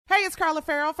Hey, it's Carla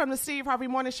Farrell from the Steve Harvey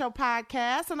Morning Show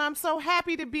podcast, and I'm so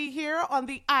happy to be here on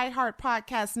the iHeart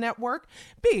Podcast Network,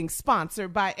 being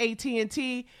sponsored by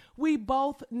AT&T. We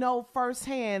both know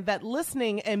firsthand that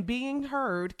listening and being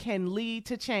heard can lead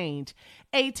to change.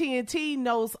 AT&T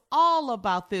knows all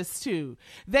about this too.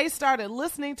 They started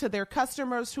listening to their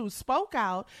customers who spoke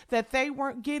out that they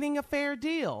weren't getting a fair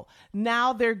deal.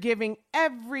 Now they're giving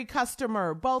every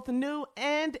customer, both new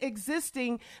and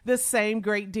existing, the same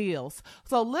great deals.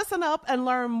 So listen up and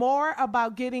learn more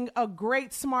about getting a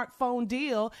great smartphone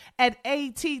deal at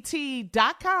att.com/best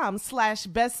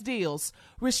deals.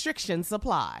 Restrictions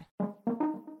apply.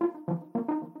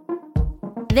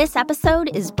 This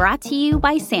episode is brought to you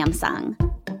by Samsung.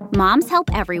 Moms help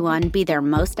everyone be their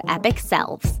most epic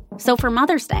selves. So for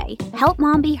Mother's Day, help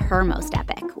mom be her most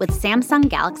epic with Samsung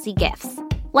Galaxy gifts,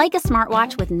 like a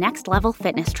smartwatch with next-level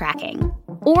fitness tracking,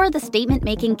 or the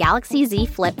statement-making Galaxy Z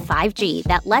Flip 5G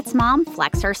that lets mom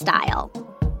flex her style.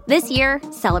 This year,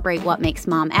 celebrate what makes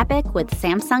mom epic with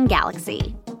Samsung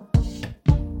Galaxy.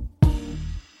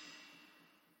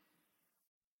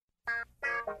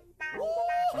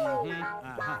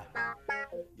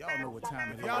 Y'all know what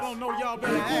time it is. Y'all don't know, y'all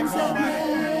better ask somebody.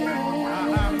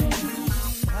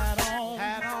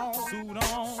 Hat on, suit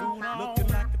on, looking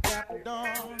like the Dapper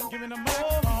Dawn, giving them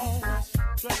all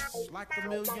dressed like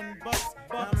 $1,000,000,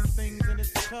 diamond things in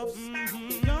its cuffs.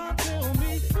 Y'all tell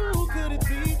me who could it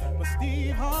be but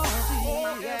Steve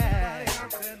Harvey? Yeah,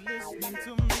 listening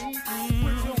to me.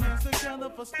 Put your hands together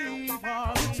for Steve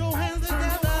Harvey. Put your hands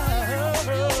together.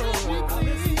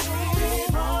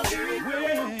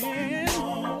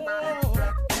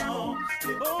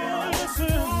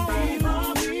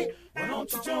 Why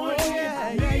don't you join in?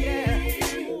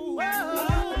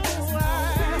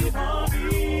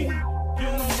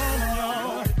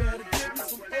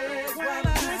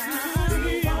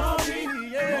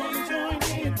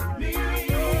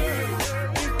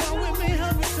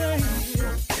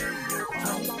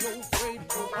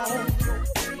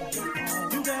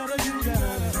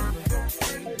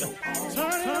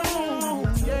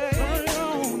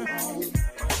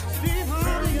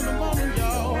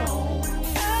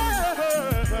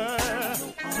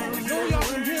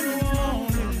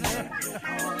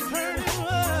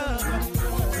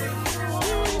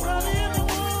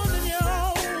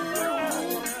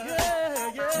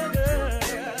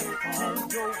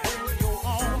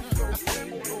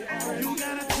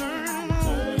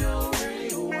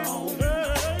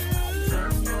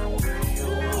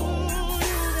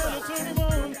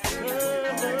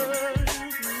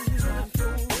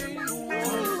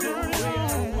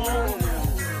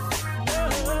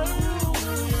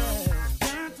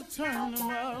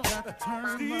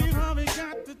 Steve Harvey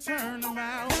got to turn them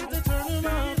out. Got to turn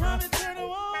them out. Steve Harvey turn them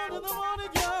on to the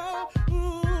morning, y'all.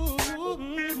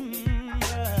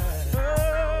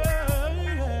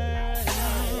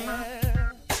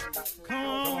 Come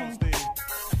on, Steve.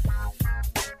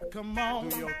 Come on.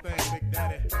 Do your thing, Big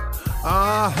Daddy.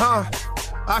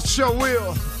 I sure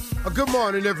will. Good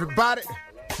morning, everybody.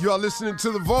 You are listening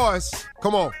to The Voice.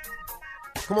 Come on.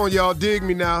 Come on, y'all. Dig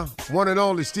me now. One and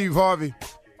only Steve Harvey.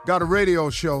 Got a radio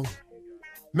show.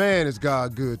 Man, is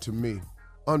God good to me.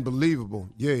 Unbelievable.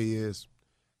 Yeah, he is.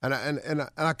 And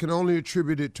I can only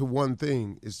attribute it to one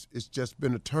thing. It's just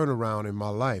been a turnaround in my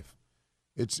life.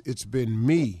 It's been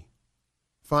me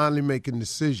finally making a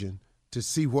decision to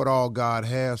see what all God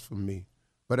has for me,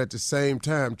 but at the same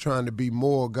time trying to be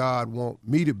more God want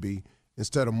me to be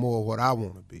instead of more what I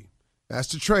want to be. That's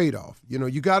the trade-off. You know,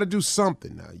 you got to do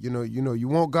something now. You know, you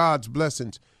want God's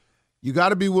blessings. You got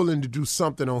to be willing to do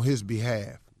something on his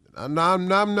behalf. I'm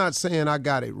not saying I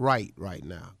got it right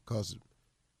now because,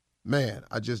 man,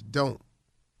 I just don't.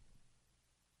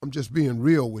 I'm just being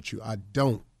real with you. I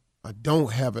don't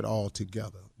have it all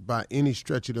together by any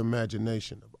stretch of the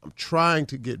imagination. I'm trying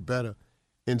to get better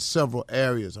in several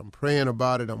areas. I'm praying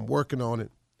about it. I'm working on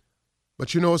it.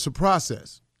 But, you know, it's a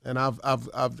process, and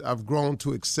I've grown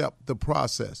to accept the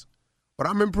process. But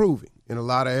I'm improving in a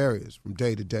lot of areas from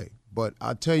day to day. But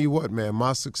I tell you what, man,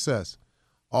 my success,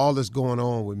 all that's going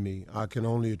on with me, I can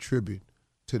only attribute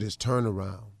to this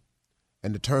turnaround.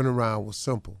 And the turnaround was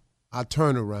simple. I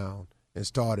turned around and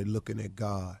started looking at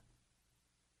God.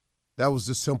 That was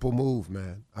the simple move,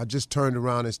 man. I just turned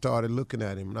around and started looking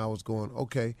at him, and I was going,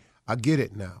 okay, I get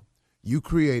it now. You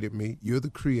created me. You're the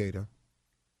creator.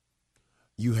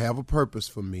 You have a purpose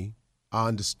for me. I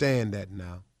understand that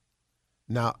now.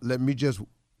 Now, let me just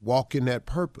walk in that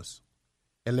purpose,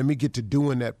 and let me get to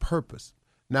doing that purpose.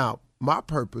 Now, my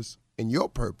purpose and your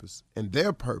purpose and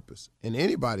their purpose and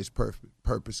anybody's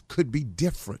purpose could be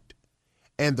different.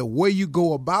 And the way you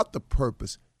go about the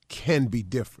purpose can be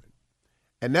different.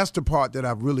 And that's the part that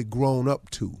I've really grown up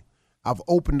to. I've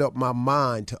opened up my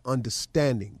mind to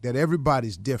understanding that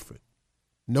everybody's different.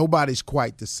 Nobody's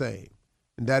quite the same.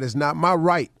 And that is not my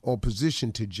right or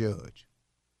position to judge,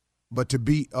 but to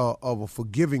be of a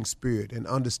forgiving spirit and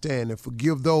understand and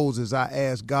forgive those as I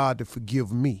ask God to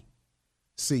forgive me.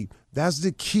 See, that's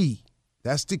the key.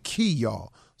 That's the key,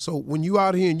 y'all. So when you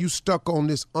out here and you stuck on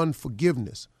this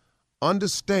unforgiveness,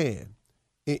 understand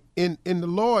in the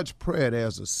Lord's Prayer,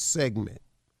 there's a segment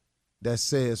that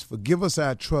says, forgive us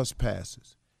our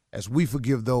trespasses as we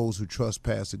forgive those who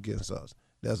trespass against us.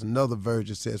 There's another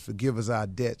version that says, forgive us our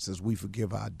debts as we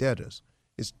forgive our debtors.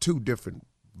 It's two different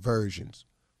versions.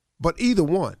 But either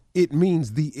one, it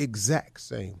means the exact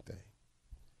same thing.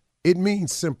 It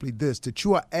means simply this, that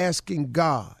you are asking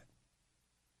God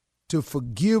to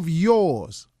forgive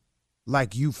yours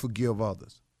like you forgive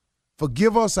others.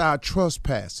 Forgive us our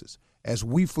trespasses as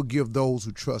we forgive those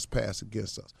who trespass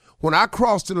against us. When I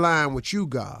cross the line with you,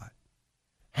 God,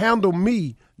 handle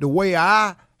me the way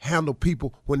I handle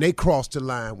people when they cross the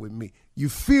line with me. You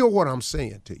feel what I'm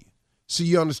saying to you. So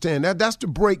you understand that? That's the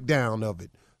breakdown of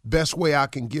it. Best way I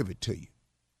can give it to you.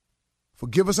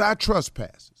 Forgive us our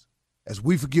trespasses as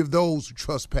we forgive those who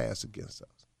trespass against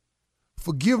us.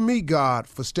 Forgive me, God,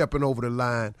 for stepping over the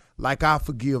line like I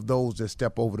forgive those that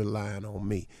step over the line on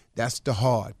me. That's the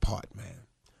hard part, man.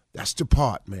 That's the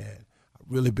part, man,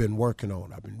 I've really been working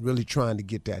on. I've been really trying to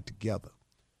get that together.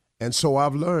 And so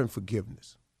I've learned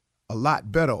forgiveness a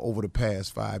lot better over the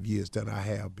past 5 years than I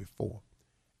have before.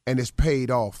 And it's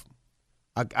paid off.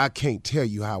 I can't tell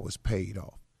you how it's paid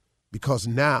off, because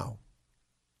now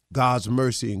God's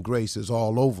mercy and grace is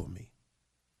all over me,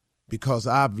 because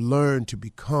I've learned to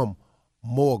become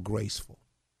more graceful.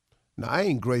 Now, I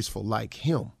ain't graceful like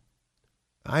him.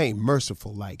 I ain't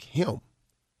merciful like him,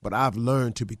 but I've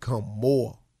learned to become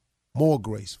more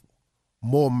graceful,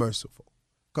 more merciful.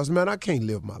 Because, man, I can't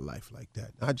live my life like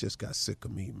that. I just got sick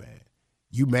of me, man.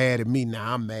 You mad at me,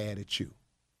 now I'm mad at you.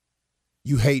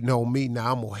 You hating on me,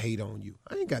 now I'm going to hate on you.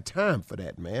 I ain't got time for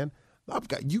that, man. I've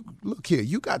got you. Look here,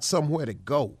 you got somewhere to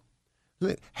go.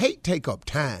 Look, hate take up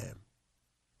time.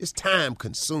 It's time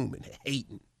consuming,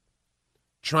 hating.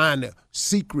 Trying to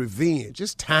seek revenge.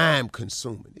 It's time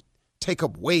consuming. It take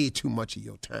up way too much of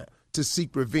your time to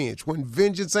seek revenge when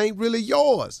vengeance ain't really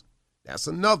yours. That's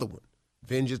another one.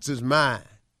 Vengeance is mine,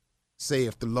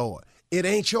 saith the Lord. It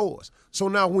ain't yours. So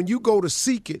now when you go to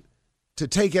seek it, to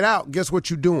take it out, guess what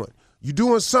you're doing? You're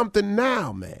doing something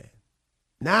now, man.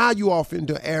 Now you off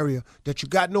into an area that you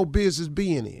got no business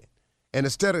being in. And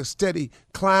instead of steady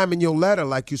climbing your ladder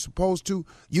like you're supposed to,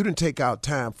 you didn't take out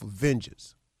time for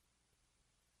vengeance.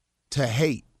 To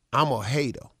hate. I'm a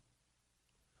hater.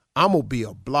 I'm going to be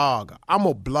a blogger. I'm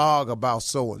going to blog about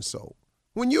so-and-so.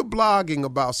 When you're blogging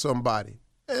about somebody,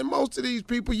 and most of these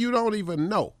people you don't even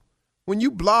know, when you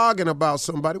blogging about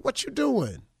somebody, what you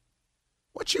doing?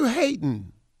 What you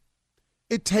hating?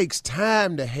 It takes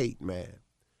time to hate, man.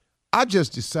 I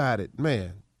just decided,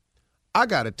 man, I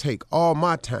got to take all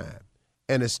my time,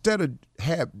 and instead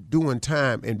of doing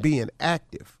time and being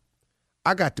active,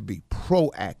 I got to be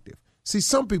proactive. See,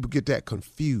 some people get that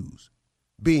confused,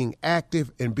 being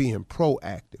active and being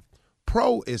proactive.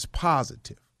 Pro is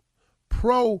positive.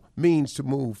 Pro means to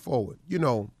move forward. You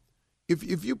know,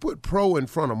 if you put pro in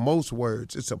front of most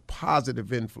words, it's a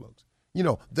positive influence. You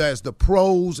know, there's the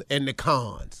pros and the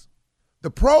cons. The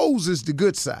pros is the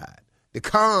good side. The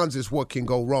cons is what can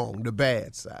go wrong, the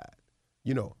bad side.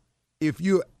 You know, if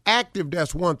you're active,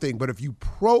 that's one thing. But if you're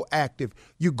proactive,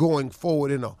 you're going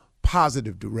forward in a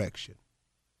positive direction.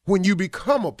 When you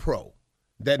become a pro,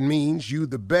 that means you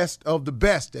the best of the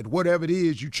best at whatever it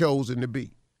is you've chosen to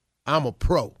be. I'm a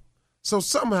pro. So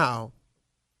somehow,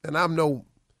 and I'm no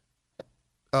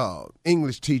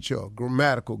English teacher or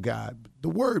grammatical guy, the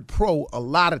word pro a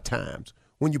lot of times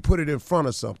when you put it in front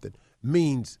of something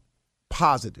means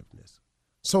positiveness.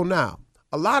 So now,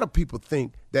 a lot of people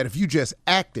think that if you just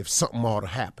active, something ought to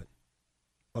happen.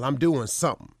 Well, I'm doing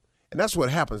something. And that's what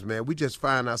happens, man. We just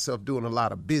find ourselves doing a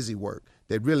lot of busy work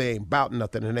that really ain't about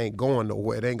nothing and ain't going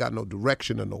nowhere. It ain't got no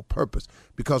direction or no purpose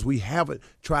because we haven't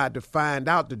tried to find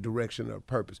out the direction or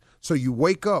purpose. So you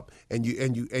wake up and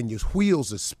your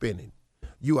wheels are spinning.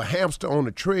 You a hamster on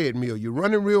a treadmill. You're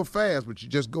running real fast, but you're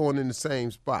just going in the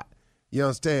same spot. You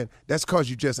understand? That's because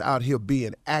you're just out here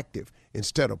being active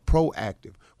instead of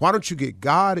proactive. Why don't you get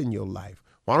God in your life?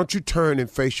 Why don't you turn and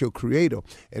face your Creator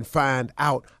and find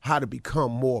out how to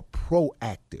become more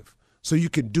proactive so you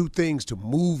can do things to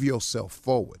move yourself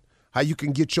forward, how you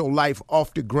can get your life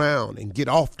off the ground and get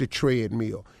off the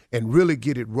treadmill and really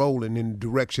get it rolling in the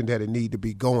direction that it need to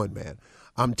be going, man.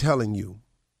 I'm telling you,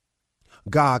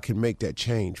 God can make that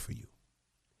change for you.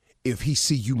 if he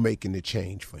see you making the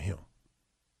change for him.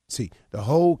 See, the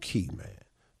whole key, man,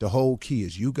 the whole key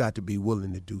is you got to be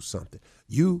willing to do something.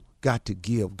 You got to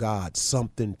give God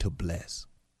something to bless.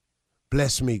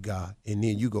 Bless me, God, and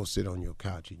then you go sit on your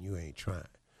couch and you ain't trying.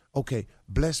 Okay,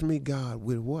 bless me, God,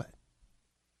 with what?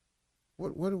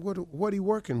 What he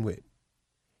working with?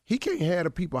 He can't have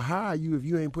the people hire you if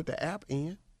you ain't put the app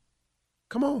in.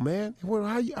 Come on, man.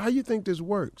 How you think this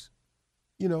works?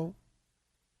 You know,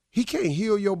 he can't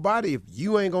heal your body if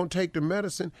you ain't going to take the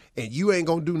medicine and you ain't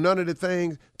going to do none of the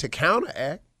things to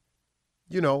counteract.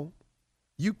 You know,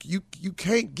 you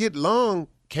can't get lung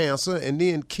cancer and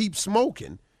then keep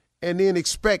smoking and then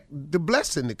expect the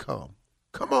blessing to come.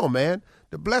 Come on, man.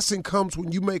 The blessing comes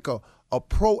when you make a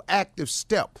proactive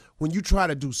step, when you try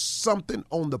to do something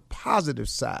on the positive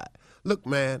side. Look,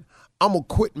 man, I'm going to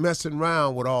quit messing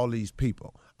around with all these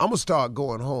people. I'm going to start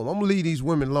going home. I'm going to leave these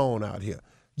women alone out here.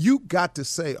 You got to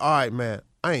say, all right, man,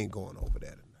 I ain't going over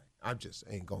there tonight. I just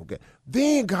ain't going to get.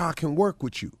 Then God can work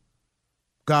with you.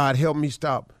 God, help me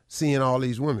stop seeing all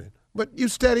these women. But you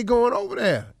steady going over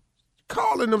there,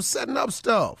 calling them, setting up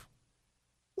stuff.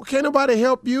 Well, can't nobody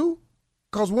help you?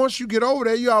 Because once you get over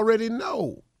there, you already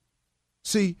know.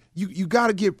 See, you got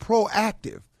to get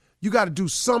proactive. You got to do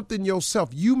something yourself.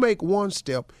 You make one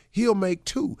step, he'll make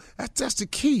two. That's the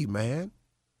key, man.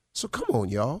 So come on,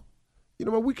 y'all. You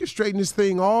know, we can straighten this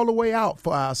thing all the way out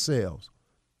for ourselves.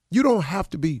 You don't have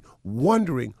to be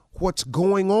wondering what's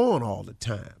going on all the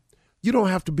time. You don't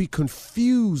have to be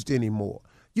confused anymore.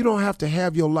 You don't have to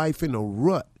have your life in a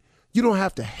rut. You don't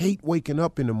have to hate waking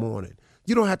up in the morning.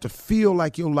 You don't have to feel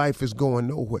like your life is going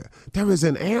nowhere. There is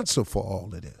an answer for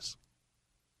all of this.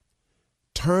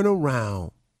 Turn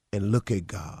around and look at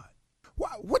God.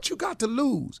 What you got to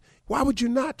lose? Why would you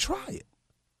not try it?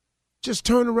 Just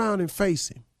turn around and face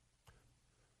him.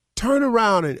 Turn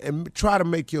around and try to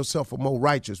make yourself a more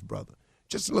righteous brother.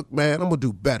 Just look, man, I'm going to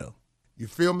do better. You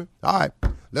feel me? All right,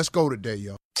 let's go today,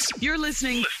 y'all. You're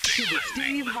listening to the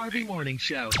Steve Harvey Morning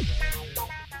Show.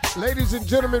 Ladies and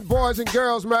gentlemen, boys and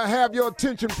girls, may I have your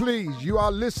attention, please? You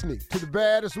are listening to the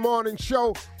baddest morning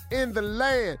show in the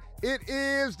land. It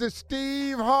is the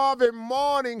Steve Harvey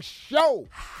Morning Show.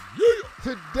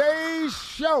 Today's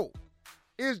show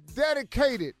is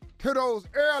dedicated to those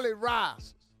early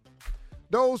risers,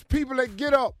 those people that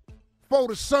get up before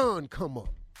the sun come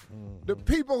up, the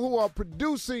people who are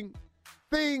producing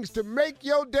things to make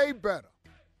your day better.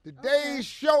 Today's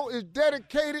show is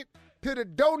dedicated to the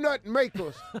donut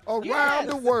makers around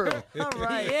the world. All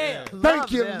right. Yeah.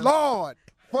 Thank you, Lord,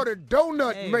 for the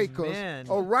donut makers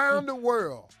around the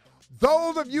world.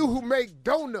 Those of you who make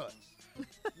donuts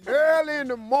early in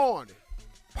the morning,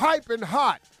 piping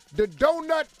hot, the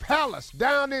Donut Palace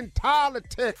down in Tyler,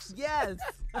 Texas. Yes.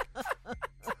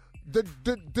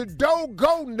 The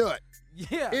Dogo Nut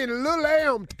in Little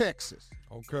Elm, Texas.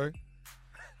 Okay.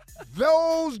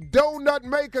 Those donut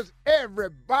makers,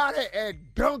 everybody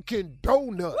at Dunkin'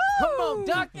 Donuts. Come on,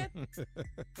 Dunkin'.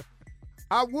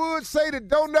 I would say the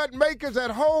donut makers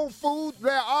at Whole Foods,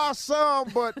 there are some,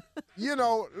 but, you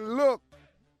know, look,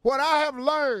 what I have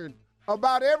learned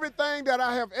about everything that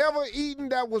I have ever eaten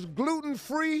that was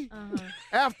gluten-free,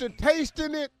 after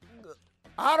tasting it,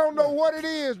 I don't know what it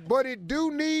is, but it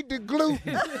do need the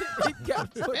gluten.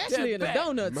 Especially in the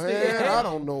donuts. Man, I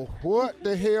don't know what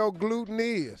the hell gluten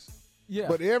is. Yeah.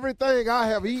 But everything I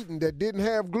have eaten that didn't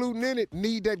have gluten in it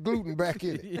need that gluten back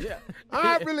in it. Yeah.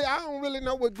 I don't really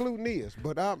know what gluten is,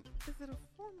 but Is it a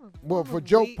form of well, for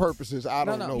joke purposes, I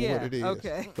don't know what it is.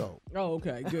 Okay. So,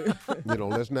 okay, good.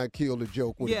 let's not kill the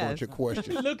joke with a bunch of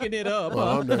questions. Looking it up.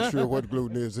 Well, I'm not sure what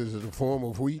gluten is. Is it a form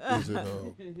of wheat? Is it?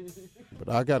 But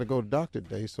I got to go to doctor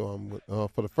today, so I'm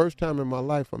for the first time in my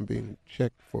life, I'm being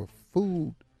checked for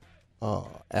food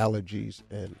allergies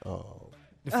and.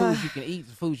 The foods you can eat,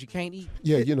 the foods you can't eat.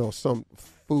 Yeah, some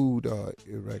food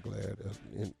irregular,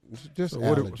 just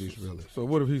allergies, really. So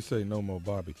what if he say no more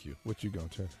barbecue? What you gonna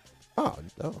tell him?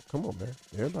 Oh, come on, man.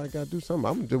 Everybody got to do something.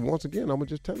 I'm gonna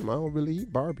just tell him I don't really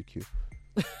eat barbecue.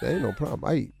 There ain't no problem.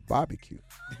 I eat barbecue.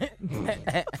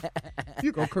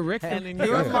 You gonna correct him? And in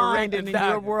your mind and in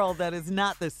your world, that is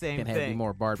not the same Can't thing. have any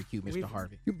more barbecue, Mr.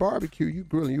 Harvey. You barbecue, you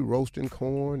grilling, you roasting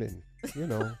corn and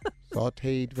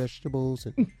sauteed vegetables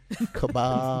and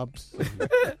kebabs and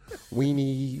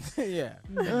weenies. Yeah.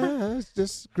 That's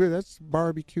just grill. That's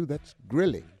barbecue. That's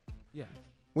grilling. Yeah.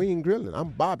 We ain't grilling.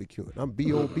 I'm barbecuing. I'm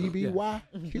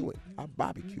BOBBY-Qing. I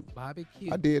barbecue.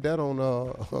 Barbecue. I did that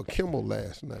on Kimmel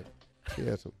last night.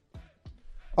 Yeah,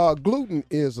 gluten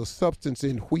is a substance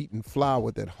in wheat and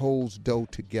flour that holds dough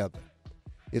together.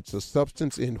 It's a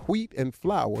substance in wheat and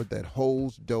flour that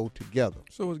holds dough together.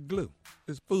 So it's glue.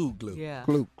 It's food glue. Yeah.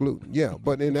 Gluten, yeah.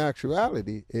 But in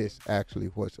actuality, it's actually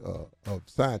what's a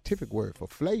scientific word for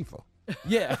flavor.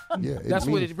 Yeah. Yeah, That's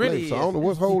what means it really flavor. So I is. don't know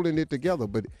what's holding it together,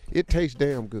 but it tastes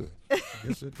damn good.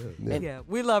 Yes, it does. Yeah,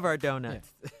 we love our donuts.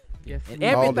 Yes. And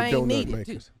All the everything donut needed,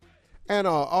 makers. too. And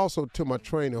also to my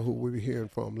trainer, who we'll be hearing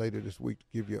from later this week to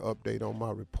give you an update on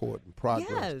my report and progress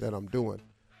Yes. that I'm doing.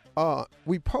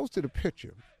 We posted a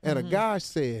picture, and a guy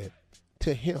said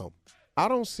to him, I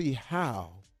don't see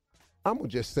how. I'm going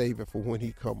to just save it for when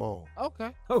he come on.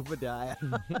 Okay. Obadiah.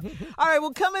 All right,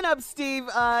 well, coming up, Steve,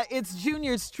 it's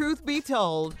Junior's Truth Be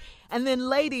Told. And then,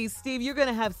 ladies, Steve, you're going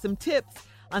to have some tips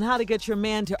on how to get your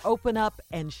man to open up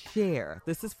and share.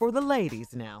 This is for the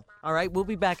ladies now. All right, we'll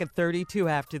be back at 32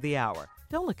 after the hour.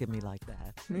 Don't look at me like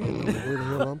that. Where the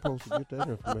hell I'm supposed to get that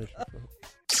information from?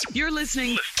 You're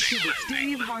listening to the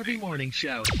Steve Harvey Morning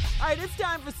Show. All right, it's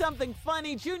time for something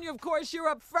funny. Junior, of course, you're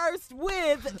up first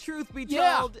with Truth Be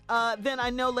Yeah. Told. Then I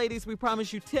know, ladies, we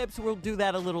promise you tips. We'll do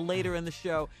that a little later in the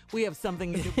show. We have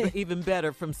something even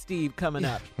better from Steve coming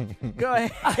up. Go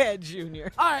ahead,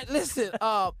 Junior. All right, listen.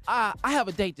 I have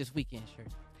a date this weekend, sure.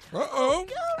 Uh-oh.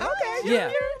 Okay,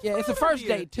 Yeah. Yeah, it's a first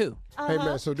date, too. Hey,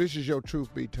 man, so this is your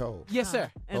truth be told. Yes, sir.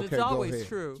 And Okay, it's go always ahead.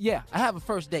 true. Yeah, I have a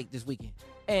first date this weekend.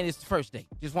 And it's the first date.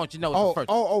 Just want you to know it's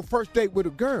Oh, the first first date with a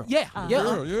girl. Yeah, yeah.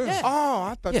 Girl, yeah. Oh,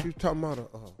 I thought Yeah. you were talking about a...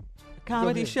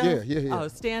 Comedy Go show? ahead. Yeah. Oh,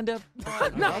 stand-up? I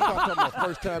thought you were talking about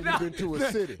first time you've been to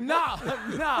a city. No.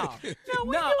 No, we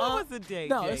knew it was a date.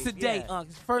 No, it's a date, Yeah.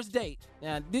 It's first date.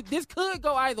 Now, this could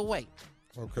go either way.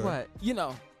 Okay. What? You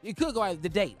know, it could go either the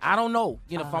date. I don't know.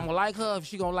 You know, if I'm gonna like her, if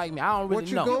she gonna like me. I don't really What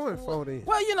you know. going for then?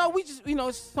 Well, you know, we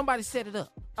just, somebody set it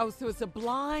up. Oh, so it's a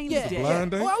blind Yeah. date.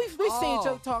 Blind date? Well, we seen each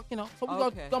Oh. other talk, so we're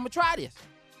Okay. gonna try this.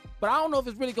 But I don't know if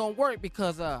it's really gonna work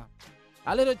because I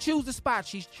let her choose the spot.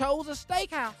 She chose a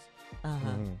steakhouse.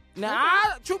 Uh-huh. Now,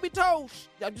 truth be told,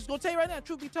 I'm just gonna tell you right now,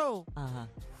 truth be told, Uh-huh.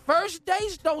 first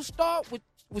dates don't start with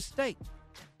steak.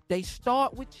 They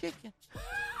start with chicken.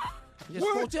 Just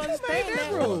What? want you to Who understand made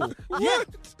that that. rule? Yeah,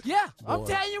 yeah. I'm Boy.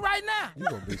 telling you right now. You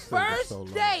gonna be single First so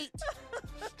long. date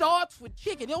starts with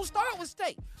chicken. It don't start with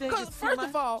steak. Steak Because is too first much?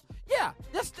 of all, yeah,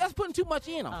 that's putting too much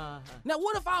in them. Uh-huh. Now,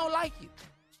 what if I don't like you?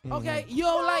 Okay, you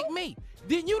don't like me.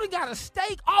 Then you done got a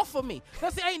steak off of me. Now,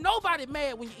 see, ain't nobody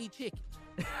mad when you eat chicken.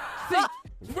 See,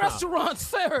 restaurants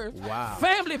serve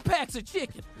family packs of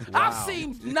chicken. I've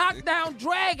seen knockdown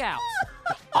drag-outs.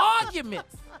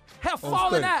 Arguments have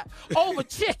fallen steak. out over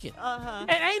chicken. Uh-huh.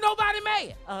 And ain't nobody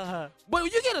mad. Uh-huh. But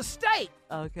when you get a steak,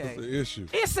 Okay. It's the issue.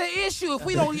 it's an issue if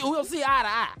we don't see eye to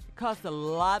eye. Costs a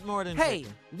lot more than Hey,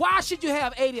 chicken. why should you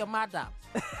have 80 of my dollars?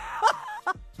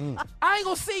 I ain't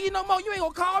gonna see you no more. You ain't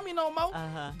gonna call me no more.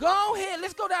 Uh-huh. Go ahead.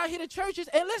 Let's go down here to churches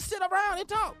and let's sit around and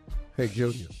talk. Hey,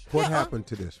 Junior, what Yeah, happened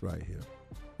to this right here?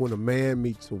 When a man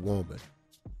meets a woman,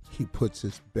 he puts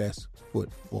his best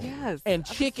foot forward. Yes. And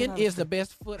That's chicken what I was is the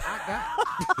best foot I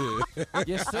got.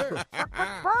 Yes, sir.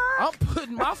 I'm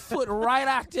putting my foot right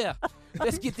out there.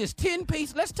 Let's get this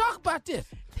 10-piece. Let's talk about this.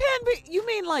 You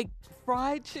mean like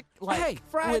fried chicken? Like Hey,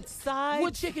 fried with sides?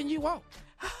 what chicken you want.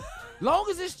 Long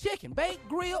as it's chicken, baked,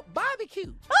 grilled,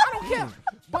 barbecue. I don't care.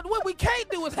 But what we can't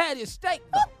do is have this steak,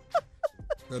 though.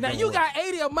 That Now, don't you work. got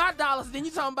 80 of my dollars, then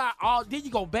you talking about, then you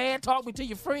go bad talk me to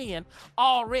your friend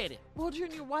already. Well,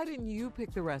 Junior, why didn't you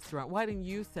pick the restaurant? Why didn't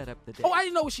you set up the date? Oh, I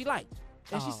didn't know what she liked.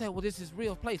 And she Oh. said, well, this is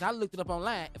real place. I looked it up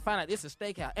online and found out it's a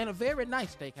steakhouse, and a very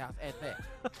nice steakhouse at that.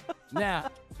 Now,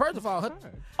 first of all,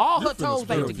 all her You finna toes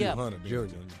spill ain't a few together. hundred, Junior.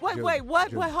 Junior. Wait, Junior, what?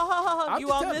 Junior. Wait, hold. I'm You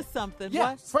just all telling missed something.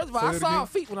 Yeah, What? first of all, Say I that saw again? her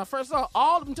feet. When I first saw her,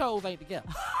 all them toes ain't together.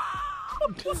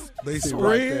 They See spread.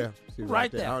 right there. See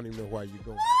Right there. I don't even know why you're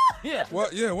going. Yeah. Well,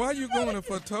 yeah, why you going if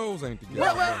her toes ain't together?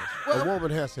 Well, A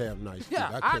woman has to have nice feet.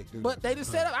 yeah, I can't do but that. they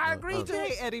just set up. I agree to Hey,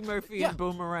 it. Eddie Murphy Yeah. and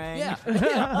Boomerang. Yeah, yeah.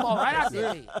 Come on, right out there.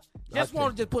 I Just want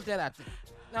can't. to just put that out there.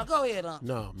 Now, go ahead,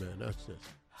 No, man, that's just.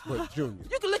 But Junior,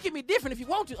 You can look at me different if you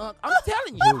want to, I'm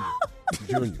telling you.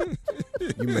 Junior,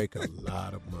 you make a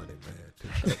lot of money,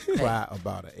 man. To cry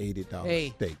about an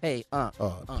 $80 steak Hey,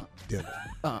 dinner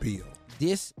bill.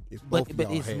 this, If both but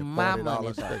of y'all it's had my $40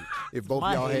 money. steaks, if both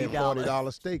My y'all had $80.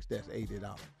 $40 steaks, that's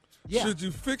 $80. Yeah. Should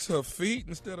you fix her feet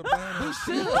instead of buying her?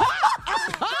 Should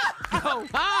go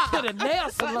to the nail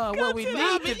salon where we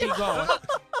need to be going.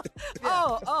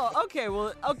 Oh, okay.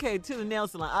 Well, okay, to the nail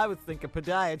salon. I was thinking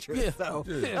podiatrist. Yeah. So.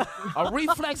 Yeah. A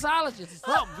reflexologist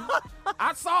or something.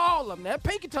 I saw all of them. That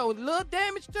pinky toe, a little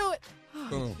damage to it.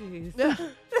 Oh. Jeez. Yeah.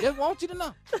 Just want you to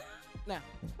know. Now,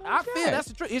 I feel that's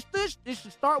the truth. It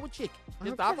should start with chicken.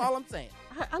 That's all I'm saying.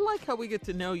 I like how we get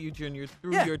to know you, Junior,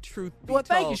 through your truth be Well,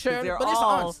 thank told, you, Shirley, 'cause but it's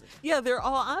all, honest. Yeah, they're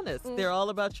all honest. They're all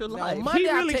about your Now, life. Monday,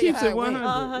 I'll really tell you keeps how it 100.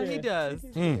 Uh-huh, he Yeah. does.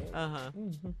 Uh-huh.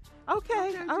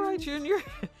 Okay, all right, Junior.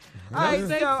 All right,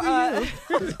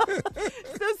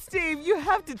 so Steve, you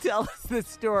have to tell us this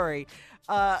story.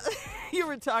 You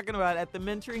were talking about at the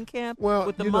mentoring camp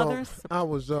with the mothers. I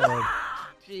was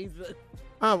Jesus.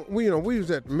 we was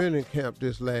at the mentoring camp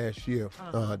this last year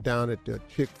down at the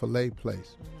Chick-fil-A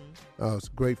place. It's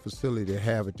a great facility to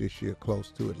have it this year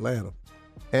close to Atlanta.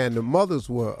 And the mothers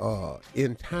were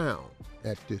in town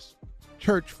at this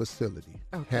church facility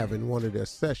having one of their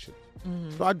sessions.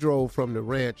 So I drove from the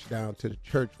ranch down to the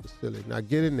church facility. And I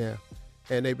get in there,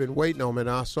 and they've been waiting on me.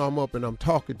 And so I'm up, and I'm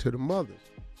talking to the mothers.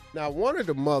 Now, one of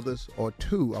the mothers, or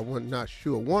two, I was not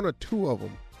sure, one or two of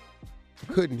them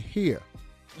couldn't hear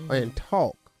and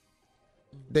talk.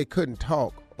 They couldn't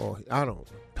talk, or I don't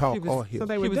know, talk or hear. So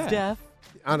they He were was deaf.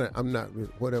 I'm not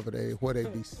really, where they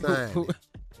be signing.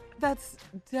 That's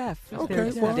deaf. Okay,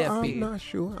 They're well, deaf. I'm not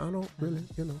sure. I don't really,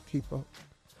 keep up.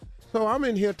 So I'm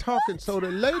in here talking. So the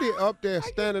lady up there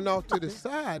standing off to the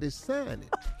side is signing.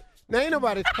 Now, ain't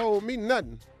nobody told me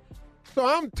nothing. So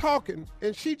I'm talking,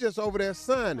 and she just over there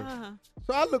signing.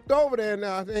 So I looked over there, and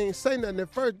I ain't say nothing at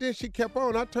first. Then she kept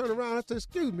on. I turned around. I said,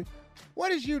 excuse me,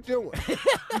 what is you doing?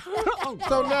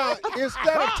 So now,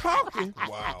 instead of talking,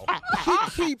 she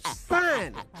keeps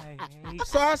signing.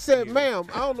 So I said, ma'am,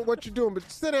 I don't know what you're doing,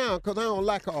 but sit down, because I don't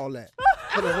like all that.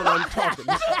 When I'm talking.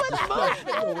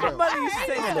 Somebody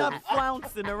say stop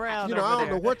flouncing around. I don't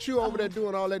know what you over there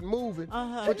doing, all that moving.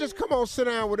 But just come on, sit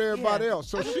down with everybody else.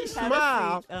 So she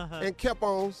smiled and kept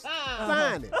on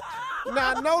signing.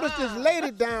 Now I noticed this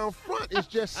lady down front is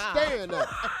just staring at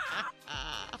her.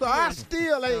 So I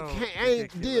still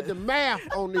ain't did the math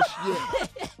on this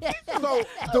yet. So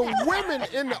the women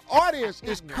in the audience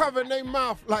is covering their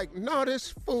mouth like, no,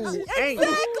 this fool ain't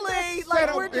Exactly, set like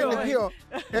up we're in doing. here.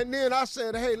 And then I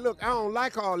said, hey, look, I don't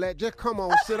like all that. Just come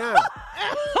on, sit down.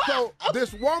 So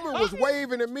this woman was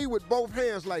waving at me with both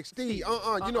hands like, Steve,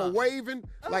 waving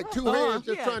like two hands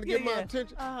just trying to get my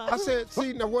attention. I said,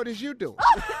 see, now what is you doing?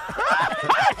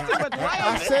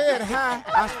 I said hi.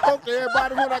 I spoke to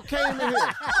everybody when I came in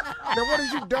here. Now what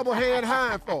is you double hand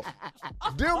high for?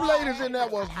 Them ladies in there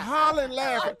was hollering,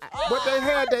 laughing, but they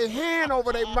had their hand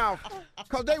over their mouth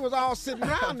because they was all sitting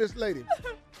around this lady.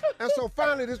 And so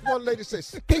finally this one lady said,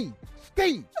 Steve,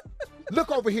 look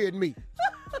over here at me.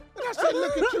 And I said,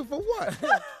 look at you for what?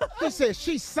 She said,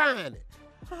 she's signing.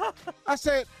 I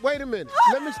said, wait a minute.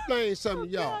 Let me explain something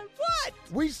to y'all. What?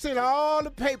 We sent all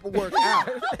the paperwork out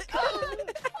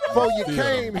before you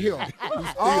came here.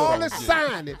 All the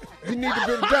signing. You need to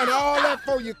be done all that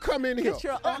before you come in here. Get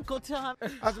your Uncle Tom.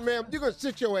 I said, ma'am, you're going to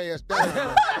sit your ass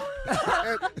down.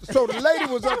 And so the lady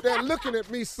was up there looking at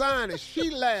me signing.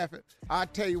 She laughing. I'll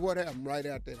tell you what happened right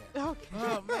after that. Okay.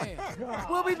 Oh, man.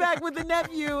 We'll be back with the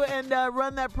nephew and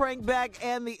run that prank back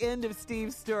and the end of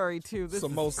Steve's story, too. This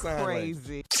Some is more sign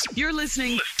crazy. You're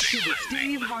listening to the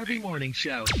Steve Harvey Morning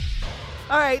Show.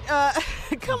 All right,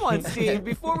 come on, Steve.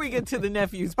 Before we get to the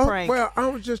nephew's prank. Well, I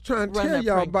was just trying to Run tell that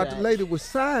y'all prank about back. the lady was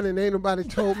signing. Ain't nobody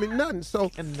told me nothing.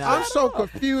 So I'm so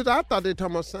confused. I thought they were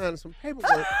talking about signing some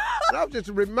paperwork. And I was just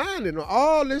reminding them,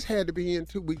 all this had to be in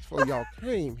 2 weeks before y'all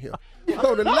came here.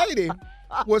 So the lady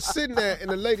was sitting there,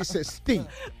 and the lady said, Steve,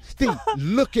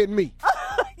 look at me.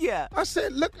 Yeah. I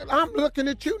said, look, I'm looking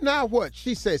at you. Now what?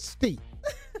 She said, Steve,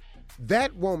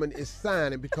 that woman is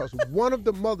signing because one of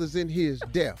the mothers in here is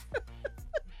deaf.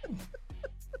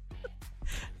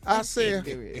 I said,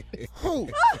 who?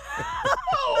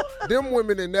 Them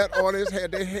women in that audience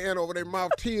had their hand over their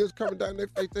mouth, tears coming down their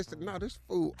face. They said, no, this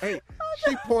fool ain't.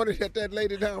 She pointed at that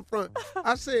lady down front.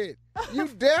 I said, you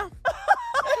deaf?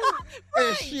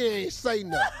 And she ain't say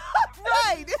nothing.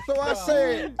 Right. So I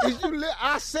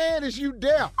said, is you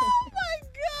deaf? Oh, my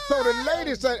God. So the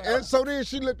lady said, and so then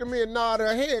she looked at me and nodded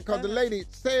her head because the lady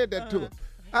said that to her.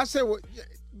 I said, well,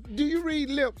 do you read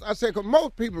lips? I said, because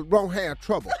most people don't have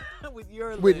trouble with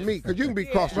me, because you can be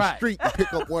across the street and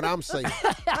pick up what I'm saying.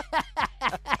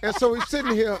 And so he's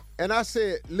sitting here, and I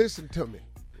said, listen to me.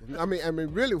 I mean,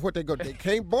 really, what they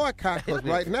can't boycott, because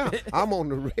right now I'm on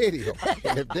the radio,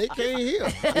 and if they can't hear,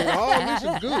 then all this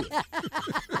is good.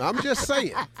 I'm just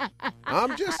saying,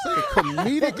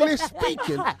 comedically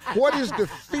speaking, what is the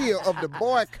fear of the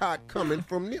boycott coming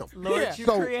from them? Lord, you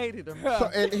created them.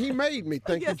 And he made me,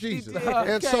 thank you, Jesus. did.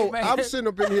 And so I'm sitting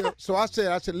up in here, so I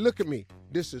said, look at me.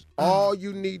 This is all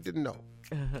you need to know.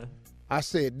 I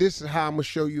said, this is how I'm going to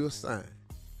show you a sign.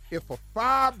 If a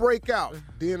fire break out,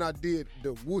 then I did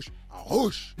the whoosh, a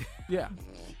whoosh. Yeah.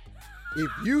 If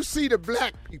you see the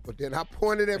black people, then I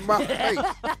pointed at my face.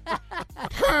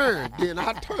 Turn, then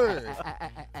I turned.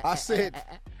 I said,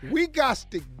 we got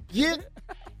to get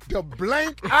the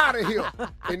blank out of here.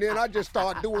 And then I just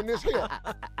started doing this here.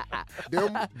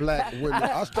 Them black women,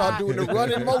 I started doing the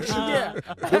running motion. Yeah.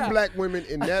 Them black women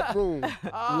in that room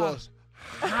was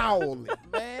howling.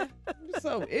 Man, you're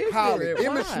so Howling. ignorant.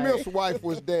 Emmett Why? Smith's wife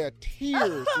was there.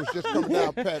 Tears was just coming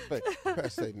down Pat's face.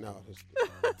 Pat said, no.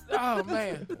 Oh,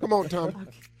 man. Come on, Tom.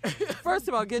 First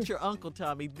of all, get your Uncle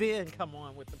Tommy, then come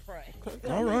on with the prank.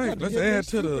 All right, let's add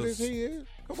to As the. he is.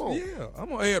 Come on. Yeah, I'm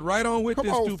gonna add right on with Come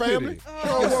this on, stupidity. family.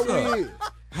 Show Yes, what sir. we is.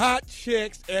 Hot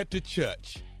checks at the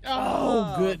church.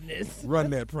 Oh, goodness. Run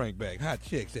that prank back. Hot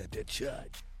checks at the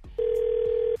church.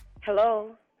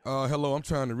 Hello? Hello, I'm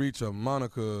trying to reach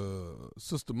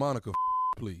Sister Monica,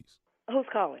 please. Who's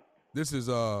calling? This is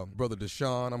Brother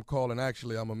Deshaun. I'm calling.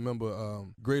 Actually, I'm a member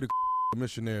Greater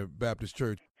Missionary Baptist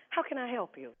Church. How can I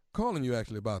help you? Calling you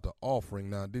actually about the offering.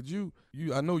 Now, did you?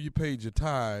 I know you paid your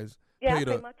tithes. Yeah, I paid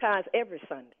pay my tithes every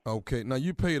Sunday. Okay. Now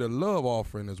you paid a love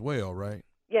offering as well, right?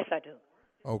 Yes, I do.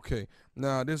 Okay.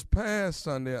 Now this past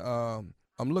Sunday, I'm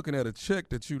looking at a check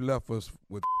that you left us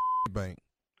with bank.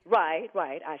 Right.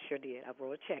 I sure did. I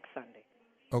wrote a check Sunday.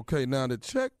 Okay. Now the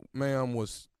check, ma'am,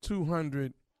 was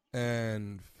 $250.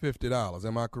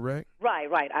 Am I correct?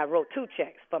 Right. I wrote two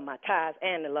checks for my tithes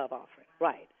and the love offering.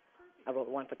 Right. I wrote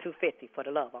one for $250 for the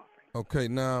love offering. Okay.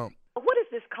 Now, What is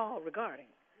this call regarding?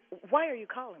 Why are you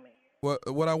calling me?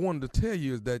 what I wanted to tell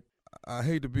you is that I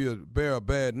hate to be a bearer of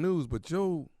bad news, but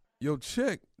your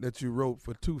check that you wrote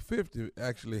for $250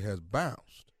 actually has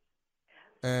bounced.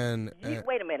 And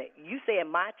Wait a minute. You said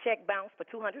my check bounced for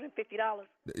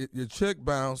 $250? your check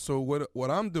bounced. So what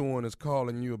I'm doing is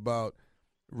calling you about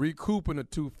recouping the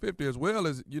 $250 as well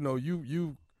as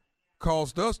you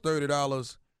cost us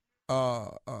 $30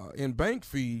 in bank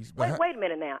fees. Wait a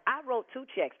minute now. I wrote two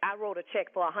checks. I wrote a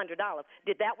check for $100.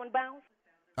 Did that one bounce?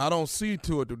 I don't see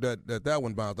to it that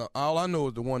one bounced. All I know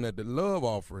is the one that the love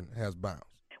offering has bounced.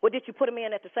 Well, did you put them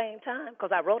in at the same time? Because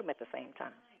I wrote them at the same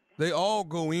time. They all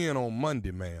go in on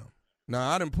Monday, ma'am. Now,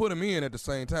 I didn't put them in at the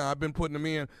same time. I've been putting them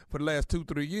in for the last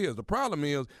 2-3 years. The problem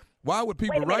is, why would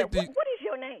people Wait a minute. write these? What is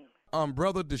your name? I'm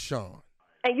Brother Deshaun.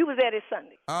 And you was there this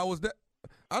Sunday. I was there.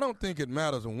 I don't think it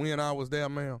matters when I was there,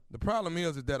 ma'am. The problem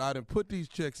is that I didn't put these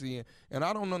checks in, and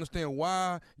I don't understand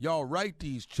why y'all write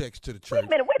these checks to the church,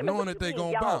 Wait a minute. knowing What that do they you gonna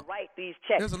mean y'all bounce. write these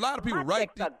checks? There's a lot of people My write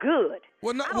checks are good.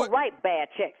 Well, I don't write bad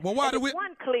checks. Well, why and do if we?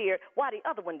 one cleared, why the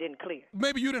other one didn't clear?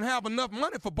 Maybe you didn't have enough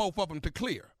money for both of them to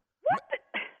clear.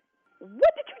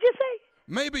 What did you just say?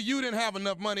 Maybe you didn't have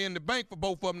enough money in the bank for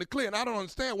both of them to clear, and I don't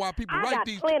understand why people I write got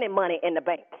these. plenty money in the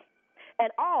bank, and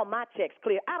all my checks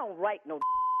clear. I don't write no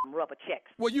rubber checks.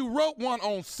 Well, you wrote one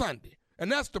on Sunday,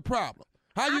 and that's the problem.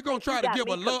 How you gonna try to give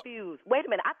a love? Confused. Wait a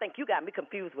minute. I think you got me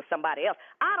confused with somebody else.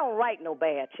 I don't write no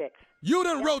bad checks. You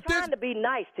done wrote I'm this. trying to be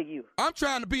nice to you. I'm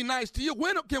trying to be nice to you.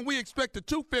 When can we expect the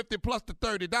 $250 plus the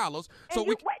 $30? So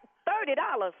Wait,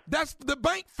 $30? That's the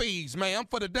bank fees, ma'am,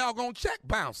 for the doggone check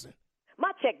bouncing.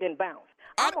 My check didn't bounce.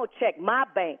 I'm going to check my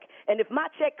bank, and if my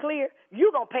check clear,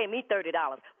 you're going to pay me $30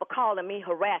 for calling me,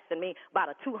 harassing me about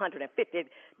a $250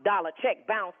 check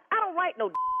bounce. I don't write no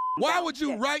Why would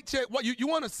you write check? What, you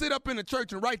want to sit up in the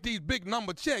church and write these big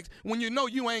number checks when you know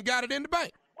you ain't got it in the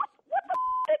bank? What the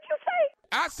did you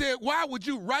say? I said, why would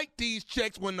you write these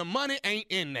checks when the money ain't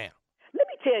in there? Let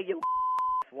me tell you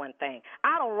one thing.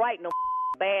 I don't write no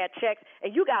bad checks,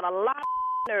 and you got a lot of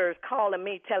nerves calling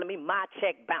me, telling me my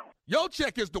check bounced. Your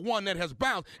check is the one that has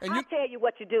bounced. And I'll tell you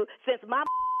what you do. Since my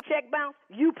check bounced,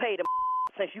 you pay the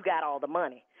since you got all the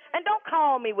money. And don't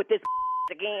call me with this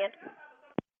again.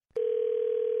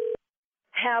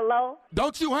 Hello?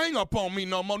 Don't you hang up on me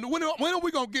no more. When are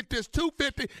we going to get this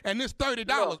 $250 and this $30?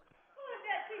 Look.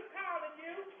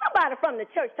 Somebody from the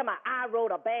church talking about I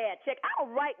wrote a bad check. I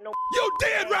don't write no. You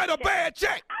did write a bad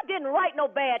check. I didn't write no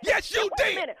bad check. Yes, you Wait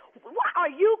did. a minute. Why are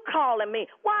you calling me?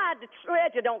 Why the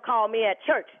treasurer don't call me at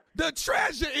church? The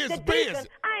treasurer is The busy. deacon,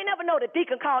 I ain't never know the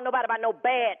deacon call nobody about no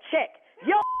bad check.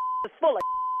 Your is full of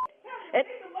and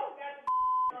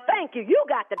thank you. You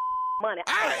got the money.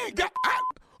 I ain't got.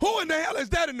 Who in the hell is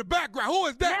that in the background? Who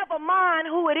is that? Never mind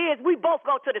who it is. We both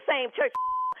go to the same church,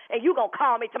 and you gonna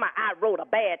call me to my I wrote a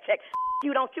bad check.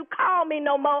 You don't you call me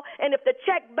no more, and if the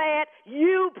check bad,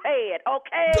 you pay it,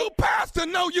 okay? Do pastor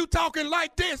know you talking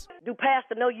like this? Do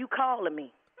pastor know you calling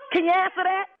me? Can you answer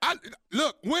that?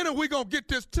 Look, when are we gonna get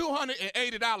this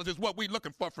 $280 is what we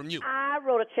looking for from you. I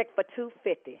wrote a check for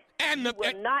 $250. And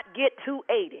will not get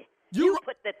 $280. You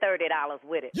put the $30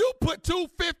 with it. You put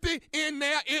 $250 in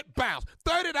there, it bounced.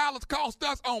 $30 cost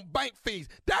us on bank fees.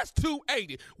 That's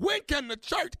 $280. When can the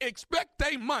church expect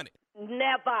their money?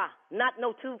 Never. Not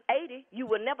no $280. You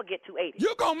will never get $280.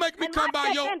 You gonna make me come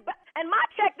by your... And my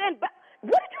check then...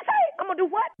 What did you say? I'm gonna do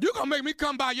what? You gonna make me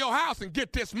come by your house and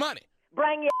get this money.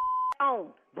 Bring your on.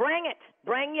 Bring it.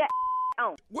 Bring your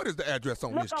on. What is the address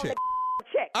on this Look check? On the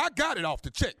check. I got it off the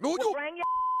check. No, well, bring your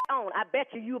on. I bet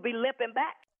you'll be limping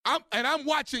back. I'm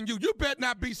watching you. You better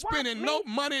not be spending no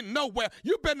money nowhere.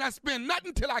 You better not spend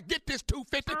nothing till I get this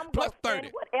 $250 plus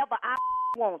 $30. Whatever I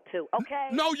want to, okay?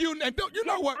 No, you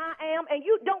know what? I am, and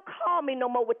you don't call me no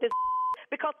more with this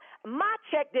because my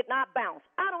check did not bounce.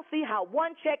 I don't see how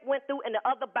one check went through and the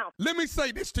other bounced. Let me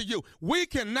say this to you. We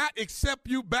cannot accept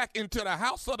you back into the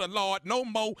house of the Lord no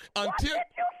more until... What did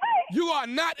you say? You are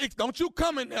not... Don't you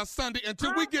come in there Sunday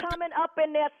until we get... I'm coming up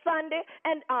in there Sunday,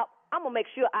 and I'm going to make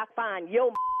sure I find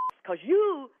your because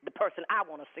you the person I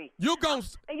want to see. You gon'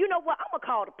 And you know what? I'm going to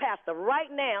call the pastor right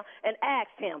now and ask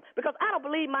him because I don't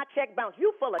believe my check bounced.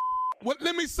 You full of Well,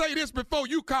 let me say this before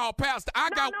you call pastor. No,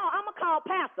 I'm going to call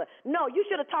pastor. No, you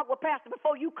should have talked with pastor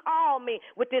before you call me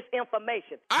with this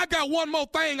information. I got one more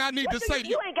thing I need to say to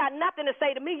you. You ain't got nothing to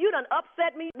say to me. You done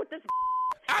upset me with this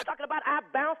talking about I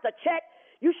bounced a check.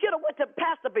 You should have went to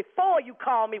pastor before you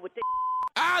called me with this.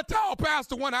 I'll tell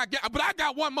pastor when I get, but I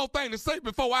got one more thing to say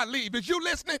before I leave. Is you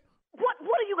listening? What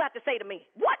do you got to say to me?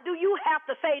 What do you have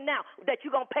to say now that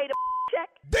you going to pay the check?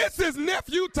 This is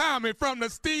Nephew Tommy from the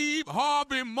Steve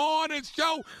Harvey Morning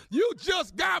Show. You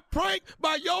just got pranked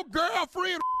by your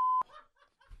girlfriend.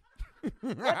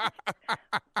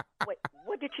 Wait,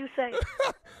 what did you say?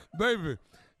 Baby,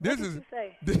 this what is...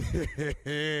 did you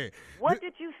say? What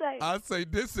did you say? I say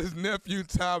this is Nephew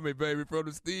Tommy, baby, from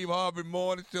the Steve Harvey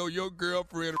Morning Show. Your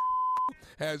girlfriend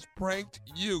has pranked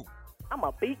you. I'm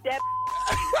going to beat that.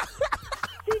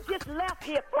 She just left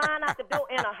here flying out the door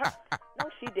in a hurt. No,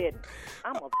 she didn't.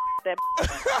 I'm going to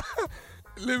that.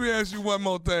 Let me ask you one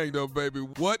more thing, though, baby.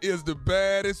 What is the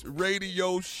baddest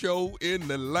radio show in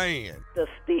the land? The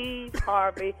Steve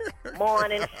Harvey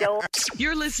Morning Show.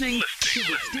 You're listening to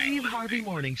the Steve Harvey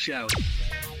Morning Show.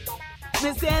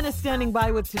 Miss Ann is standing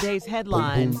by with today's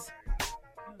headlines.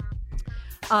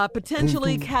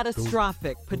 Potentially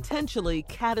catastrophic. Potentially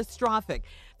catastrophic.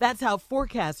 That's how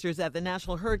forecasters at the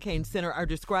National Hurricane Center are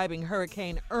describing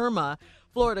Hurricane Irma.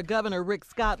 Florida Governor Rick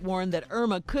Scott warned that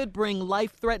Irma could bring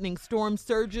life-threatening storm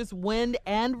surges, wind,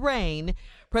 and rain.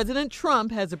 President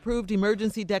Trump has approved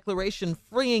emergency declaration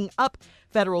freeing up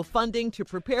federal funding to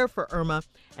prepare for Irma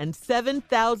and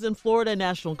 7,000 Florida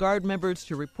National Guard members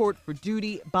to report for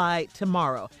duty by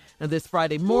tomorrow. Now, this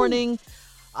Friday morning,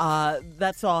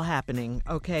 that's all happening,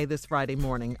 okay, this Friday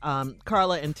morning.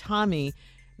 Carla and Tommy,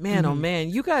 man, oh man,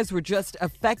 you guys were just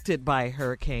affected by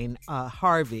Hurricane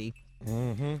Harvey.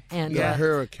 Mm-hmm. And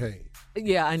hurricane.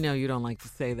 Yeah, I know you don't like to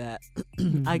say that.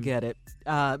 I get it.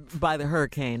 By the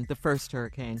hurricane, the first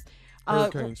hurricane.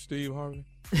 Hurricane Steve Harvey?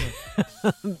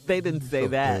 They didn't say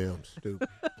that. Damn stupid.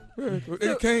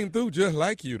 It came through just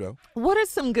like you, though. What are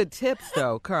some good tips,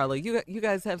 though, Carla? You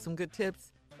guys have some good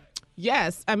tips?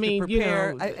 Yes, I mean,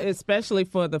 especially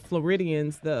for the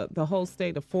Floridians, the whole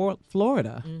state of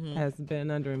Florida has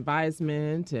been under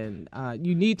advisement, and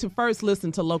you need to first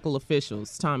listen to local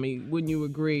officials. Tommy, wouldn't you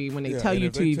agree when they tell you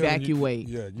to evacuate?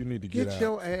 You need to get out. Get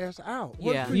your ass out.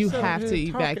 You have to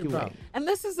evacuate. And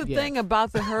this is the thing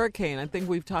about the hurricane. I think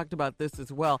we've talked about this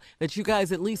as well, that you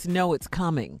guys at least know it's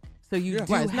coming. So you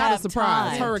do it's not a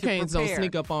surprise. time Hurricanes to don't prepare.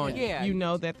 sneak up on you. Yeah. You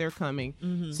know that they're coming.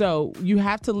 So you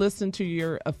have to listen to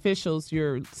your officials,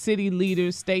 your city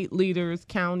leaders, state leaders,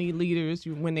 county leaders.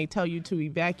 When they tell you to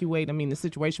evacuate, I mean, the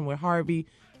situation with Harvey,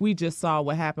 we just saw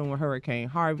what happened with Hurricane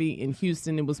Harvey in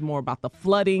Houston. It was more about the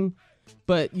flooding,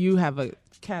 but you have a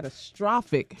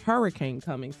catastrophic hurricane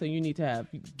coming, so you need to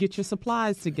get your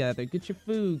supplies together, get your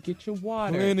food, get your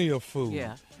water. Plenty of food.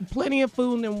 Yeah. Plenty of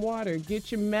food and water.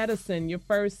 Get your medicine, your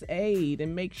first aid,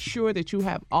 and make sure that you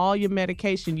have all your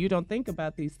medication. You don't think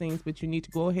about these things, but you need to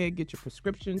go ahead, get your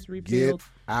prescriptions refilled. Get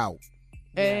out.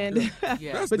 And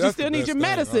but you still need your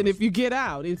medicine if you get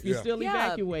out, if you're still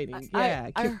evacuating.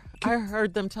 I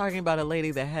heard them talking about a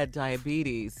lady that had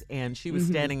diabetes, and she was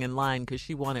standing in line because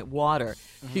she wanted water.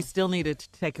 She still needed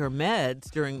to take her meds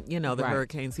during, the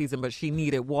hurricane season, but she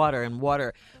needed water, and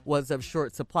water was of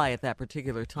short supply at that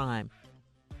particular time.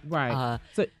 Right.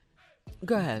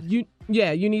 Go ahead. You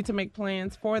need to make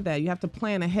plans for that. You have to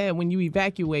plan ahead. When you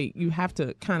evacuate, you have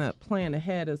to kind of plan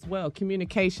ahead as well.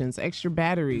 Communications, extra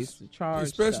batteries, charge.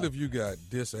 Especially stuff. if you got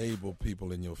disabled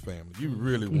people in your family. You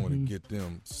really want to get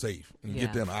them safe and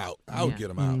get them out. I would get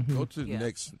them out. Go to the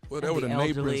next, whatever the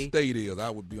neighboring state is, I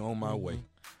would be on my way.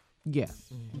 Yeah.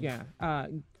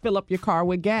 Fill up your car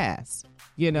with gas.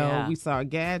 You know, we saw a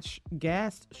gas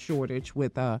shortage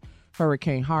with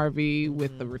Hurricane Harvey,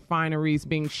 with the refineries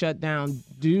being shut down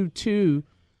due to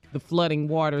the flooding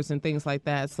waters and things like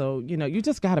that. So, you know, you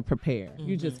just got to prepare.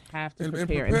 You just have to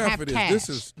prepare and have for cash.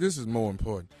 This is more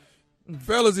important.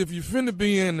 Fellas, if you finna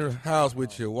be in the house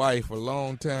with your wife for a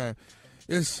long time,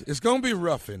 it's gonna be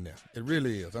rough in there. It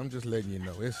really is. I'm just letting you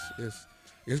know.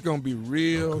 It's gonna be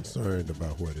real. I'm concerned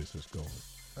about where this is going.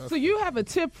 So you have a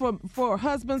tip for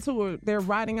husbands they're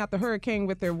riding out the hurricane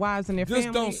with their wives and their family?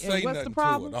 Just don't say what's nothing the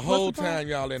problem? to her. The whole time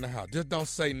y'all in the house. Just don't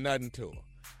say nothing to her.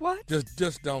 What?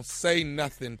 Just don't say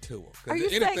nothing to her. Are you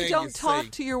saying don't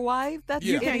talk to your wife? That's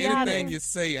idiotic. Anything you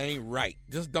say ain't right.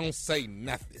 Just don't say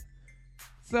nothing.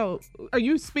 So are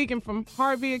you speaking from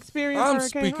Harvey experience? I'm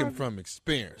Hurricane speaking Harvey? from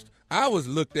experience. I was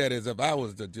looked at as if I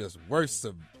was the just worst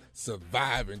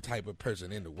surviving type of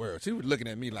person in the world. She was looking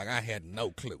at me like I had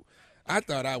no clue. I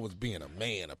thought I was being a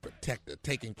man, a protector,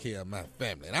 taking care of my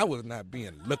family, and I was not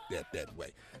being looked at that way.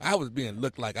 I was being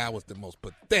looked like I was the most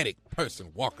pathetic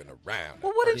person walking around.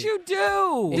 Well, what did you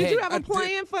do? Did you have a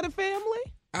plan for the family?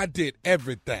 I did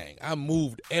everything. I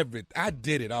moved everything. I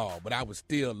did it all, but I was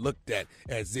still looked at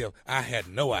as if I had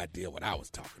no idea what I was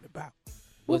talking about.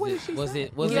 Was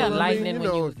it lightning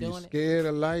when you was doing it? Scared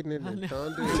of lightning and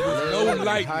thunder? No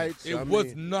lightning. Heights, it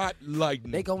was not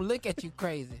lightning. They gonna look at you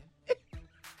crazy.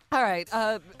 All right,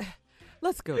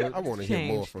 let's go. I want to hear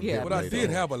more from him. But I did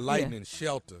have a lightning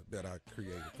shelter that I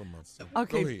created for myself.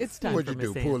 Okay, it's time What'd for you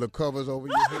do? Miss Pull Ann. the covers over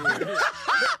your head?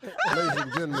 Ladies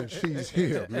and gentlemen, she's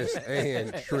here, Miss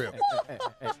Ann Tripp.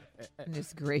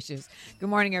 Goodness gracious. Good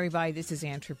morning, everybody. This is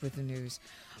Ann Tripp with the news.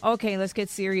 Okay, let's get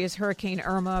serious. Hurricane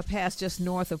Irma passed just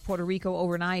north of Puerto Rico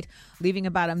overnight, leaving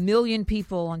about 1 million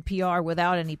people on PR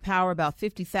without any power. About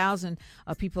 50,000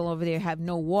 people over there have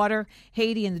no water.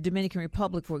 Haiti and the Dominican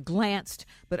Republic were glanced,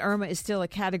 but Irma is still a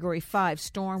Category 5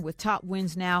 storm with top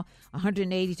winds now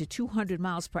 180 to 200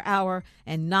 miles per hour,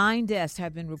 and 9 deaths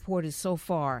have been reported so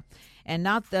far. And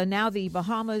now the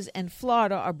Bahamas and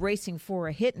Florida are bracing for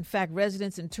a hit. In fact,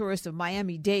 residents and tourists of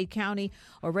Miami-Dade County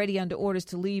already under orders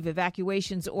to leave.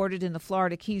 Evacuations ordered in the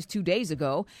Florida Keys 2 days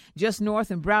ago. Just north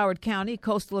in Broward County,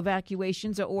 coastal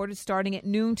evacuations are ordered starting at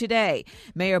noon today.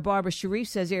 Mayor Barbara Sharif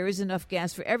says there is enough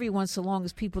gas for everyone so long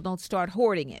as people don't start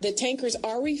hoarding it. The tankers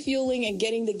are refueling and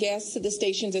getting the gas to the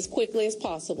stations as quickly as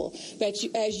possible.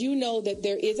 As you know, that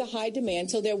there is a high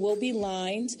demand, so there will be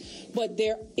lines, but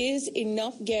there is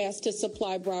enough gas to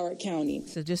supply Broward County.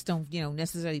 So just don't,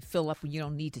 necessarily fill up when you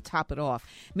don't need to top it off.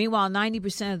 Meanwhile,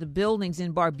 90% of the buildings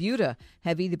in Barbuda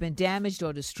have either been damaged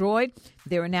or destroyed.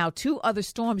 There are now 2 other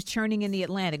storms churning in the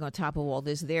Atlantic on top of all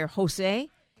this. They're Jose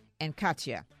and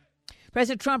Katia.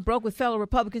 President Trump broke with fellow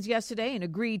Republicans yesterday and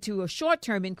agreed to a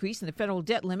short-term increase in the federal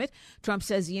debt limit. Trump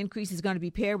says the increase is going to be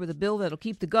paired with a bill that will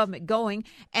keep the government going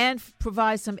and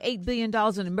provide some $8 billion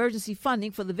in emergency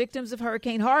funding for the victims of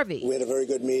Hurricane Harvey. We had a very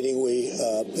good meeting. We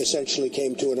essentially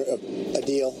came to a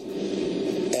deal,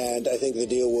 and I think the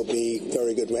deal will be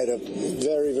very good. We had a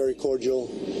very, very cordial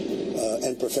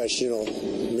and professional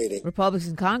meeting. Republicans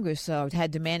in Congress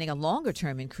had demanding a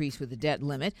longer-term increase with the debt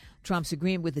limit. Trump's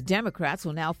agreement with the Democrats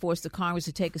will now force the Congress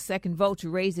to take a second vote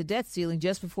to raise the debt ceiling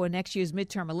just before next year's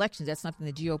midterm elections. That's something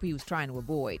the GOP was trying to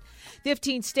avoid.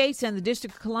 15 states and the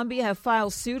District of Columbia have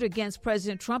filed suit against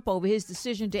President Trump over his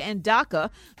decision to end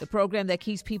DACA, the program that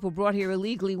keeps people brought here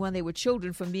illegally when they were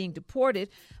children from being deported.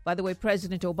 By the way,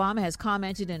 President Obama has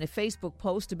commented in a Facebook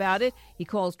post about it. He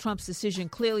calls Trump's decision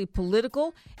clearly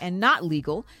political and not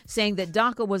legal, saying that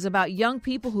DACA was about young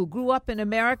people who grew up in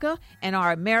America and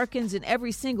are Americans in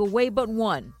every single way but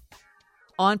one,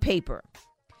 on paper.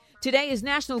 Today is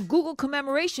National Google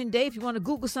Commemoration Day. If you want to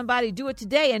Google somebody, do it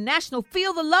today. And National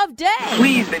Feel the Love Day.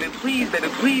 Please, baby, please, baby,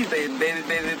 please, baby, baby,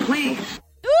 baby, please.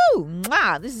 Ooh,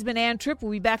 mwah. This has been Ann Tripp.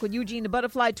 We'll be back with Eugene the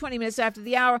Butterfly 20 minutes after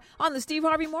the hour on the Steve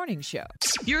Harvey Morning Show.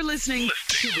 You're listening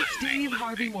to the Steve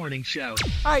Harvey Morning Show.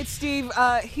 All right, Steve,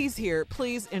 he's here.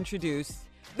 Please introduce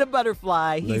the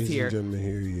butterfly. He's here. Ladies and gentlemen,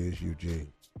 here he is,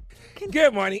 Eugene.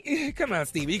 Good morning. Come on,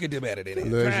 Steve. You can do better than that.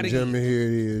 Ladies and gentlemen, here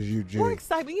he is, Eugene. More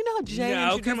excitement. You know how Jay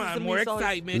No, come introduces on. him, More he's always-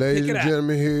 excitement. Ladies Pick it and up.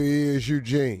 gentlemen, here he is,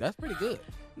 Eugene. That's pretty good.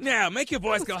 Now, make your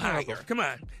voice go higher. Come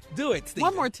on. Do it, Steve.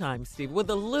 One more time, Steve, with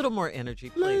a little more energy,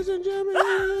 please. Ladies and gentlemen,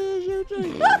 here's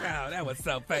Eugene. Oh, that was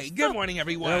so fake. Good morning,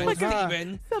 everyone. That was high.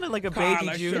 Steven. Sounded like a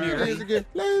Carla, baby junior. Shirley.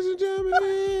 Ladies and gentlemen,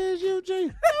 here's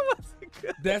Eugene.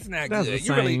 That's not That's good. the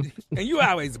You really, same. and you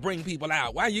always bring people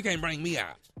out. Why you can't bring me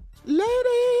out?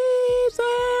 Ladies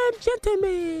and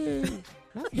gentlemen,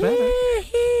 That's better.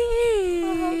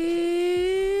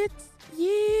 it's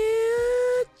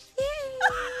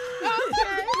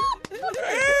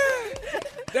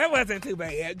That wasn't too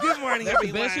bad. Good morning, That's the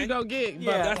everyone. best you gonna get.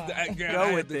 Yeah. That's the girl. Go I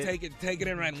had with to it. take it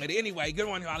and run with it. Anyway, good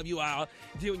morning to all of you all.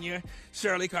 Junior,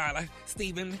 Shirley, Carla,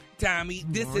 Stephen, Tommy.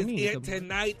 This morning. is it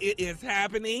tonight. It is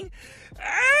happening.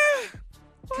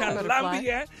 Butterfly.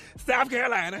 Columbia, South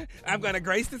Carolina. I'm going to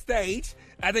grace the stage.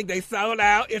 I think they sold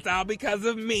out. It's all because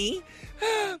of me.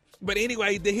 But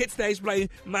anyway, the hit stage play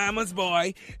Mama's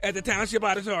Boy at the Township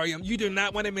Auditorium. You do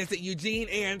not want to miss it. Eugene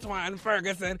Antoine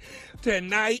Ferguson.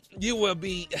 Tonight, you will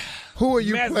be... Who are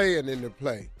you playing in the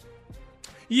play?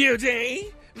 Eugene,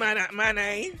 my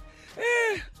name.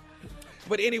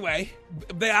 But anyway,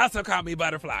 they also call me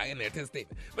Butterfly in there too,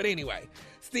 Stephen. But anyway,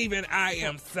 Stephen, I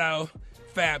am so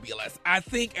fabulous. I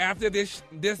think after this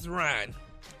run,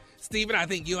 Stephen, I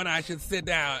think you and I should sit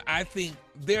down. I think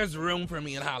there's room for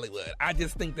me in Hollywood. I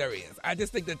just think there is. I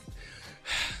just think that...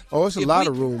 Oh, it's a lot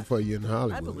of room for you in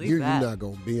Hollywood. believe You're that. not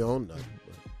going to be on nothing.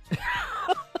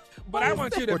 But I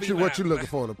want you to be What you looking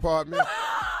for, an apartment?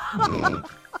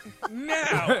 No,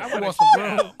 I want some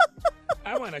a show.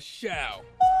 I want a show.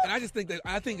 And I think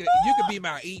that you could be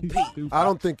my EP. I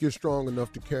don't think you're strong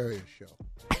enough to carry a show.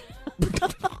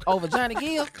 Over Johnny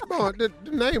Gill. Come on, the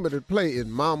name of the play is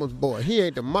Mama's Boy. He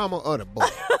ain't the mama or the boy.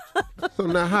 So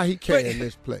now how he carrying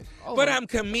this play? But I'm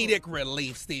comedic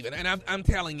relief, Stephen, and I'm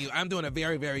telling you, I'm doing a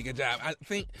very, very good job.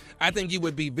 I think you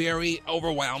would be very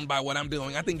overwhelmed by what I'm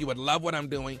doing. I think you would love what I'm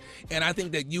doing, and I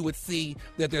think that you would see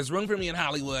that there's room for me in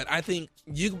Hollywood. I think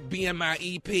you being my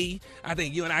EP, I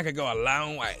think you and I could go a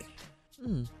long way.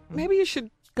 Maybe you should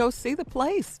go see the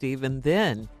play, Steve, and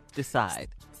then decide.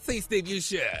 See, Steve, you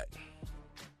should.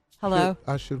 Hello?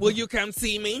 I should. Will you come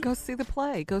see me? Go see the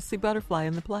play. Go see Butterfly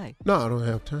in the play. No, I don't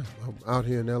have time. I'm out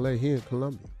here in L.A., here in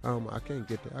Columbia. I can't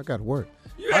get there. I got to work.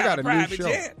 You I have got a a new private show.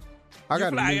 jet. I You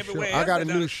got a fly new show. everywhere I got a else,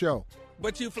 new don't- show.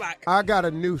 But you fly. I got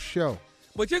a new show.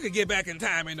 But you could get back in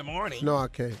time in the morning. No, I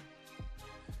can't.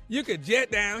 You could jet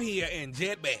down here and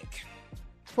jet back.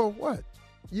 For what?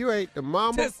 You ain't the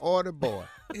mama Just- or the boy.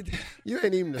 You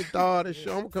ain't even the star of the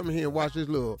show. I'm going to come here and watch this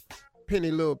little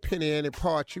penny any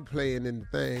part you playing in the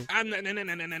thing.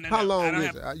 No. How I long don't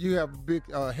is it? You have a big,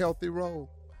 healthy role?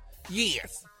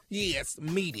 Yes,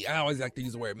 meaty. I always like to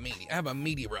use the word meaty. I have a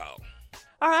meaty role.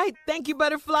 All right. Thank you,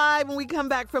 Butterfly. When we come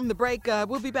back from the break,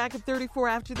 we'll be back at 34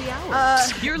 after the hour.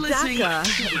 You're listening DACA,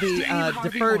 to the the Steve Harvey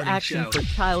Deferred Morning Action Show. for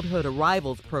Childhood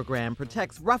Arrivals program,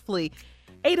 protects roughly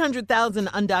 800,000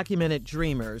 undocumented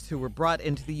dreamers who were brought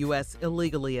into the U.S.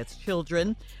 illegally as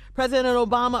children. President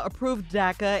Obama approved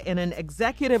DACA in an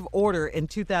executive order in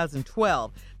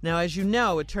 2012. Now, as you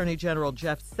know, Attorney General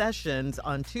Jeff Sessions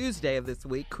on Tuesday of this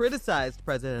week criticized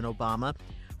President Obama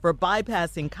for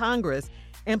bypassing Congress,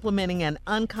 implementing an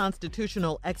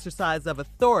unconstitutional exercise of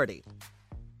authority.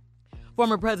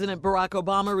 Former President Barack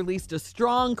Obama released a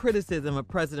strong criticism of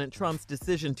President Trump's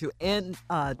decision to end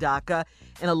DACA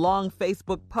in a long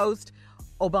Facebook post.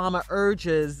 Obama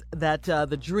urges that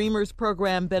the Dreamers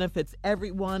program benefits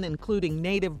everyone, including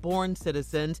native-born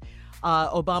citizens.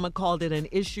 Obama called it an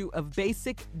issue of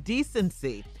basic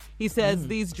decency. He says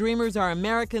these Dreamers are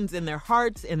Americans in their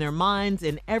hearts, in their minds,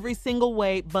 in every single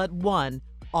way but one,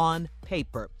 on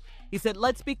paper. He said,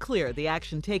 let's be clear, the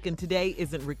action taken today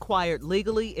isn't required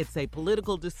legally. It's a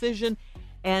political decision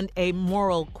and a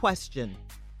moral question.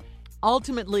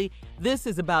 Ultimately, this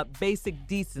is about basic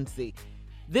decency.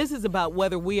 This is about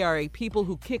whether we are a people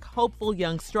who kick hopeful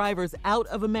young strivers out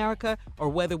of America or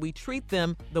whether we treat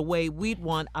them the way we'd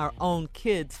want our own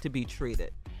kids to be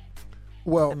treated.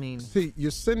 Well, see,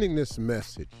 you're sending this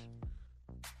message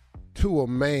to a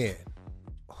man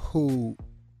who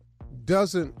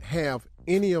doesn't have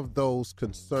any of those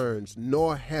concerns,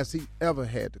 nor has he ever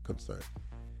had the concern.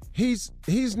 He's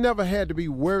never had to be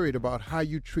worried about how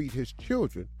you treat his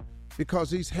children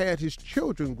because he's had his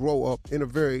children grow up in a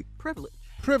very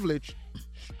privileged,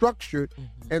 structured,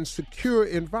 and secure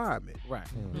environment. Right.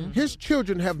 His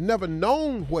children have never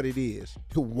known what it is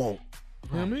to want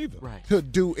Him either. to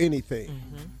do anything.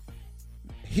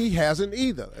 He hasn't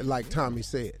either, like Tommy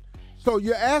said. So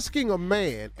you're asking a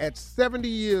man at 70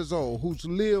 years old who's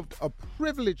lived a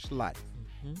privileged life,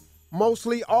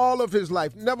 mostly all of his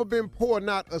life, never been poor,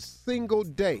 not a single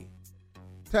day,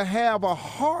 to have a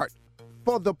heart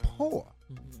for the poor.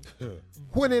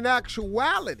 When in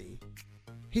actuality,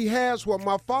 he has what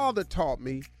my father taught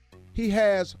me. He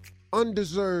has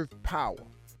undeserved power.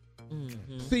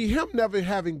 See, him never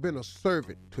having been a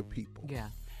servant to people. Yeah.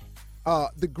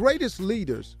 The greatest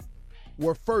leaders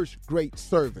were first great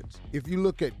servants. If you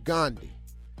look at Gandhi,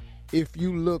 if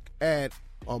you look at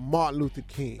Martin Luther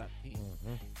King,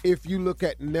 if you look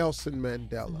at Nelson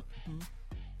Mandela,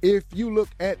 if you look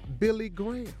at Billy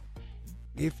Graham,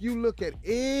 if you look at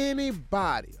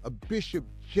anybody, a Bishop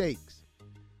Jakes,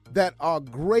 that are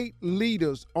great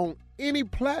leaders on any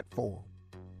platform,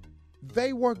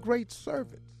 they were great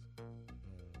servants.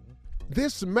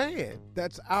 This man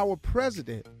that's our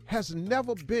president has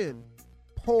never been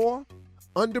poor,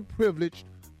 underprivileged,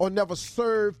 or never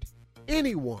served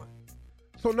anyone.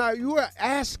 So now you are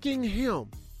asking him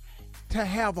to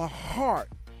have a heart.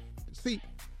 See,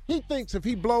 he thinks if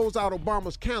he blows out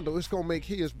Obama's candle, it's going to make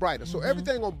his brighter. So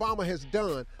everything Obama has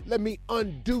done, let me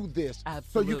undo this.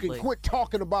 Absolutely. So you can quit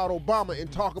talking about Obama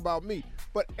and talk about me.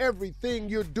 But everything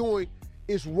you're doing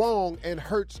is wrong and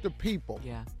hurts the people.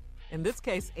 Yeah. In this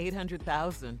case,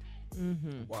 800,000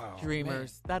 Wow.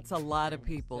 dreamers. That's a lot of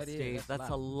people, Steve. That's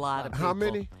a lot of people. How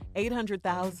many?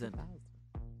 800,000.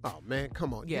 Oh, man,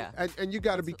 come on. Yeah. And you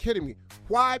got to be kidding me.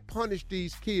 Why punish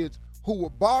these kids who were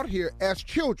brought here as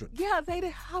children? Yeah,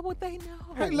 how would they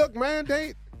know? Hey, look, man,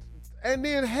 and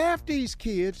then half these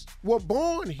kids were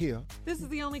born here. This is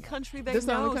the only country they This is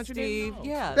the know, only country they Steve. know.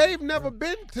 Yeah. They've never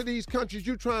been to these countries.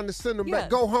 You trying to send them Yeah.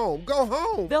 back. Go home. Go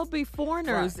home. There'll be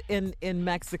foreigners in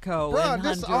Mexico Bruh, and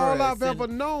this is Honduras all I've and ever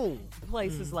known.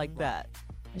 places like that.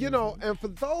 You know, and for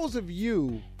those of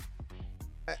you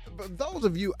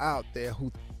out there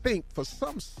who think for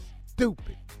some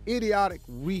stupid, idiotic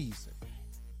reason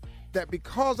that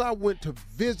because I went to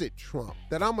visit Trump,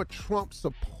 that I'm a Trump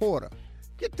supporter,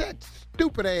 get that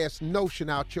stupid ass notion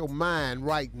out your mind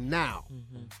right now.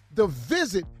 The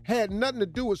visit had nothing to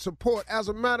do with support. As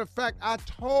a matter of fact, I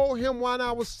told him while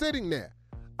I was sitting there,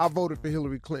 I voted for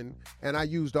Hillary Clinton, and I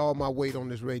used all my weight on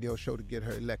this radio show to get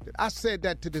her elected. I said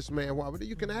that to this man.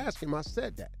 You can ask him. I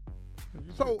said that.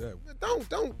 So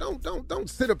don't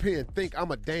sit up here and think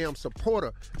I'm a damn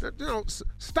supporter. You know,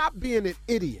 stop being an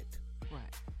idiot. Right.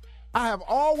 I have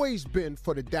always been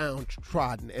for the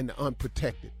downtrodden and the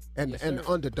unprotected and the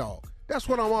underdog. That's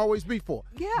what I'm always be for.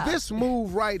 Yeah. This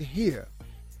move right here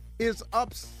is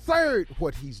absurd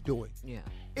what he's doing. Yeah.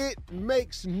 It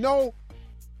makes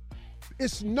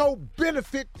it's no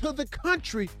benefit to the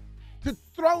country to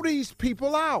throw these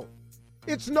people out.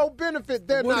 It's no benefit.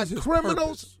 They're What not is his criminals.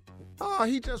 purpose? Oh,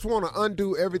 he just want to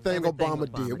undo everything Obama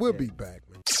did. We'll be back,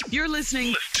 man. You're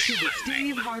listening to the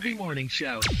Steve Harvey Morning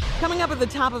Show. Coming up at the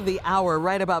top of the hour,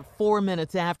 right about 4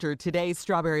 minutes after today's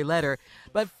Strawberry Letter.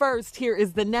 But first, here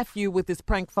is the nephew with his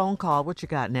prank phone call. What you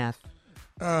got, Neff?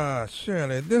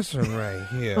 Shirley, this one right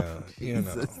here, you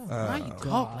know. Why you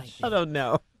talk like that? I don't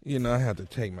know. You know, I have to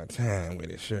take my time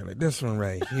with it, Shirley. This one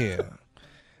right here,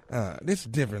 this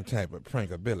different type of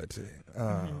prankability.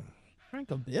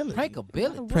 Prankability.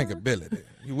 Prankability.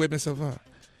 You with me so far?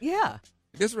 Yeah.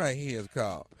 This right here is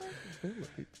called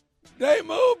They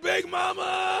Move Big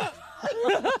Mama.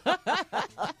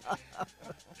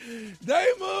 They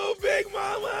Move Big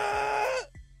Mama.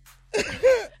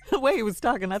 The way he was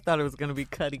talking, I thought it was going to be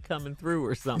Cuddy coming through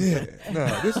or something. Yeah,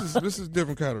 no, this is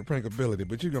different kind of prankability,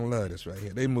 but you're going to love this right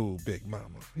here. They Move Big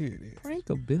Mama. Here it is.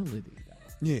 Prankability.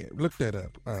 Yeah, look that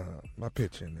up. My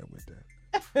picture in there with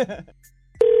that.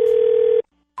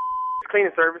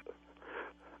 Cleaning service.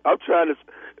 I'm trying to.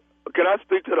 Can I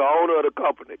speak to the owner of the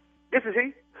company? This is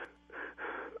he.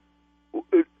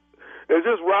 Is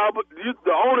this Robert?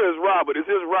 The owner is Robert. Is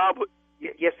this Robert?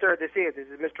 Yes, sir. This is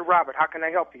Mr. Robert. How can I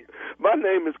help you? My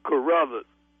name is Carruthers.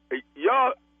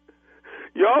 Y'all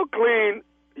clean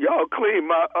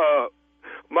my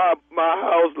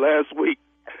house last week.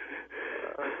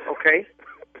 Okay.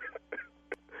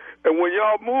 And when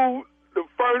y'all moved the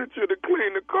furniture to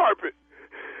clean the carpet,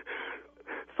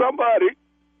 somebody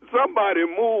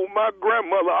moved my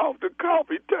grandmother off the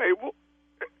coffee table,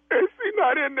 and she's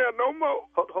not in there no more.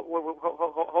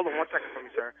 Hold on 1 second for me,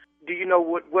 sir. Do you know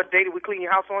what day did we clean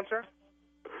your house on, sir?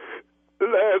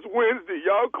 Last Wednesday,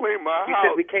 y'all cleaned my You house.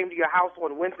 said we came to your house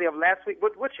on Wednesday of last week.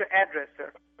 What's your address,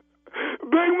 sir?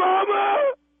 Big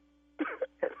Mama.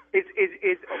 Is okay?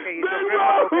 Is Big your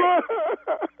grandma Mama.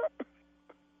 okay?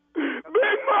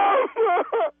 Big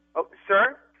Mama. Oh,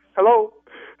 sir. Hello.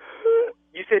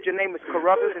 You said your name is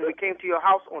Carruthers, and we came to your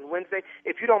house on Wednesday.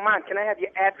 If you don't mind, can I have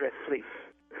your address, please?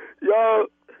 Y'all.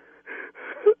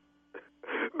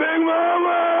 Big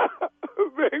Mama.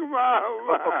 Big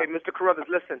Mama. Okay, Mr. Carruthers,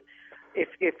 listen.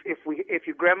 if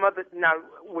your grandmother, now,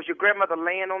 was your grandmother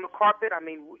laying on the carpet? I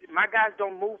mean, my guys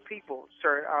don't move people,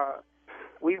 sir.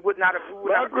 We would not have.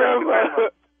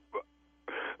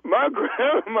 My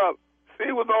grandmother,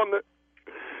 she was on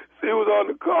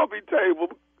the coffee table.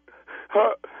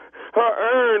 Her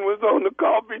urn was on the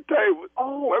coffee table.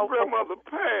 My grandmother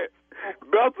passed.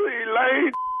 Bethel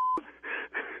Elaine.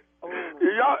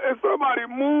 Y'all, and somebody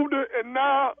moved her, and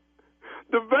now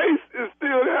the vase is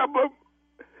still there, but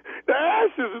the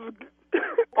ashes is.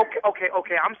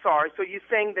 Okay. I'm sorry. So you're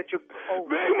saying that you're.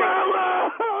 Big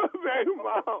Mama.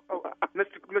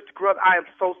 Mr. Grubb, I am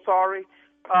so sorry.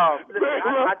 Listen,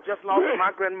 I just lost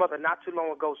my grandmother not too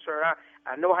long ago, sir.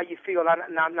 I know how you feel. Now,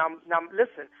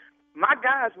 listen. My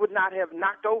guys would not have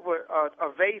knocked over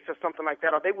a vase or something like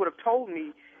that, or they would have told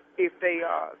me if they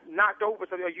knocked over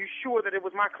something. Are you sure that it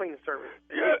was my cleaning service?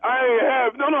 Yeah, I ain't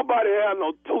have. Nobody have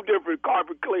no two different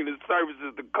carpet cleaning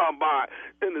services to come by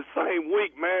in the same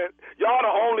week, man. Y'all the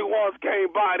only ones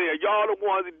came by there. Y'all the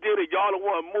ones that did it. Y'all the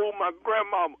ones moved my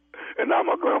grandmama, and now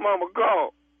my grandmama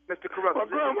gone. Mr.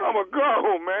 Carruthers. My grandmama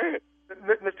gone, man.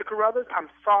 Mr. Carruthers, I'm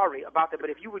sorry about that, but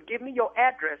if you would give me your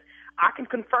address, I can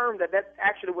confirm that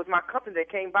actually was my company that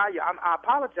came by you. I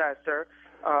apologize, sir.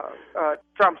 Sir,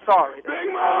 I'm sorry.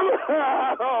 Big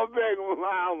Mama! Oh, Big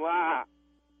Mama!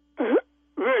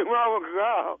 Big Mama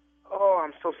gone. Oh,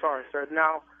 I'm so sorry, sir.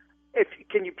 Now,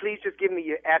 can you please just give me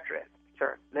your address,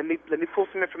 sir? Let me pull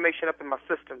some information up in my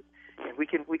system, and we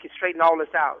can straighten all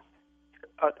this out.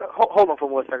 Hold on for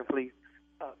 1 second, please.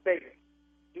 Baby,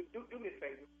 do me a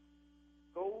favor.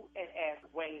 Go and ask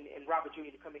Wayne and Robert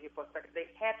Jr. to come in here for a second. They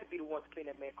had to be the ones to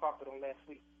clean that man carpet on last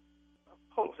week.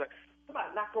 Hold on a second.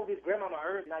 Somebody knocked over his grandmama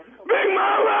urn. Now you know. Big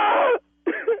Mama!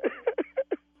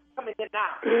 Come in here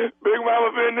now. Big Mama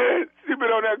been there. She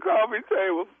been on that coffee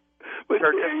table for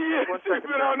 10 years. She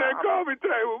been on that coffee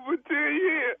table for 10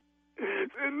 years.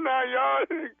 And now y'all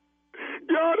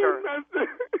done messed it.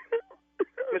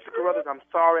 Mr. Carruthers, I'm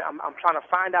sorry. I'm trying to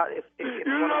find out if you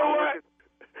know what?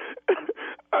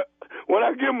 When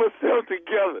I get myself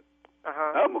together,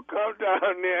 I'm going to come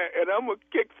down there and I'm going to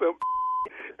kick some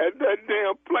at that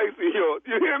damn place of yours.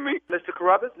 You hear me? Mr.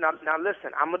 Carruthers, now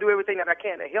listen, I'm going to do everything that I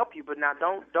can to help you, but now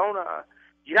don't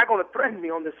you're not going to threaten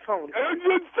me on this phone. And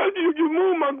just say you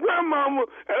move my grandmama,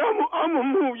 and I'm going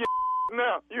to move your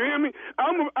now. You hear me?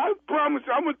 I promise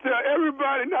you, I'm going to tell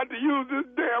everybody not to use this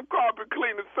damn carpet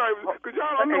cleaning service, because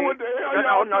y'all don't know what the hell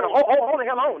y'all doing. Hold the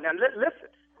hell on. Now,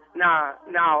 listen. Now,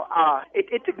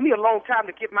 it took me a long time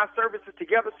to get my services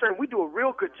together, sir, and we do a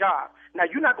real good job. Now,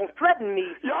 you're not going to threaten me.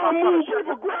 Y'all move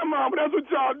people's grandmama. That's what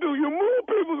y'all do. You move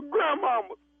people's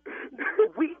grandmama.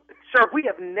 Sir, we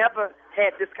have never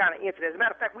had this kind of incident. As a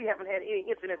matter of fact, we haven't had any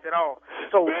incidents at all.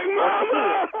 So,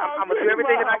 I'm going to do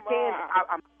everything that I can.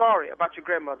 I'm sorry about your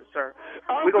grandmother, sir.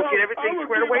 We're going to get everything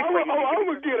squared away for you. I'm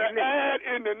going to get an ad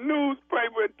in the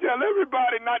newspaper and tell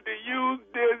everybody not to use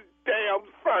this damn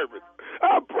service.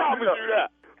 I promise you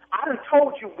that. I done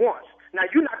told you once. Now,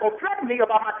 you're not going to threaten me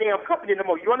about my damn company no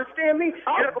more. You understand me?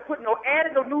 You're not going to put no ad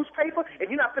in no newspaper,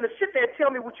 and you're not going to sit there and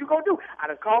tell me what you're going to do.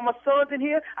 I done called my sons in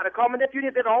here. I done called my nephew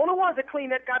in here. They're the only ones that clean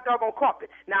that goddamn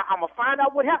carpet. Now, I'm going to find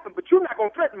out what happened, but you're not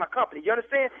going to threaten my company. You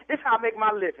understand? This is how I make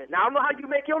my living. Now, I don't know how you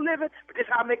make your living, but this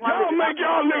is how I make my living. Y'all make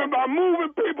y'all living by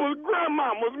moving people's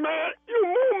grandmamas, man. You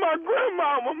move my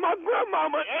grandmama. My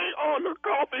grandmama ain't on the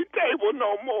coffee table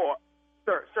no more.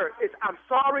 Sir, I'm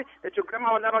sorry that your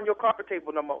grandmama's not on your carpet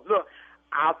table no more. Look,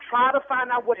 I'll try to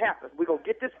find out what happened. We're going to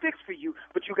get this fixed for you,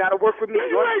 but you got to work with me.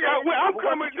 I'm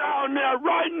coming down there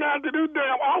right now to this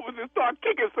damn office and start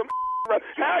kicking some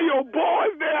have your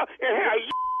boys there and have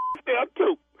there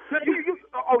too. No,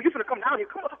 you finna come down here.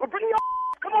 Come on, bring your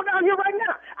come on down here right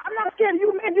now. I'm not scared of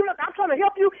you, man. I'm trying to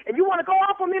help you, and you want to go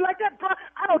off on me like that, bro?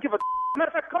 I don't give a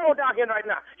matter of fact, come on down here right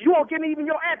now. You won't give me even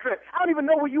your address. I don't even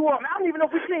know where you are, man. I don't even know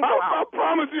if we clean your house. I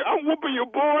promise you, I'm whooping your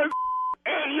boys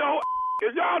and your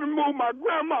if y'all to move my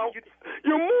grandma.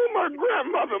 You move my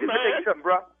grandmother, man. Let me tell you something,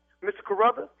 bro. Mr.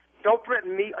 Carruthers, don't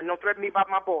threaten me or don't threaten me about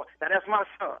my boy. Now, that's my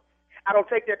son. I don't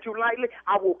take that too lightly.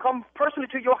 I will come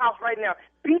personally to your house right now,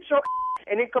 beat your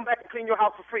and then come back and clean your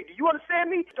house for free. Do you understand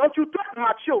me? Don't you threaten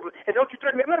my children, and don't you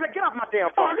threaten me. Let me get off my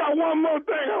damn phone. I got one more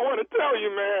thing I want to tell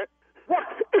you, man. What?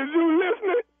 Is you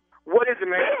listening? What is it,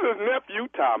 man? This is Nephew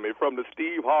Tommy from the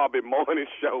Steve Harvey Morning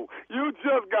Show. You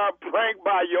just got pranked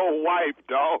by your wife,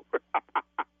 dog.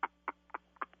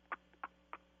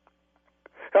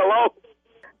 Hello?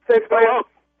 Hello?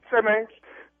 Say, man.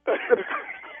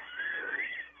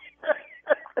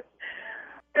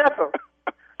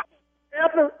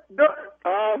 Ethel,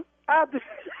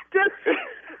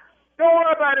 don't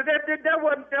worry about it. That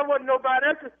wasn't nobody.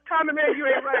 That's just Tommy, man. You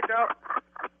ain't right, dog.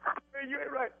 man, you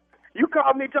ain't right. You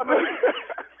called me talking about.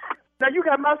 Now you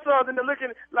got my sons in there looking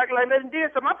like they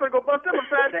did something. I'm finna go bust them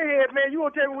upside their head, man. You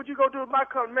won't tell me what you gonna do with my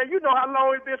company, man. You know how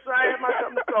long it's been since I had my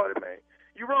company started, man.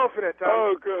 You wrong for that, Tom.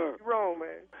 Oh, God. You wrong,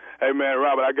 man. Hey, man,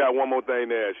 Robert, I got one more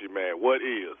thing to ask you, man. What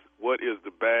is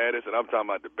the baddest, and I'm talking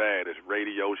about the baddest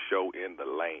radio show in the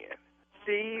land?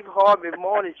 Steve Harvey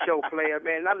Morning Show player,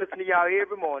 man. I listen to y'all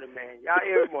every morning, man. Y'all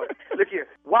every morning. Look here.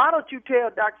 Why don't you tell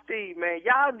Dr. Steve, man,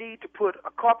 y'all need to put a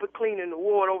carpet cleaning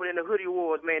award over in the Hoodie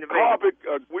Awards, man.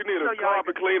 We need a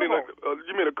carpet cleaning.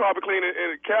 You mean a carpet cleaning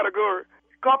in a category?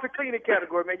 Carpet cleaning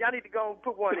category, man. Y'all need to go and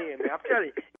put one in, man. I'm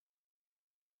telling you.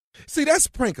 See, that's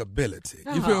prankability.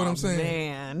 You feel what I'm saying?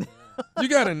 Man. You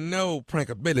gotta know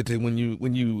prankability when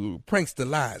you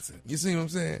prankstalize it. You see what I'm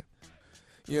saying?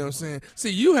 You know what I'm saying? See,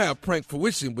 you have prank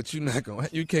fruition, but you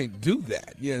can't do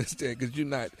that. You understand? Because you're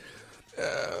not.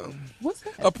 What's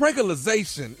that? A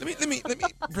prankalization. Let me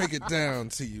break it down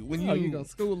to you. When you gonna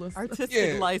school us?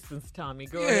 Artistic license, Tommy.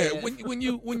 Go ahead. when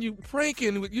you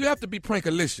pranking, you have to be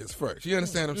prankalicious first. You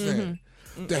understand what I'm saying?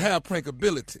 Mm-hmm. To have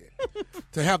prankability,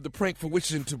 to have the prank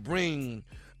fruition, to bring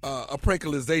a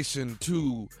prankalization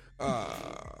to.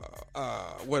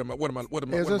 What am I?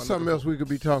 Is there something else we could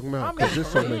be talking about? Because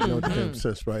this don't make no damn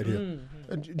sense right here.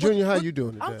 Junior, how you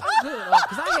doing today? I'm good,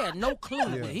 because I had no clue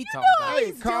what he talking about.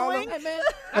 Hey, Carla. Hey, man.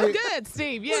 I'm good,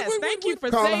 Steve. Yes, thank you for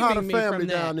Carla, saving how the me family from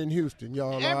that. down in Houston?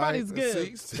 Y'all all right? Everybody's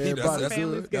good. See, Everybody's that's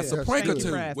good. That's a Yes, prank or thank you two.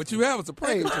 for asking. What you have is a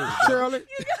prank or two. Shirley,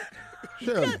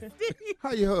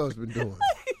 how your husband doing?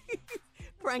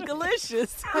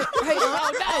 Prankalicious.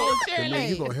 Man,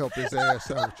 you gonna help his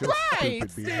ass out with your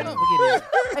stupid behavior.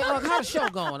 Hey, look, how the show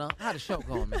going, How the show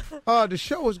going, man? The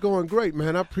show is going great,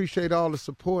 man. I appreciate all the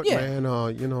support, man.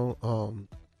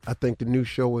 I think the new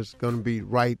show is gonna be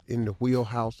right in the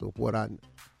wheelhouse of what I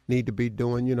need to be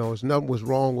doing. You know, it's nothing was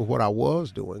wrong with what I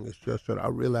was doing. It's just that I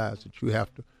realized that you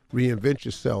have to reinvent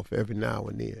yourself every now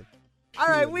and then. All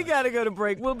right, we got to go to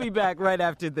break. We'll be back right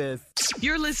after this.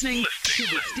 You're listening to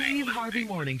the Steve Harvey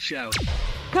Morning Show.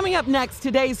 Coming up next,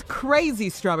 today's crazy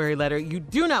strawberry letter. You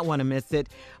do not want to miss it.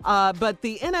 But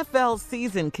the NFL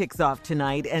season kicks off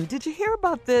tonight. And did you hear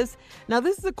about this? Now,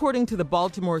 this is according to the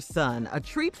Baltimore Sun. A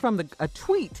tweet from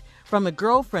the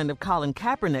girlfriend of Colin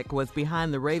Kaepernick was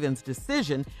behind the Ravens'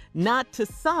 decision not to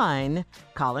sign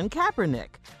Colin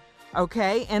Kaepernick.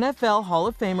 Okay, NFL Hall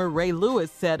of Famer Ray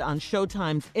Lewis said on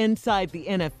Showtime's Inside the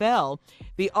NFL,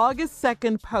 the August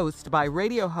 2nd post by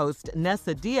radio host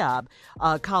Nessa Diab,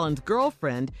 Colin's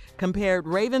girlfriend, compared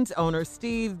Ravens owner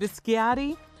Steve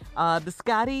Bisciotti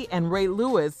and Ray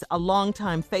Lewis, a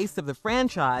longtime face of the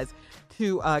franchise,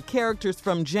 to characters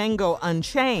from Django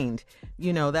Unchained.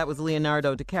 You know, that was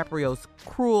Leonardo DiCaprio's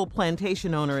cruel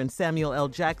plantation owner and Samuel L.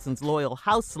 Jackson's loyal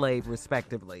house slave,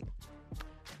 respectively.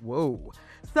 Whoa.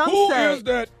 Who is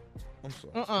that? I'm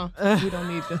sorry. We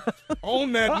don't need to.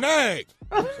 On that nag.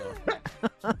 I'm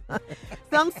sorry.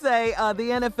 Some say the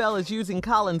NFL is using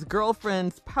Colin's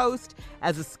girlfriend's post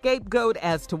as a scapegoat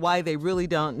as to why they really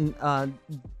didn't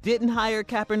hire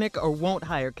Kaepernick or won't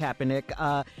hire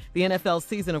Kaepernick. The NFL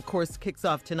season, of course, kicks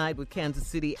off tonight with Kansas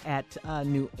City at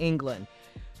New England.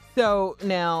 So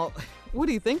now, what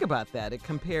do you think about that? It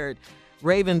compared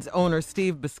Ravens owner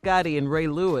Steve Bisciotti and Ray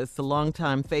Lewis, the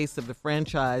longtime face of the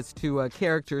franchise, to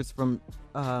characters from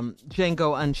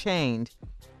Django Unchained.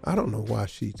 I don't know why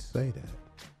she'd say that.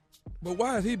 But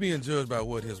why is he being judged by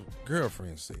what his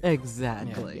girlfriend said?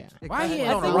 Exactly. Yeah. Why he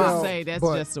had to say that's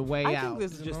just a way out? I think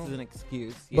this is just an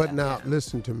excuse. But now,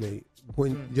 listen to me.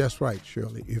 That's right,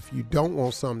 Shirley. If you don't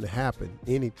want something to happen,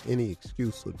 any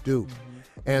excuse will do.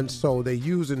 And so they're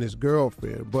using his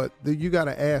girlfriend. But you got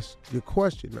to ask your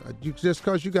question. Just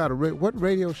because you got what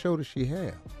radio show does she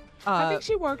have? I think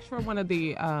she works for one of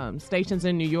the stations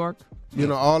in New York. You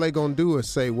know, all they're going to do is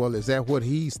say, well, is that what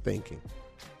he's thinking?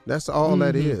 That's all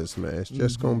that is, man. It's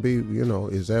just going to be, you know,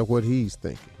 is that what he's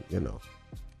thinking, you know?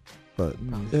 But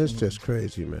it's just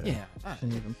crazy, man. Yeah. I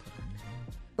shouldn't even put her name.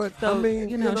 But, so, I mean,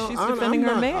 she's defending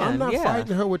her man. I'm not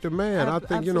fighting her with the man. I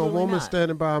think, a woman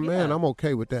standing by a man, I'm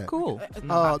okay with that. Cool.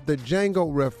 The Django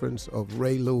reference of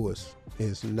Ray Lewis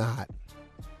is not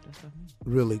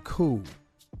really cool.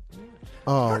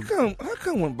 How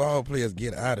come when ball players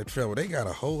get out of trouble, they got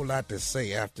a whole lot to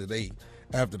say after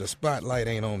the spotlight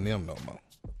ain't on them no more?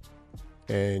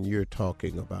 And you're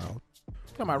talking about?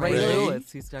 Ray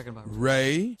Lewis. He's talking about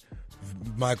Ray,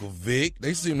 Michael Vick.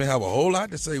 They seem to have a whole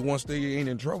lot to say once they ain't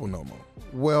in trouble no more.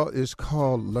 Well, it's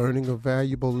called learning a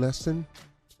valuable lesson.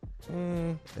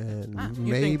 And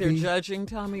you think they're judging,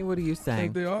 Tommy? What are you saying? I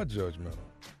think they are judgmental.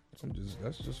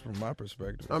 That's just from my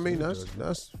perspective. I mean,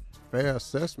 that's fair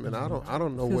assessment. I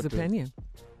don't know his what opinion.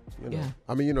 You know? Yeah.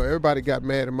 I mean, everybody got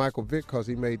mad at Michael Vick because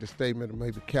he made the statement that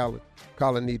maybe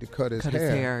Colin need to cut his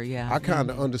hair. Yeah. I kind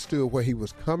of understood where he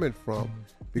was coming from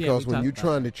because when you're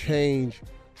trying to change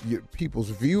people's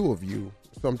view of you,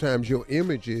 sometimes your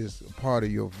image is a part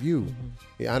of your view.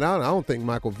 Yeah, and I don't think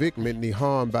Michael Vick meant any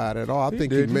harm by it at all. I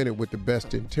think he meant it with the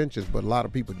best intentions, but a lot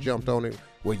of people jumped on it.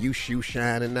 Well, you shoe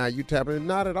shining now, you tapping it.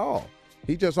 Not at all.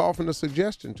 He just offered a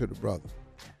suggestion to the brother.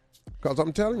 Because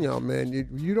I'm telling y'all, man,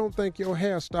 you don't think your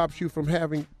hair stops you from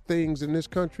having things in this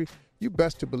country, you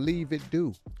best to believe it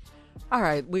do. All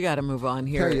right, we got to move on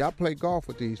here. Tell you, I play golf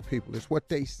with these people. It's what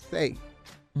they say.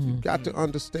 You got to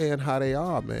understand how they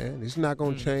are, man. It's not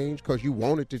going to change because you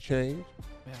want it to change.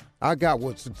 Yeah. I got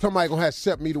what somebody going to have to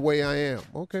accept me the way I am.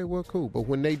 Okay, well, cool. But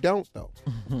when they don't, though.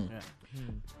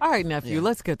 All right, nephew,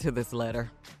 let's get to this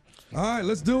letter. All right,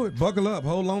 let's do it. Buckle up.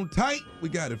 Hold on tight. We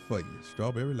got it for you.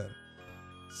 Strawberry letter.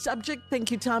 Subject,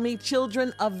 thank you, Tommy,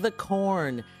 Children of the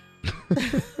Corn.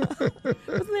 Wasn't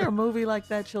there a movie like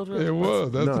that, Children? It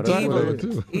was. That's the title of it,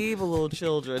 too. Evil little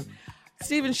children.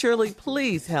 Stephen Shirley,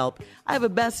 please help. I have a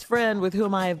best friend with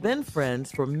whom I have been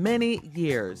friends for many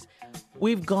years.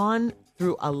 We've gone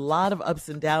through a lot of ups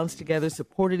and downs together,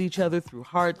 supported each other through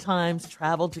hard times,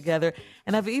 traveled together,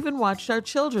 and I've even watched our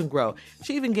children grow.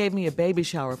 She even gave me a baby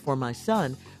shower for my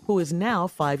son, who is now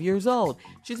 5 years old.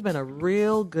 She's been a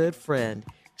real good friend.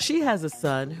 She has a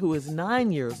son who is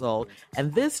 9 years old,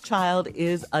 and this child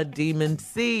is a demon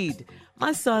seed.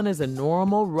 My son is a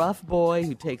normal, rough boy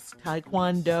who takes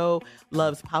taekwondo,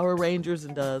 loves Power Rangers,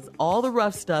 and does all the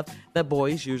rough stuff that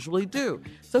boys usually do.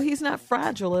 So he's not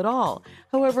fragile at all.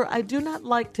 However, I do not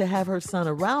like to have her son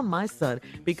around my son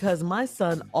because my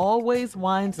son always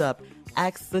winds up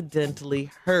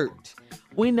accidentally hurt.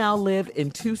 We now live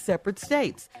in 2 separate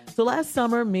states. So last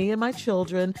summer, me and my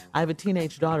children, I have a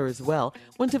teenage daughter as well,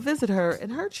 went to visit her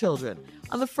and her children.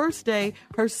 On the first day,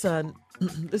 her son,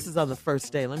 this is on the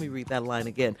first day, let me read that line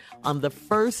again. On the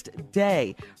first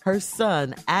day, her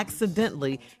son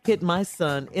accidentally hit my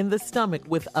son in the stomach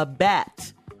with a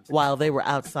bat while they were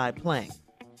outside playing.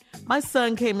 My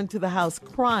son came into the house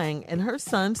crying, and her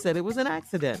son said it was an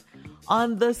accident.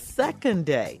 On the second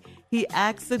day, he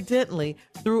accidentally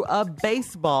threw a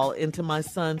baseball into my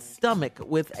son's stomach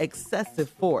with excessive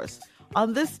force.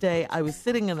 On this day, I was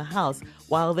sitting in the house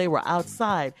while they were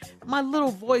outside. My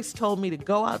little voice told me to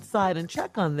go outside and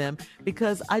check on them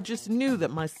because I just knew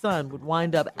that my son would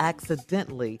wind up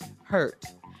accidentally hurt.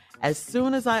 As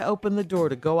soon as I opened the door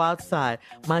to go outside,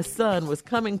 my son was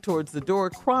coming towards the door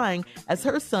crying as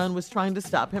her son was trying to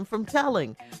stop him from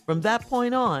telling. From that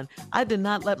point on, I did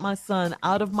not let my son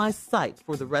out of my sight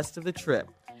for the rest of the trip.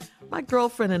 My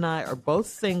girlfriend and I are both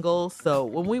single, so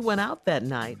when we went out that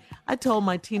night, I told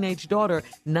my teenage daughter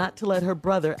not to let her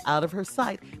brother out of her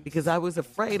sight because I was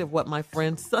afraid of what my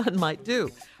friend's son might do.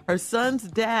 Her son's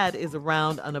dad is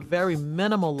around on a very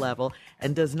minimal level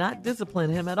and does not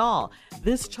discipline him at all.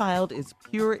 This child is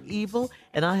pure evil,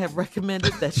 and I have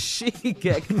recommended that she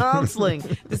get counseling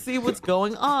to see what's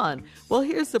going on. Well,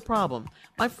 here's the problem.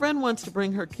 My friend wants to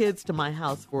bring her kids to my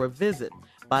house for a visit.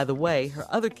 By the way, her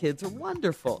other kids are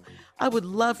wonderful. I would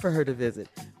love for her to visit,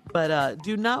 but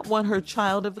do not want her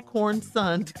child of the corn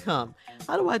son to come.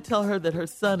 How do I tell her that her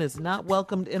son is not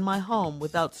welcomed in my home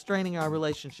without straining our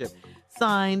relationship?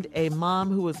 Signed, a mom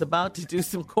who was about to do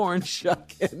some corn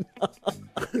shucking.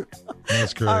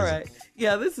 That's crazy. All right.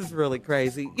 Yeah, this is really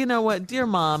crazy. You know what, dear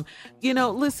mom,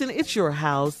 listen, it's your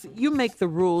house. You make the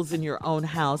rules in your own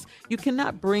house. You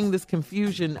cannot bring this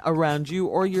confusion around you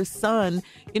or your son,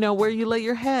 where you lay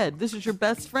your head. This is your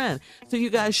best friend. So you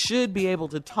guys should be able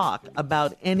to talk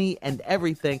about any and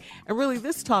everything. And really,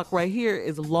 this talk right here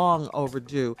is long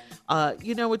overdue.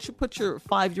 You put your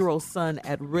 5-year-old son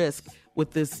at risk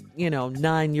with this,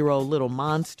 9-year-old little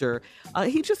monster.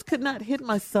 He just could not hit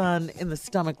my son in the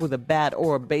stomach with a bat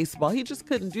or a baseball. He just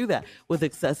couldn't do that with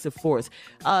excessive force.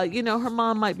 Her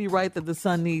mom might be right that the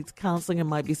son needs counseling and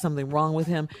might be something wrong with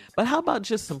him. But how about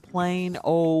just some plain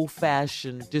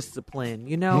old-fashioned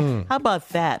discipline? How about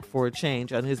that for a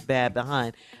change on his bad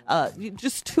behind?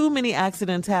 Just too many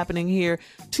accidents happening here,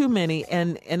 too many.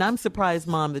 And I'm surprised,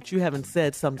 Mom, that you haven't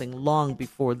said something long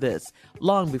before this.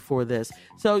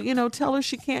 So, tell her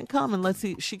she can't come unless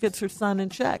she gets her son in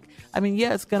check. I mean,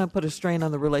 yeah, it's going to put a strain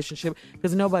on the relationship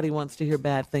because nobody wants to hear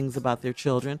bad things about their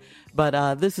children.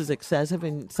 But this is excessive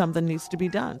and something needs to be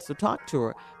done. So talk to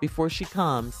her before she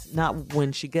comes, not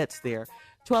when she gets there.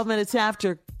 12 minutes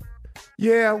after.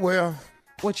 Yeah, well.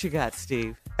 What you got,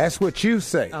 Steve? That's what you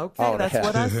say. Okay, that's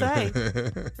what I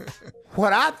say.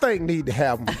 What I think need to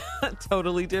happen.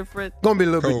 Totally different. Gonna be a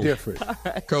little bit different. All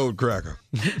right. Cold cracker.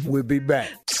 We'll be back.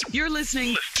 You're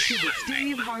listening to the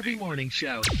Steve Harvey Morning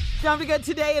Show. Don't forget,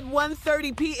 today at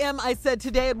 1:30 p.m. I said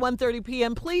today at 1:30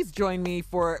 p.m. Please join me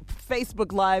for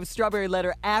Facebook Live Strawberry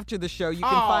Letter after the show. You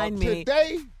can find me.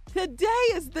 Today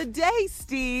is the day,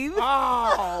 Steve.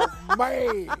 Oh,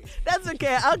 man. That's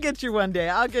okay. I'll get you one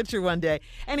day.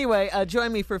 Anyway,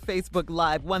 join me for Facebook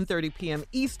Live, 1:30 p.m.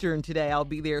 Eastern today. I'll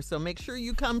be there, so make sure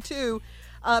you come too.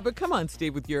 But come on,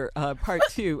 Steve, with your part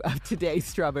 2 of today's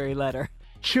Strawberry Letter.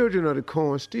 Children of the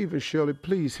Corn, Steve and Shirley,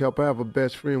 please help. I have a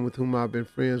best friend with whom I've been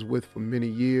friends with for many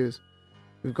years.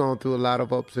 We've gone through a lot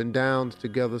of ups and downs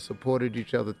together, supported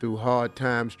each other through hard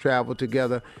times, traveled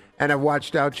together, and have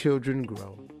watched our children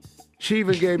grow. She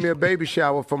even gave me a baby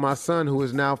shower for my son, who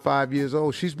is now 5 years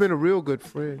old. She's been a real good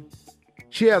friend.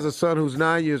 She has a son who's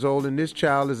 9 years old, and this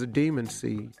child is a demon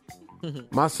seed.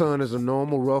 My son is a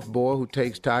normal, rough boy who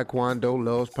takes Taekwondo,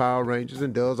 loves Power Rangers,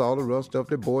 and does all the rough stuff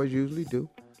that boys usually do.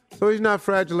 So he's not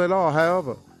fragile at all.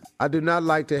 However, I do not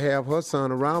like to have her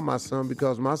son around my son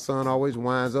because my son always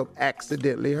winds up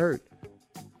accidentally hurt.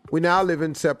 We now live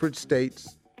in separate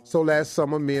states. So last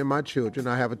summer, me and my children,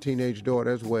 I have a teenage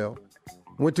daughter as well,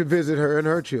 went to visit her and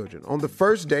her children. On the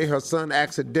first day, her son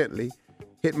accidentally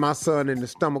hit my son in the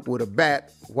stomach with a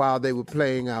bat while they were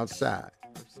playing outside.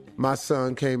 My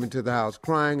son came into the house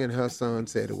crying, and her son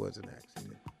said it was an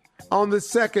accident. On the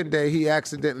second day, he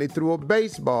accidentally threw a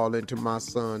baseball into my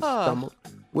son's stomach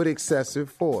with excessive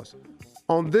force.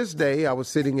 On this day, I was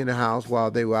sitting in the house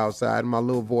while they were outside, and my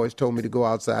little voice told me to go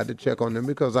outside to check on them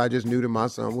because I just knew that my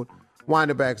son would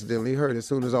wind up accidentally hurt. As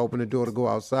soon as I opened the door to go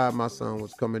outside, my son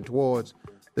was coming towards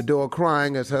the door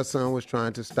crying as her son was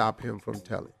trying to stop him from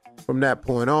telling. From that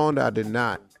point on, I did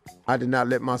not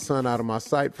let my son out of my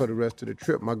sight for the rest of the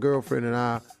trip. My girlfriend and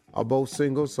I are both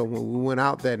single, so when we went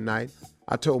out that night,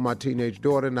 I told my teenage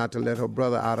daughter not to let her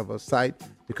brother out of her sight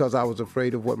because I was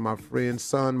afraid of what my friend's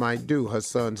son might do. Her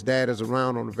son's dad is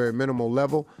around on a very minimal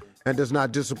level and does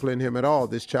not discipline him at all.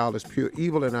 This child is pure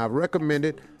evil, and I've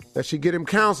recommended that she get him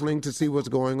counseling to see what's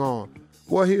going on.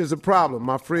 Well, here's the problem.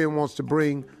 My friend wants to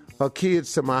bring her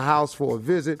kids to my house for a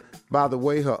visit. By the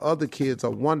way, her other kids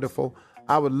are wonderful.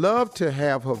 I would love to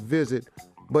have her visit,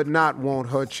 but not want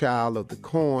her child of the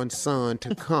corn son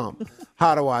to come.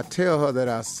 How do I tell her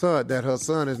that her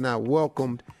son is not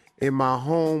welcomed in my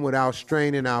home without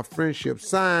straining our friendship?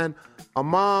 Sign, a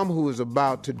mom who is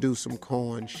about to do some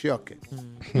corn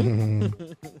shucking.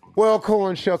 Well,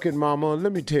 corn shucking mama,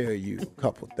 let me tell you a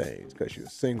couple things, because you're a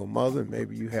single mother and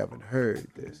maybe you haven't heard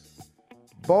this.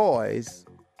 Boys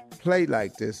play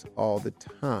like this all the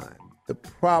time. The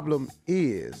problem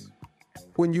is,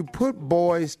 when you put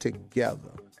boys together,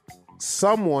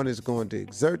 someone is going to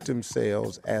exert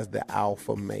themselves as the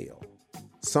alpha male.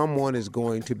 Someone is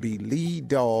going to be lead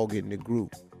dog in the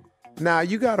group. Now,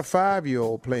 you got a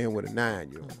 5-year-old playing with a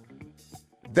 9-year-old.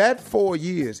 That 4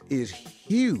 years is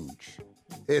huge,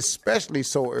 especially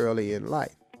so early in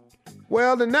life.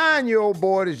 Well, the 9-year-old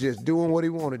boy is just doing what he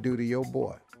want to do to your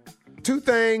boy. 2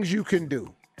 things you can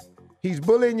do. He's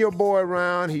bullying your boy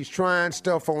around. He's trying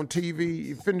stuff on TV.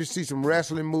 You finna see some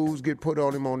wrestling moves get put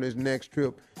on him on this next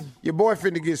trip. Your boy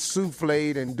finna get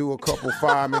souffled and do a couple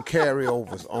fireman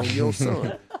carryovers on your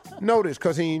son. Notice,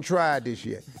 because he ain't tried this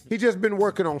yet. He just been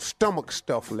working on stomach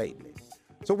stuff lately.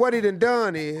 So what he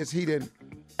done is he done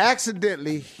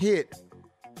accidentally hit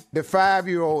the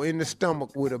 5-year-old in the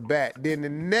stomach with a bat. Then the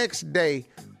next day,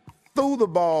 threw the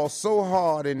ball so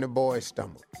hard in the boy's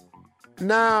stomach.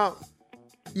 Now,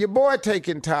 your boy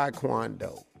taking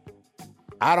Taekwondo.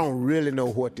 I don't really know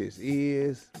what this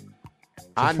is.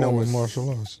 I know it's martial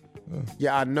arts.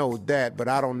 Yeah, I know that, but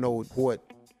I don't know what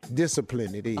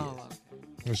discipline it is.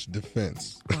 It's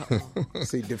defense.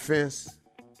 See, defense?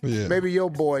 Yeah. Maybe your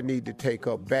boy need to take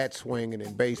up bat swinging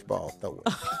and baseball throwing.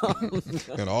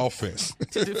 And offense.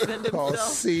 To defend himself.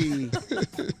 See,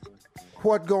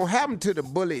 what gonna happen to the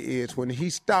bully is when he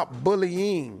stop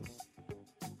bullying,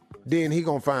 then he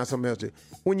gonna find something else to do.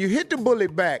 When you hit the bully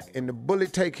back and the bully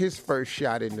take his first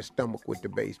shot in the stomach with the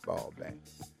baseball bat.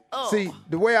 See,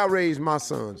 the way I raise my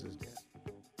sons is this.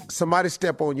 Somebody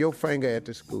step on your finger at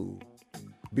the school.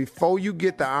 Before you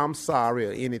get the I'm sorry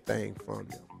or anything from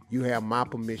them, you have my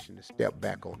permission to step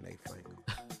back on their finger.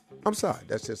 I'm sorry,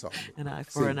 that's just all. An eye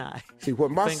for an eye. See,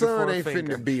 what my Finger son for a ain't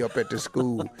finger. finna be up at the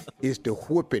school is the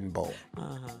whipping boy.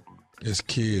 It's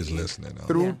kids listening.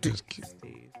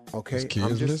 Okay, It's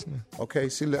kids listening. Okay,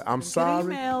 see, look, I'm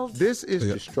sorry. emailed. This is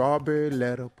the strawberry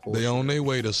letter portion. They on their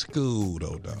way to school,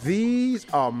 though, dog. These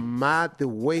are the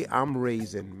way I'm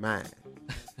raising mine.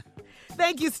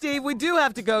 Thank you, Steve. We do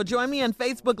have to go. Join me on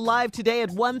Facebook Live today at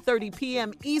 1:30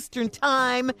 p.m. Eastern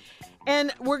Time.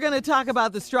 And we're going to talk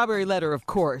about the strawberry letter, of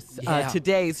course. Yeah.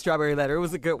 Today's strawberry letter. It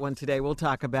was a good one today. We'll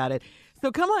talk about it.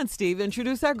 So come on, Steve,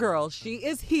 introduce our girl. She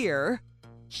is here.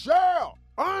 Cheryl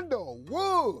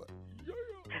Underwood.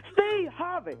 Steve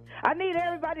Harvey, I need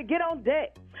everybody to get on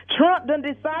deck. Trump done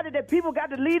decided that people got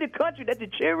to leave the country, that the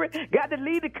children got to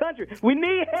leave the country. We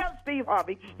need help, Steve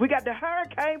Harvey. We got the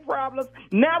hurricane problems.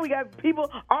 Now we got people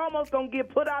almost going to get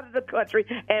put out of the country.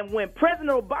 And when President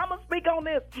Obama speak on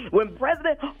this, when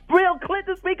President Bill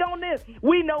Clinton speak on this,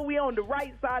 we know we on the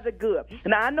right side of good.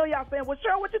 Now, I know y'all saying, well,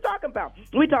 sure, what you talking about?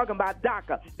 We talking about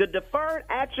DACA, the Deferred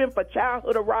Action for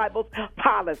Childhood Arrivals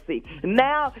policy.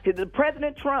 Now, the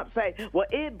President Trump say, well,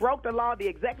 it broke the law. The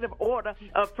executive order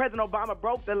of President Obama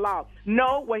broke the law.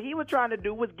 No, what he was trying to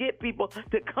do was get people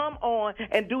to come on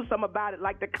and do something about it,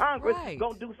 like the Congress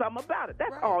gonna do something about it.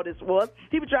 That's all this was.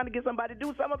 He was trying to get somebody to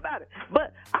do something about it.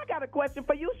 But I got a question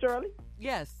for you, Shirley.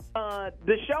 Yes.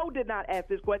 The show did not ask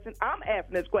this question. I'm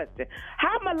asking this question.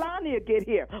 How Melania get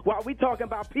here while we talking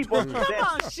about people? Come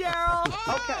on, Cheryl.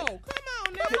 Okay.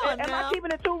 Come on now. Am I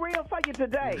keeping it too real for you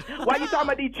today? While you talking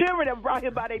about these children that were brought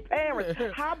here by their parents,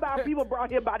 how about people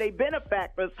brought here by their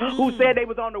benefactors who said they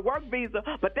was on the work visa,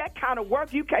 but that kind of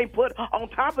work you can't put on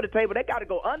top of the table. They got to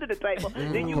go under the table.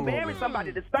 Then you marry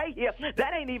somebody to stay here.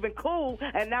 That ain't even cool,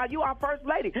 and now you are first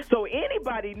lady. So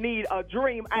anybody need a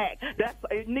dream act.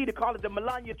 You need to call it the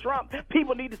Melania Trump.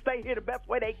 People need to stay here the best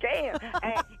way they can.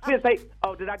 And since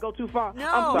did I go too far? No,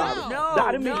 I'm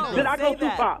sorry. no. Did I go too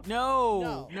far?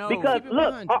 No. Because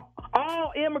look,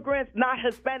 all immigrants, not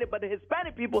Hispanic, but the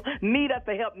Hispanic people need us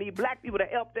to help, need black people to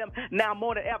help them now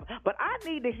more than ever. But I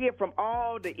need to hear from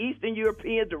all the Eastern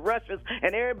Europeans, the Russians,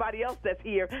 and everybody else that's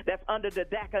here that's under the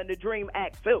DACA and the DREAM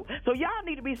Act too. So y'all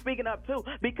need to be speaking up too,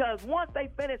 because once they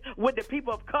finish with the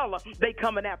people of color, they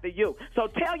coming after you. So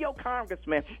tell your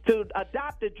congressman to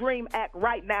adopt the DREAM Act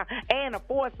right now and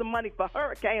afford some money for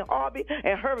Hurricane Harvey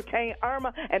and Hurricane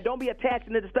Irma, and don't be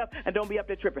attaching to the stuff and don't be up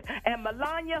there tripping. And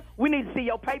Melania, we need to see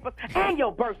your papers and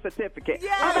your birth certificate.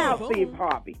 Yes. I'm out, Steve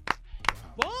Harvey.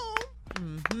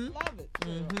 Boom. Love it.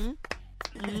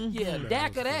 Yeah,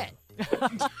 DACA that.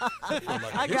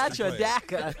 I got you,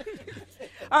 DACA.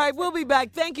 All right, we'll be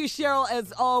back. Thank you, Cheryl,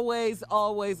 as always,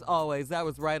 always, always. That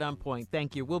was right on point.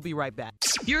 Thank you. We'll be right back.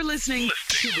 You're listening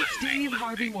to the Steve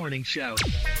Harvey Morning Show.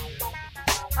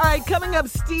 All right, coming up,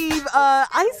 Steve,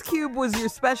 Ice Cube was your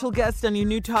special guest on your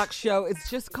new talk show. It's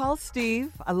just called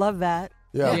Steve. I love that.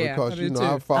 Yeah, because,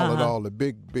 I followed Uh-huh. all the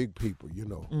big people,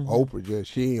 Oprah,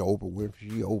 she ain't Oprah Winfrey,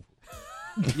 she Oprah.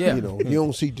 Yeah. You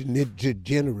don't see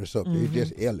DeGeneres up there,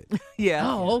 just Ellen. Yeah.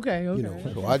 Oh, okay.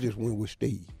 So I just went with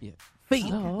Steve. Yeah.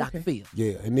 Phil. Oh, Dr. Phil.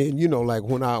 Yeah, and then, like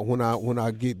when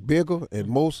I get bigger and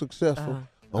more successful,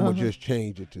 I'm going to just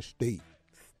change it to Steve.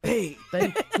 Hey.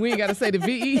 We ain't got to say the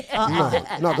VE.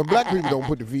 No, because black people don't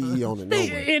put the VE on it no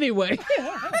way. Anyway.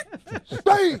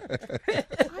 Steve!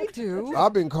 I do.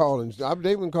 They've been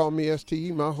calling me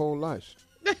STE my whole life.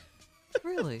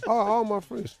 Really? All my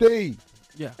friends. Steve.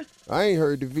 Yeah. I ain't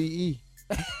heard the VE.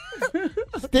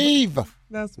 Steve.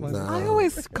 That's funny. Nah. I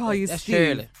always call you That's Steve.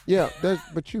 Shirley. Yeah,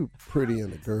 but you pretty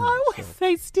and a girl. I always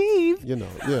say Steve.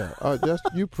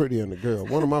 You pretty and a girl.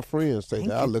 One of my friends say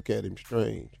that. I look at him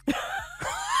strange.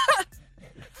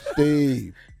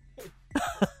 Steve.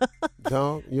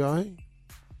 Dog, you all right?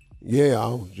 Yeah, I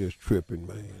was just tripping,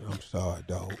 man. I'm sorry,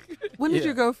 dog. When did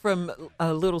you go from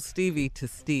little Stevie to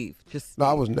Steve? No,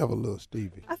 I was never little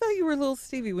Stevie. I thought you were little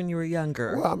Stevie when you were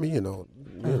younger. Well, I mean,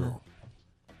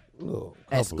 little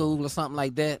At school or something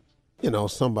like that.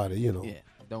 Somebody, Yeah.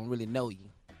 Don't really know you.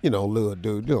 Little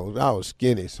dude. I was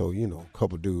skinny, so a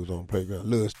couple dudes on the playground.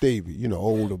 Little Stevie,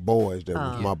 older boys that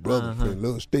was my brother's friend.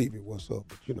 Little Stevie, what's up?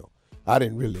 But I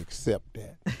didn't really accept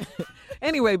that.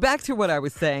 Anyway, back to what I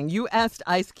was saying. You asked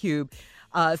Ice Cube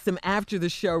some after the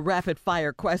show rapid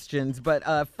fire questions, but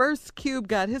first Cube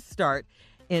got his start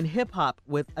in hip hop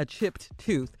with a chipped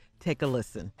tooth. Take a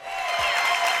listen.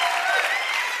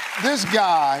 This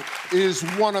guy is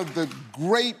one of the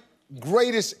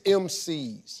greatest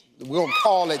MCs. We're going to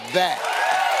call it that.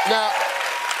 Now,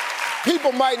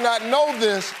 people might not know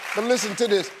this, but listen to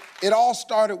this. It all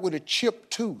started with a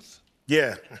chipped tooth.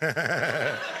 Yeah.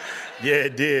 Yeah,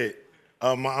 it did.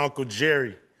 My Uncle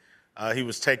Jerry, he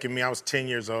was taking me. I was 10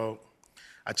 years old.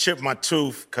 I chipped my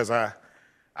tooth because I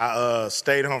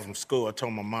stayed home from school. I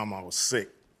told my mom I was sick.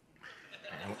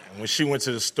 And when she went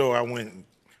to the store, I went and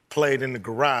played in the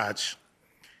garage.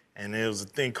 And there was a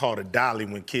thing called a dolly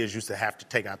when kids used to have to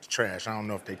take out the trash. I don't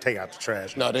know if they take out the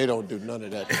trash. No, they don't do none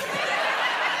of that.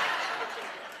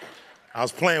 I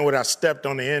was playing with it. I stepped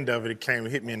on the end of it. It came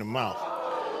and hit me in the mouth.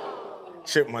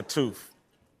 Chipped my tooth.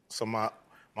 So my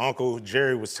my Uncle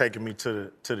Jerry was taking me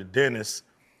to the dentist,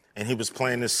 and he was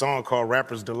playing this song called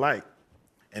Rapper's Delight.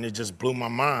 And it just blew my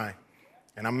mind.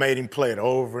 And I made him play it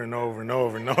over and over and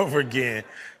over and over again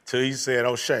till he said,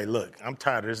 O'Shea, look, I'm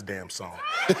tired of this damn song.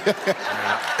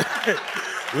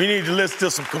 We need to listen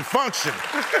to some Confunction.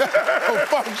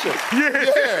 Confunction.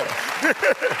 Yeah.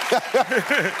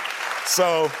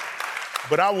 So,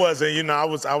 but I wasn't, you know, I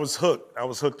was hooked. I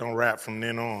was hooked on rap from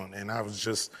then on. And I was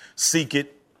just seek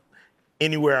it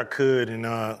anywhere I could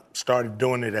and started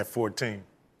doing it at 14.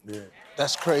 Yeah.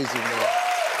 That's crazy, man.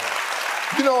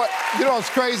 You know what? It's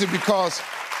crazy because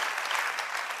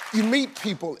you meet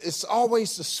people, it's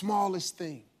always the smallest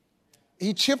thing.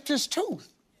 He chipped his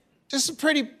tooth. This is a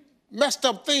pretty messed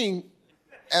up thing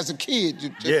as a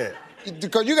kid. Yeah.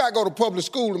 Because you got to go to public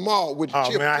school tomorrow with your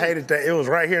chipped tooth. I hated that. It was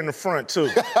right here in the front, too.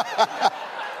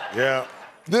 Yeah.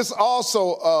 This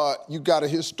also, you got a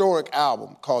historic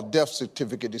album called Death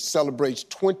Certificate. It celebrates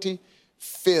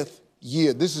 25th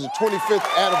year. This is the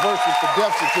 25th anniversary for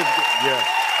Death Certificate. Yeah.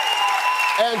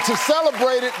 And to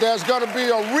celebrate it, there's going to be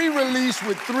a re-release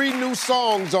with 3 new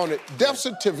songs on it. Death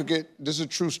Certificate, this is a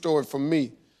true story from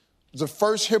me, was the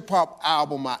first hip-hop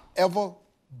album I ever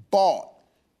bought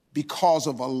because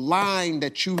of a line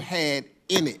that you had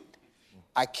in it.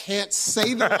 I can't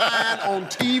say the line on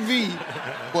TV,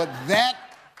 but that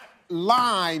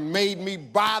line made me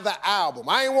buy the album.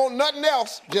 I ain't want nothing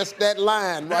else, just that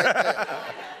line right there.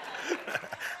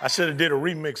 I should have did a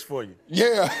remix for you.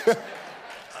 Yeah.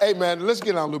 Hey, man, let's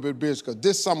get on a little bit of business, because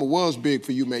this summer was big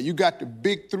for you, man. You got the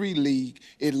Big 3 League.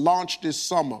 It launched this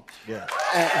summer, yeah,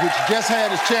 which just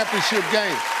had its championship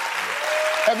game.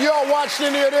 Have you all watched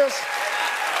any of this?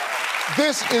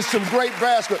 This is some great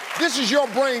basketball. This is your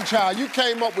brainchild. You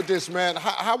came up with this, man.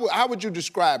 How would you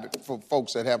describe it for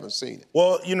folks that haven't seen it?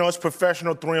 Well, you know, it's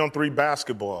professional 3-on-3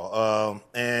 basketball.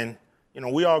 And, you know,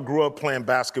 we all grew up playing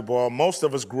basketball. Most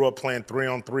of us grew up playing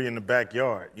 3-on-3 in the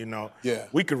backyard, you know. Yeah.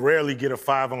 We could rarely get a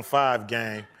 5-on-5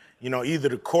 game. You know, either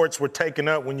the courts were taken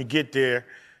up when you get there,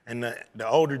 and the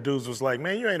older dudes was like,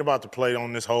 man, you ain't about to play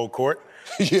on this whole court.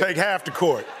 Take half the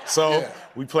court. So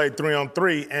we played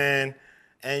 3-on-3,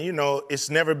 and, you know, it's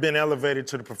never been elevated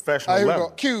to the professional level.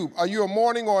 Cube, are you a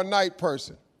morning or a night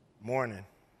person? Morning.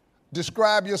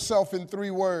 Describe yourself in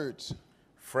 3 words.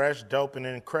 Fresh, dope, and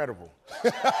incredible.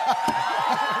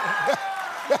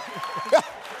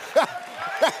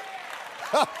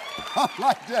 I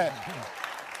like that.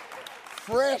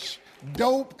 Fresh,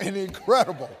 dope, and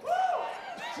incredible.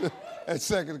 That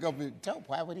second couple dope,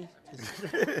 why would he?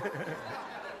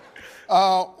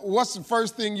 What's the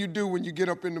first thing you do when you get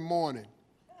up in the morning?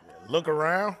 Look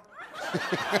around.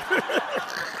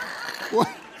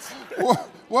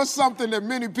 What's something that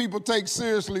many people take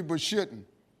seriously but shouldn't?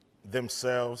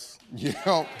 Themselves.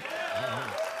 Yeah.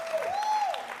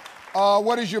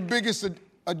 What is your biggest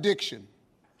addiction?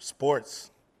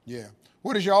 Sports. Yeah.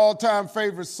 What is your all-time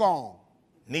favorite song?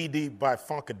 Knee Deep by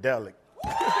Funkadelic.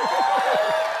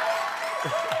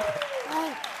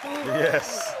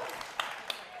 Yes.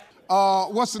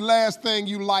 What's the last thing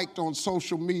you liked on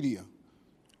social media?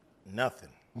 Nothing.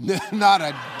 Not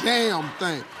a damn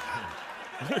thing.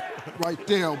 Right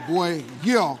there, boy.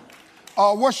 Yeah.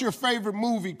 What's your favorite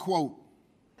movie quote?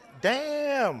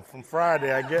 Damn, from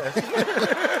Friday, I guess.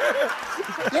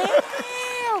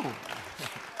 Damn.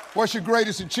 What's your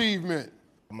greatest achievement?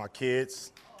 My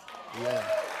kids. Yeah.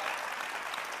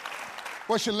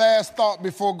 What's your last thought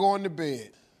before going to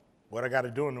bed? What I got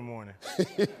to do in the morning.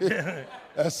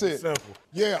 That's it. Simple.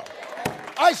 Yeah.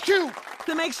 Ice Cube.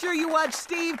 So make sure you watch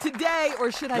Steve today,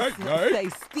 or should I say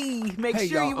Steve? Make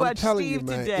sure you watch Steve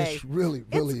today. It's really a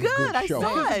good show. I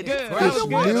saw it. It's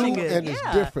new and it's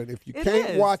different. If you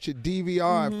can't watch it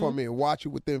DVR for me and watch it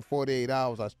within 48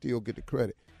 hours, I still get the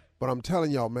credit. But I'm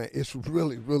telling y'all, man, it's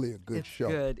really a good show.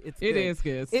 It is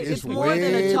good. It's more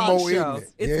than a talk show.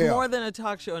 It's Yeah. more than a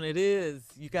talk show, and it is.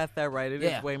 You got that right. It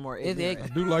is way more ignorant. I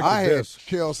do like I the had best.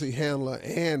 Chelsea Handler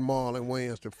and Marlon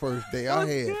Wayans the first day. I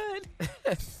had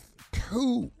Good.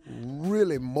 2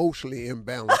 really emotionally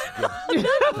imbalanced guests.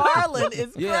 Marlon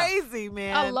is crazy,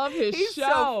 man. I love his He's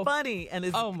show. so funny, and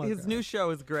his God. new show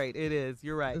is great. It is.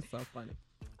 You're right. It's so funny.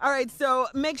 All right, so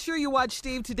make sure you watch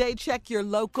Steve today. Check your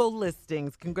local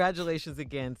listings. Congratulations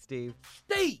again, Steve.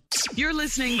 Steve! You're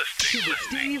listening to the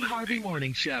Steve Harvey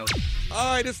Morning Show.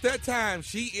 All right, it's that time.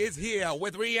 She is here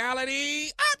with Reality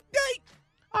Update.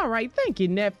 All right, thank you,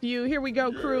 nephew. Here we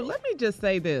go, crew. Let me just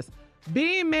say this.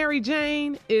 Being Mary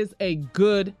Jane is a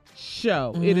good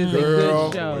show. It is a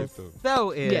good show. So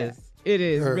is. Yes, it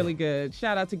is really good.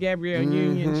 Shout out to Gabrielle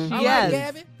Union. She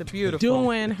Yes, is the beautiful.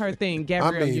 doing her thing.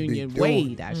 Gabrielle I mean, Union be doing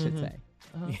Wade, it. I should say.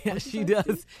 Yeah, she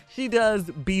does. She does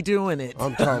be doing it.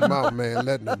 I'm talking about, man,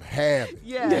 letting them have it.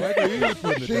 Yeah.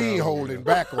 She ain't holding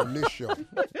back on this show.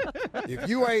 If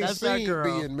you ain't That's our seen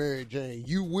girl. Being Mary Jane,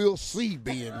 you will see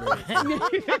Being Mary Jane.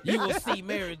 You will see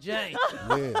Mary Jane.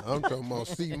 Man, I'm talking about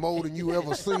see more than you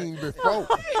ever seen before.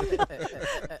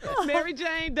 Mary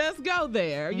Jane does go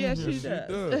there. Yes, she She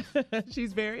does.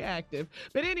 She's very active.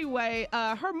 But anyway,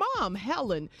 her mom,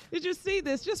 Helen, did you see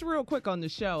this? Just real quick on the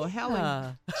show.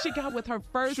 Helen, she got with her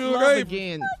first Sugar love Avery.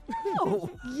 again.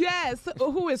 Yes,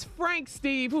 who is Frank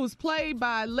Steve, who's played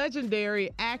by legendary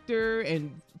actor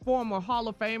and former Hall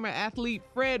of Famer athlete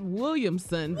Fred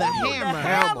Williamson, the Hammer. The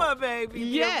Hammer, baby.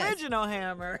 Yes. The original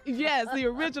Hammer. Yes, the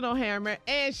original Hammer.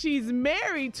 And she's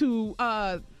married to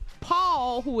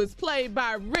Paul, who is played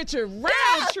by Richard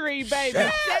Roundtree, baby.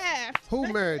 Chef.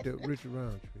 Who married to Richard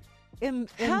Roundtree? In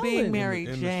Helen. Being Mary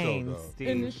In the show, Jane, dog. Steve.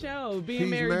 In the show, being She's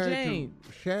Mary married Jane.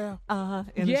 to Shaft?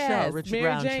 In the Yes, show, Richard Mary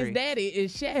Roundtree. Jane's daddy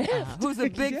is Chef. Who's a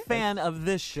big Yes. fan of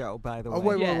this show, by the way. Oh,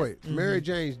 wait. Yes. Mary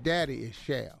Jane's daddy is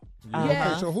Shaft.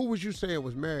 Yes. Okay, so who was you saying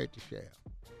was married to Shaft?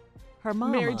 Her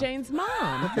mama. Mary Jane's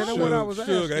mom. Okay, that's what I was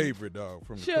asking. Suge Avery, dog.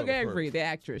 From the Suge Color Avery, Purple. the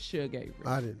actress Suge Avery.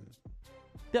 I didn't.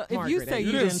 If you Margaret say Avery.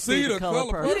 you didn't see the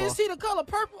color purple. You didn't see the color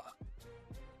purple?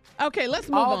 Okay, let's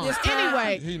move All on. this time?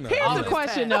 Anyway, He not. here's All the this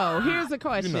question, though. Here's the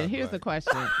question. not Here's the black.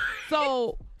 question.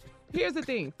 So, here's the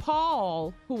thing.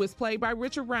 Paul, who is played by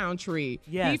Richard Roundtree,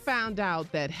 he Yes. found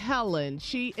out that Helen,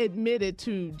 she admitted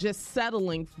to just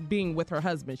settling being with her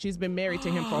husband. She's been married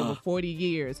to him for over 40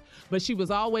 years, but she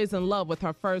was always in love with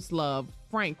her first love,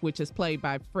 Frank, which is played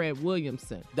by Fred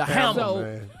Williamson. The Hammer.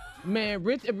 So, man,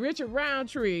 Richard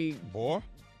Roundtree, Boy.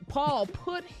 Paul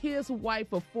put his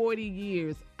wife of 40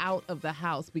 years out of the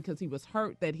house because he was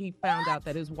hurt that he found out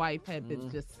that his wife had been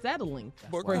just settling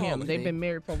But for him. Colin, They've been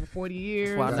married for over 40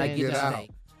 years. why I'm not and, getting Get that out.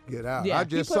 steak. Get out. Yeah, I he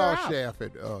just put her saw out. Shaft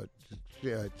at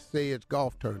Sayed's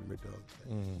golf tournament the other day.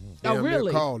 Oh, Damn near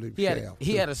really? called him He had, Shaft.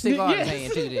 he had a cigar in his Yes.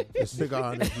 hand, too, didn't a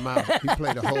cigar in his mouth. He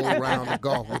played a whole round of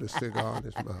golf with a cigar in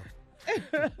his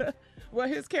mouth. Well,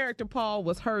 his character Paul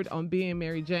was hurt on Being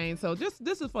Mary Jane. So this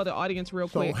is for the audience real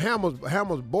So quick.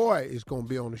 Hammer's boy is going to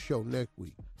be on the show next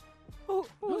week.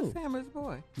 Who's Hammer's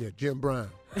boy? Yeah, Jim Brown.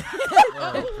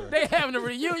 They having a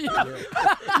reunion. You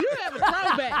have a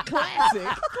throwback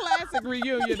classic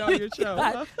reunion on your show.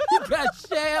 Huh? You got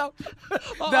Shell,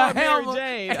 Oh, the Mary Hammer,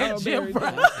 Jane. and Oh, Jim Mary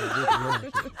Brown.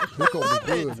 It's going to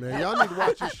be good, man. Y'all need to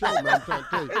watch this show, man. I'm trying to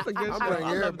tell you. It's a good I'm show. bringing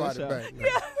I love the everybody show.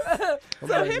 back now.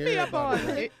 So hit me up on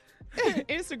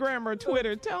Instagram or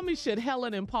Twitter. Tell me, should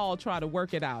Helen and Paul try to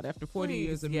work it out after 40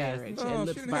 years of yes. marriage? Oh, and she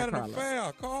Lips done by had an Carla.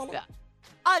 affair, Carla.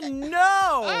 I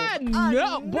know. I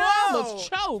know. Boy, I was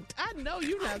choked. I know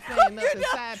you're not saying nothing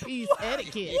side piece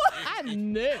etiquette. I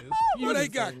know. Well, they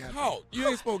got caught. You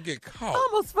ain't supposed to get caught. I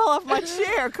almost fell off my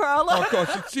chair, Carla. Of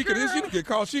course, she didn't get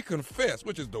caught. She confessed,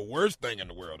 which is the worst thing in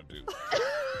the world to do.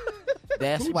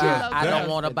 That's Who why just I does don't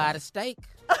want to that? buy the steak.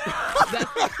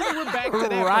 We're back to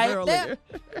that Right from earlier.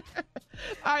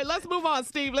 All right, let's move on,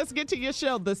 Steve. Let's get to your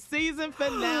show, the season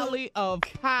finale of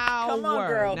Power. Come on,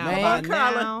 girl. Now, Come by on,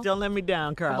 Carla. now- Don't let me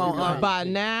down, Carla. Come on, By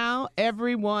now,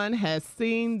 everyone has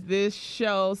seen this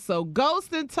show. So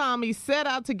Ghost and Tommy set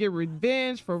out to get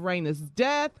revenge for Raina's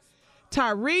death.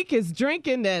 Tyreek is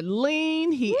drinking that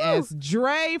lean. He asked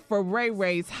Dre for Ray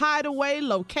Ray's hideaway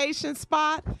location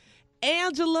spot.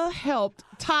 Angela helped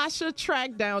Tasha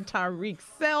track down Tyreek's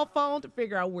cell phone to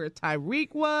figure out where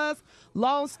Tyreek was.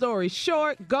 Long story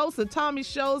short, Ghost and Tommy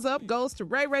shows up, goes to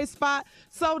Ray Ray's spot.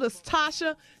 So does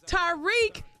Tasha.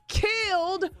 Tyreek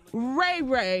killed Ray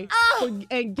Ray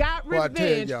and got What I tell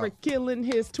revenge y'all. for killing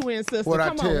his twin sister. What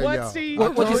Come I tell on, what, y'all. Steve?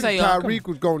 What you say, Tyreek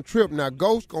was going to trip. Now,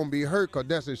 Ghost going to be hurt because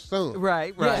that's his son.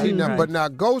 Right. See, now, but now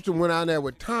Ghost went out there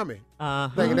with Tommy, Uh-huh.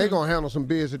 thinking they going to handle some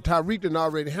business. Tyreek done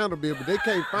already handled it, but they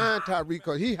can't find Tyreek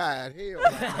because he high as hell.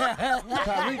 Right now.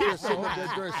 Tyreek just sitting up there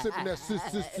drink, sipping that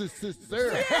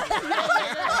syrup.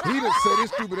 He done set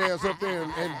his stupid ass up there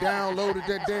and downloaded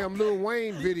that damn Lil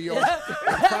Wayne video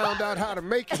and found out how to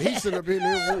make it. He sitting up in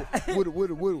there with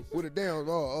a damn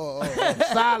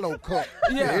silo cup.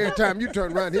 Yeah. Every time you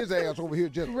turn around, his ass over here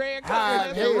just Red cup, high like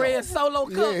as The hell. red solo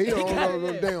cup. Yeah, he don't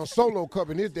know damn solo cup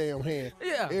in his damn hand.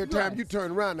 Yeah, Every time you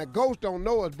turn around, now Ghost don't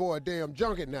know his boy a damn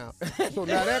junkie now. So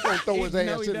now that gonna throw his No, ass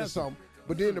he into doesn't. something.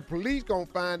 But then the police gonna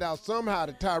find out somehow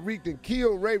that Tyreek done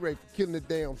killed Ray Ray for killing the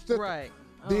damn sister. Right.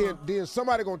 Then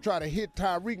somebody gonna try to hit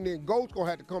Tyreek, and then Ghost gonna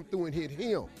have to come through and hit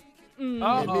him.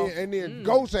 Mm. And then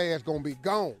Ghost ass gonna be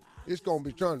gone. It's going to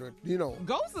be trying to,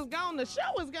 Ghost is gone. The show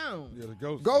is gone. Yeah, the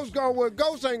ghost. Ghost gone. Well,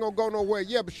 Ghost ain't going to go nowhere.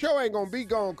 Yeah, but show ain't going to be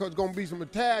gone because going to be some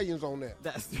Italians on there.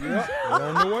 That's Yeah, they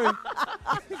on the way.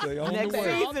 They on Next the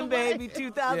way. season, baby,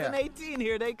 2018.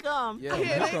 Here they come. Yeah,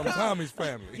 here come Tommy's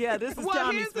family. Yeah, this is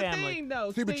Tommy's here's the family. thing,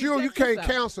 though. See, but Steve, you check can't this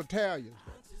out. counsel Italians.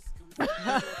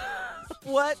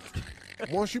 What?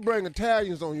 Once you bring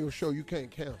Italians on your show, you can't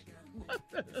counsel.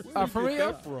 For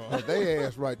real? They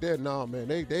ass right there, nah, man,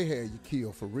 they had you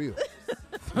killed for real.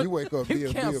 You wake up, be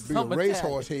a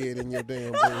racehorse head in your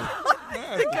damn bed.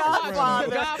 The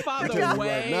Godfather. Godfather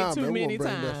way right now, too man, many we're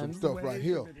gonna bring back some times. stuff right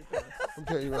here. I'm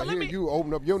telling you right here, you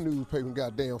open up your newspaper and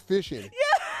got damn fish in it.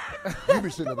 Yeah. You be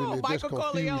sitting up in there just Michael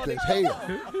confused Corleone. as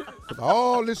hell. But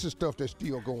all this is stuff that's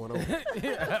still going on.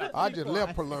 I just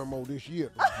left Palermo this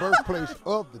year, the birthplace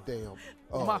of the damn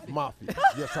mafia.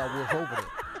 Yes, I was over there.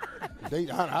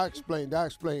 I explained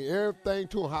everything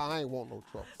to them how I ain't want no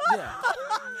trouble. Yeah.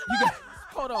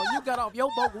 Hold on, you got off your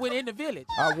boat, went in the village.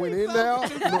 I went in there.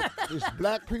 Look, there's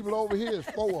black people over here. There's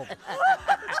 4 of them.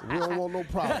 We don't want no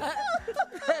problem.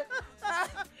 Can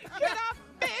I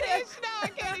finish? No, I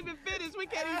can't even finish. We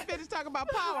can't even finish talking about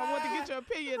power. I want to get your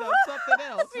opinion on something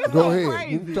else. Go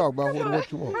ahead. You can talk about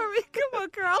what you want. Hurry, come on,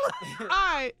 Carla. All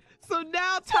right. So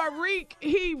now Tariq,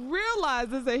 he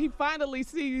realizes that he finally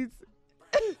sees.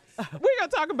 We're going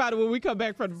to talk about it when we come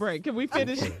back from the break. Can we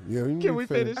finish? Yeah, Can we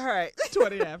finish? All right.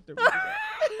 20 after.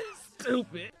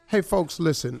 Stupid. Hey, folks,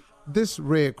 listen. This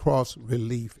Red Cross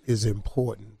relief is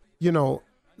important.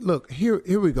 Look, here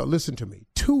we go. Listen to me.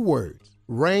 2 words,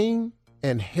 rain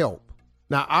and help.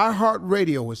 Now,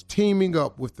 iHeartRadio is teaming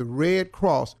up with the Red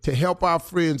Cross to help our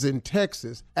friends in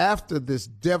Texas after this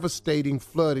devastating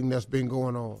flooding that's been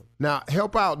going on. Now,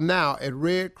 help out now at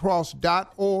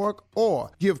redcross.org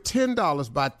or give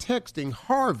 $10 by texting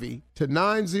Harvey to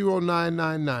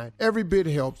 90999. Every bit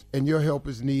helps, and your help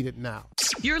is needed now.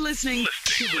 You're listening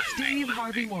to the Steve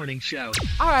Harvey Morning Show.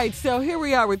 All right, so here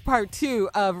we are with part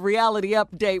 2 of Reality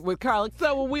Update with Carla.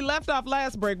 So when we left off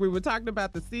last break, we were talking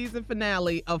about the season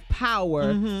finale of Power.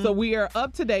 So we are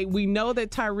up to date. We know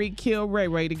that Tariq killed Ray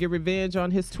Ray to get revenge on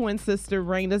his twin sister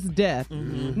Raina's death.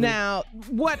 Now,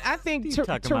 what I think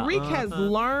Tariq has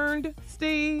learned,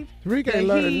 Steve. Tariq ain't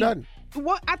learning nothing.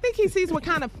 What I think he sees what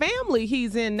kind of family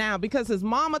he's in now because his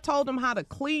mama told him how to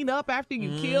clean up after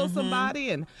you kill somebody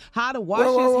and how to wash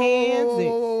his hands.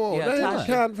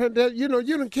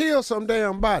 You done kill some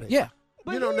damn body. Yeah.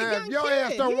 But now, if your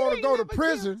ass don't want to go to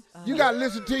prison, you got to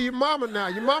listen to your mama now.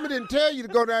 Your mama didn't tell you to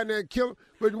go down there and kill him,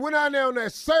 but you went down there on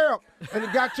that syrup and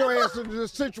it got your ass into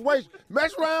this situation.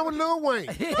 Mess around with Lil Wayne.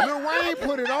 Lil Wayne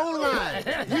put it online.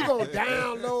 You go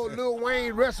download Lil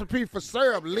Wayne recipe for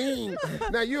syrup, lean.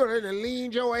 Now you're in and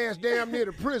leaned your ass damn near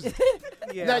the prison.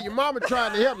 Now your mama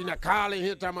trying to help you. Now Carl in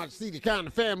here talking about see the kind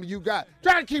of family you got.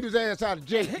 Trying to keep his ass out of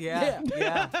jail. Yeah.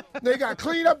 They got to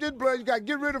clean up this blood. You got to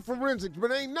get rid of forensics,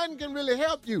 but ain't nothing can really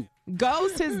help you.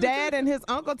 Ghost, his dad, and his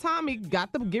Uncle Tommy got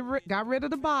rid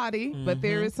of the body, but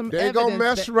there is some They evidence gonna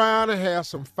mess around and have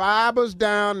some fibers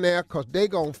down there because they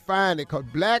gonna find it because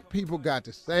black people got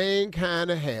the same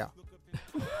kind of hair.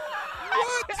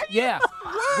 Yeah,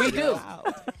 we do.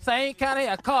 Same kind of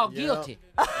hair. Called guilty.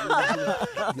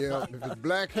 Yeah, if it's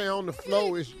black hair on the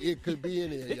floor, it could be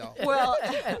in there, y'all. Well,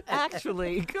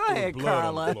 actually, go ahead,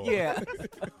 Carla. Yeah.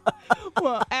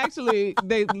 Well, actually,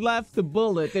 they left the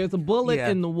bullet. There's a bullet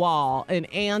in the wall,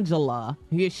 and Angela,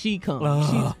 here she comes.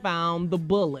 She's found the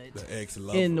bullet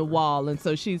in the wall, and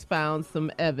so she's found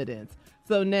some evidence.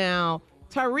 So now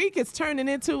Tariq is turning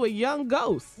into a young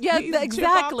ghost. Yeah, He's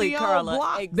exactly, chip off the old Carla.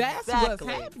 block. That's what's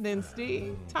Exactly. happening,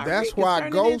 Steve. Tariq That's is why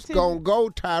turning Ghost into- gonna go.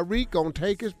 Tariq gonna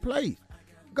take his place.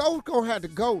 Ghost gonna have to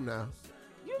go now.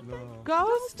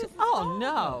 Ghost? Oh,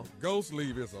 no. Ghost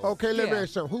leave his own. Okay, let me ask you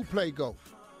something. Who played Ghost?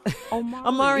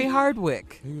 Amari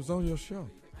Hardwick. He was on your show.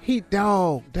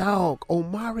 Dog.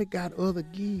 Omari got other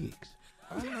gigs.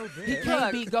 I know that. He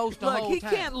can't be Ghost the whole he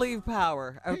time. can't leave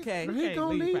Power, okay? He gonna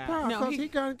leave Power No, because he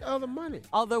got other money.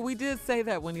 Although we did say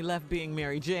that when he left being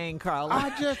Mary Jane, Carla.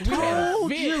 I just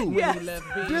told you. when he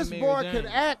left being This Mary boy Jane. can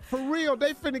act for real.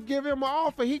 They finna give him an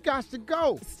offer. He got to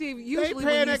go. Steve, They usually when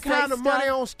paying you that say kind of money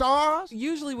stuff- on stars.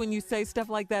 Usually when you say stuff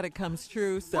like that, it comes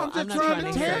true. So I'm just not trying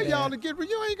to say tell that. y'all to get.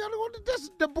 You ain't gonna go to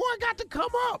this. The boy got to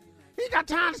come up. He got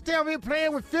time to stay over here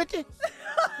playing with 50. And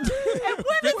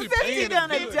when is 50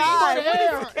 gonna What die? the When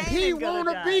hell? is He Kanan gonna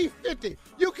wanna die? be 50.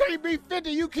 You can't be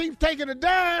 50. You keep taking a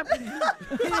dime.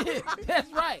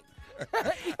 That's right.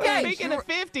 Speaking of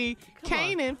 50,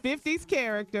 Kanan, 50's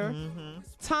character,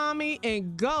 Tommy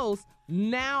and Ghost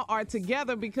now are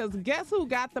together because guess who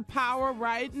got the power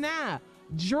right now?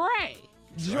 Dre.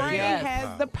 Drake Yes.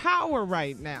 has the power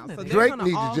right now. So they're Drake gonna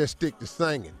needs all- to just stick to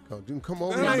singing. Come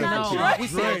on, That ain't No, we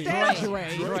Drake. said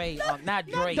Drake. Drake, not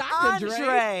Drake. Dr.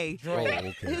 Andre. Oh,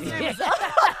 okay.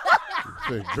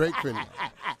 So Drake finna,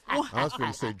 I was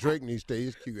finna say Drake needs to stay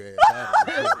his cute ass out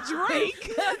of it.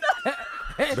 Drake.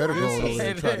 Better go over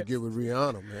there and try to get with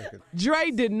Rihanna, man.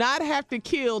 Drake did not have to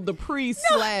kill the priest /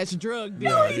 drug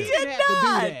dealer. No, he didn't did have to do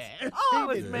not. that. Oh, I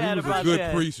was He mad was a about good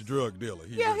that. priest drug dealer.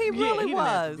 Yeah, he really didn't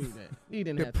have was. to do that. He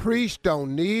didn't The have to. priest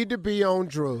don't need to be on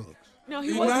drugs. No, he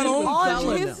He's wasn't not on on.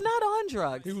 drugs. He's not on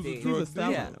drugs. He was a Steve. drug He was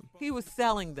selling Yeah, them. he was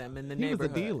selling them in the He was a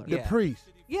neighborhood. dealer. The Yeah. priest.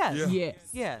 Yes. Yeah. Yes.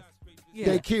 Yes. Yeah.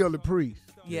 They killed the priest.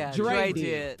 Yeah. Dre Dre did.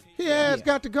 did. He has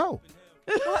got to go.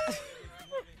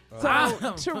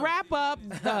 So to wrap up,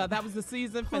 that was the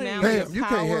season finale. Damn, of you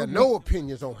Power. can't have no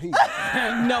opinions on him.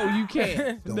 No, you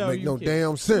can't. Don't no, make you no can't.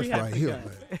 damn sense We have right to here,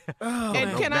 go. man.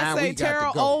 And can Now I say we got to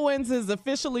Terrell go. Owens is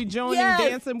officially joining Yes,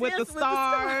 Dancing with the Dance with the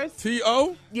Stars. Stars?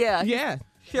 T.O.? Yeah. Yeah.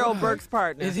 Cheryl Burke's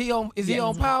partner. Is he on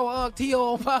Power?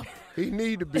 T.O. on Power? He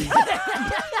need to be.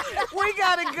 We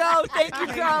gotta go. Thank you,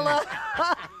 Carla.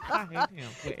 I hate him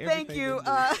with Thank everything you.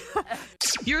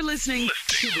 he You're listening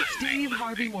to the Steve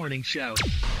Harvey Morning Show.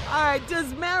 All right.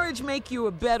 Does marriage make you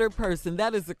a better person?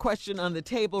 That is the question on the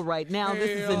table right now. This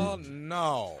is Hell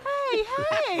no.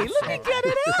 Hey, let me get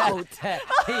it out.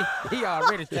 he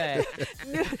already tagged.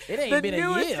 It ain't The been a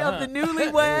newest year, of huh? the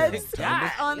newlyweds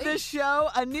God. on this show.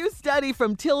 A new study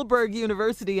from Tilburg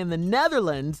University in the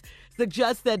Netherlands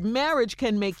suggests that marriage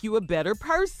can make you a better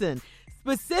person.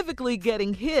 Specifically,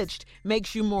 getting hitched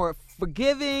makes you more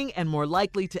forgiving and more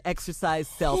likely to exercise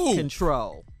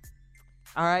self-control.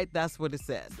 All right, that's what it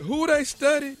says. Who they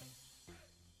studied?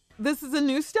 This is a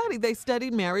new study. They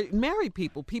studied married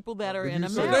people that are in a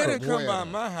So they marriage. didn't come by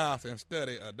my house and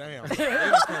study a damn.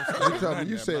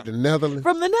 You said the Netherlands.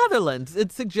 From the Netherlands,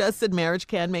 it suggests that marriage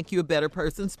can make you a better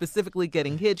person. Specifically,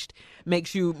 getting hitched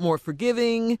makes you more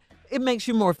forgiving. It makes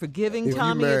you more forgiving, If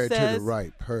Tommy, you married it says. to the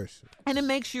right person. And it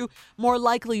makes you more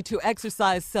likely to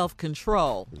exercise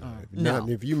self-control. No.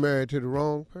 If you married to the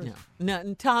wrong person.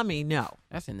 No, Tommy, no.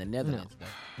 That's in the Netherlands,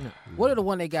 though. No. What are the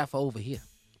one they got for over here?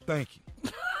 Thank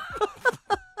you.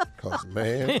 Because,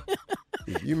 man,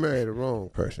 if you marry the wrong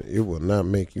person, it will not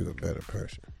make you a better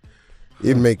person.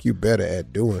 It make you better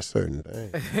at doing certain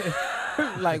things.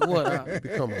 Like what? You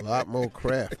become a lot more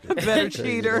crafty. Better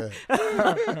cheater.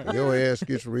 Your ass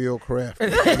gets real crafty.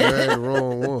 If you marry the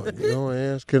wrong one, your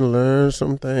ass can learn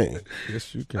some things.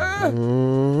 Yes, you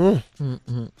can.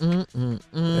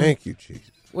 Thank you,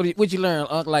 Jesus. What you learn,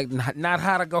 Unc? Like not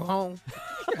how to go home?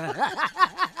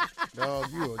 Dog,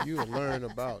 you'll learn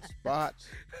about spots.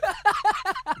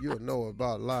 You'll know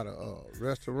about a lot of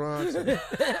restaurants.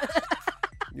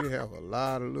 You have a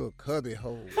lot of little cubby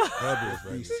holes.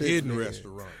 Hidden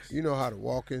restaurants. You know how to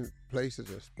walk in places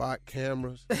and spot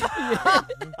cameras.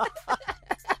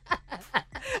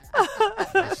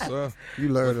 Yes, sir. You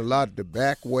learn a lot the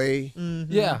back way.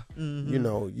 Mm-hmm. Yeah. You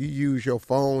know, you use your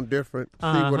phone different. See,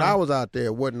 when I was out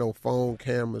there, wasn't no phone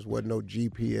cameras, wasn't no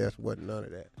GPS, wasn't none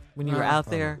of that. When you were out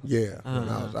there? Yeah, when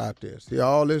I was out there. See,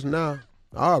 all this now,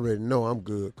 I already know I'm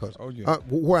good because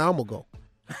where I'm going to go.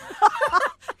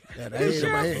 Ain't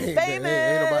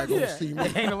nobody going to see me.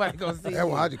 Ain't nobody gonna see That's you.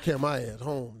 why I just kept my ass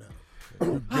home now.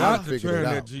 You got to figured it turn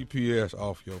out. that GPS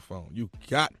off your phone. You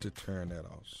got to turn that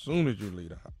off as soon as you leave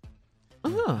the house.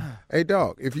 Hey,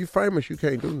 dog, if you famous, you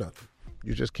can't do nothing.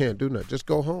 You just can't do nothing. Just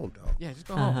go home, dog. Yeah, just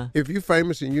go home. If you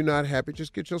famous and you're not happy,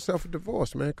 just get yourself a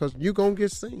divorce, man, because you're going to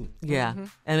get seen. Yeah.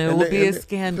 And it will be a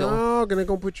scandal. Dog, and they're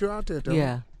going to put you out there, dog.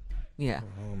 Yeah. Go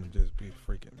home and just be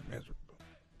freaking miserable.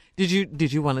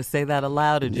 Did you want to say that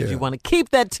aloud, or did Yeah. you want to keep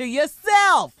that to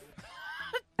yourself?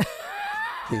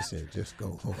 He said, just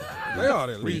go home. They ought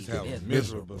to at least have a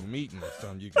miserable meeting or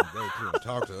something you can go to and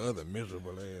talk to other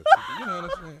miserable ass people. You know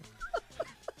what I'm saying?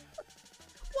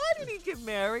 Why did he get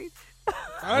married?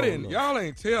 I didn't. Y'all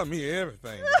ain't tell me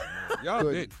everything. Y'all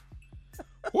didn't.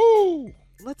 Woo!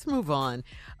 Let's move on.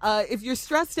 If you're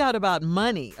stressed out about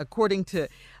money, according to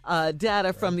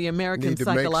data from the American Need to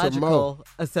make some Psychological more.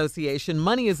 Association,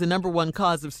 money is the number one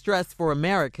cause of stress for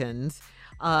Americans.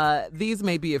 These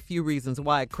may be a few reasons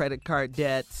why: credit card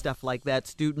debt, stuff like that,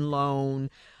 student loan,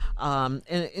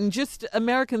 and just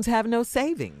Americans have no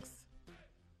savings.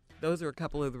 Those are a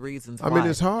couple of the reasons why. I mean,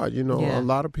 it's hard. You know, Yeah. a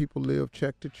lot of people live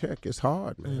check to check. It's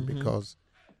hard, man, because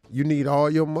you need all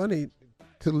your money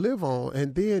to live on,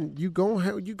 and then you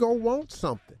gonna want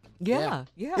something. Yeah.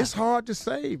 It's hard to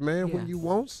save, man, Yeah. when you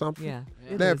want something. Yeah,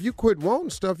 it Now, is. if you quit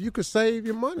wanting stuff, you could save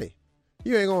your money.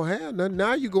 You ain't gonna have nothing.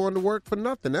 Now you going to work for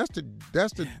nothing. That's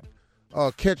the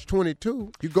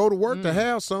catch-22. You go to work to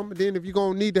have something, then if you're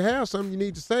going to need to have something, you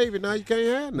need to save it. Now you can't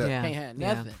have nothing. Yeah. Can't have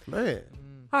nothing. Man.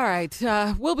 All right.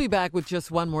 We'll be back with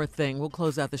just one more thing. We'll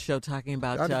close out the show talking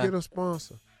about Got to get a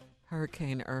sponsor.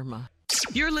 Hurricane Irma.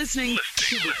 You're listening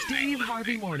to the Steve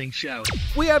Harvey Morning Show.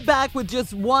 We are back with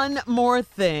just one more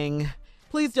thing.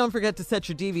 Please don't forget to set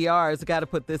your DVRs. I got to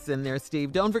put this in there,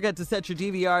 Steve. Don't forget to set your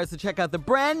DVRs to check out the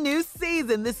brand new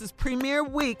season. This is premiere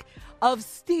week of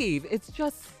Steve. It's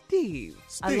just Steve.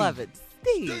 I love it.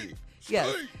 Steve.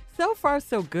 Yes. So far,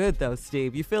 so good, though,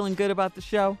 Steve. You feeling good about the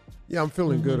show? Yeah, I'm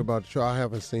feeling good about the show. I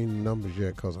haven't seen the numbers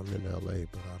yet because I'm in L.A.,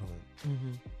 but I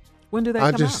don't. When do they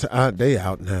come out? They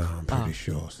out now, I'm pretty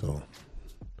sure. So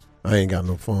I ain't got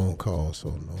no phone calls, so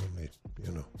normally,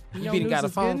 You be got a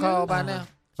phone call by now?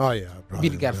 Oh, yeah. You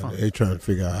got a phone. They trying to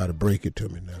figure out how to break it to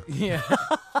me now. Yeah.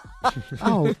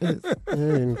 They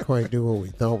didn't quite do what we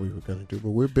thought we were going to do, but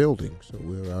we're building, so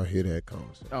I'll hear that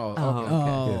concept.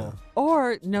 Okay. Yeah.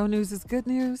 Or no news is good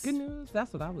news. Good news.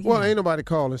 That's what I was. Well, ain't nobody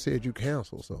called and said you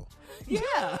cancel, so. Yeah.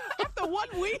 After 1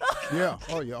 week. Yeah.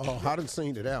 Oh, yeah. Oh, I done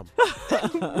seen it out.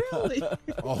 Really?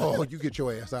 Oh, you get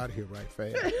your ass out of here right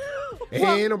fast.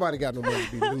 Ain't nobody got no money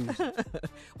to be losing.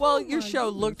 Well, your show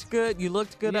looked good. You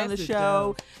looked good on the Yes, it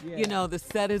show. does. Yeah. You know, the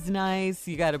set is nice.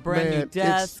 You got a brand new Man,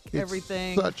 desk, it's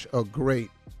everything. Such a great.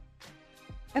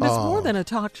 And it's more than a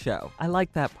talk show. I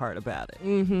like that part about it.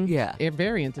 Mm-hmm. Yeah. It's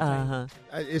very entertaining.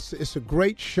 It's a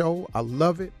great show. I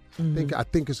love it. I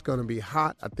think it's going to be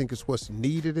hot. I think it's what's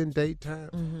needed in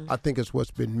daytime. I think it's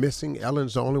what's been missing.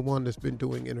 Ellen's the only one that's been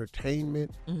doing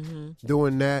entertainment,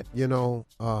 doing that. So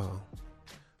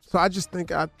I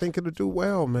think it'll do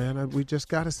well, man. We just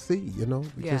got to see.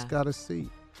 We just got to see.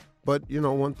 But,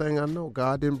 one thing I know,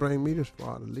 God didn't bring me this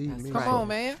far to leave me. Come on,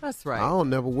 man. That's right. I don't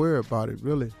never worry about it,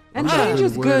 really. And I'm not change really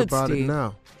is worried good, about Steve. it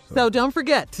now. So don't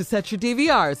forget to set your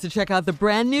DVRs to check out the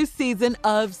brand new season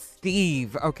of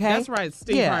Steve, okay? That's right,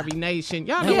 Steve Harvey Nation.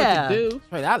 Y'all know Yeah. what to do.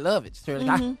 Right, I love it.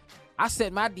 Shirley. I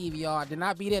set my DVR, then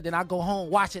I be there, then I go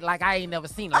home, watch it like I ain't never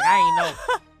seen it, like I ain't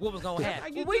know what was going to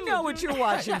happen. We know what you're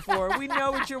watching for. We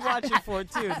know what you're watching for,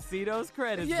 too. See those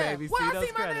credits, baby. Well, See I those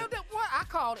see my credits. I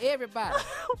called everybody.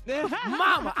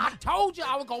 Mama, I told you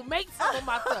I was going to make some of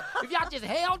myself. If y'all just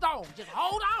held on, just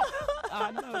hold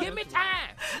on. Give me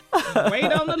time.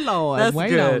 Wait on the Lord. That's Wait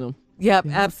good. on him. Yep,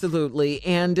 absolutely.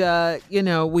 And,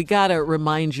 we got to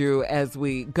remind you as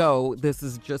we go, this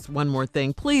is just one more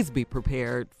thing. Please be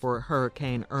prepared for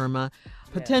Hurricane Irma.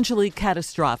 Potentially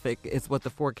catastrophic is what the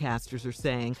forecasters are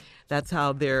saying. That's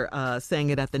how they're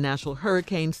saying it at the National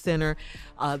Hurricane Center.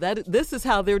 This is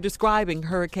how they're describing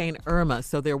Hurricane Irma.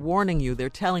 So they're warning you. They're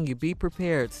telling you, be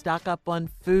prepared. Stock up on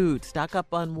food. Stock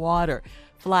up on water.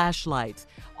 Flashlights,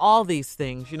 all these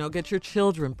things, get your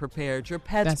children prepared, your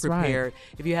pets That's prepared.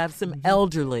 right. If you have some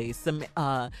elderly, some,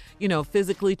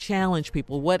 physically challenged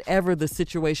people, whatever the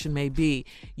situation may be,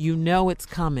 it's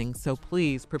coming. So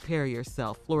please prepare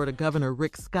yourself. Florida Governor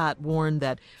Rick Scott warned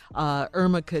that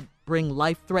Irma could bring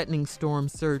life-threatening storm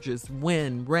surges,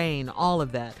 wind, rain, all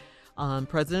of that.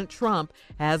 President Trump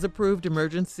has approved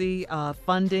emergency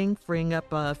funding, freeing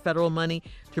up federal money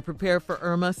to prepare for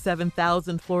Irma.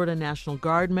 7,000 Florida National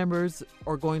Guard members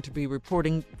are going to be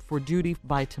reporting for duty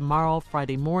by tomorrow,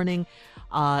 Friday morning.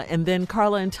 And then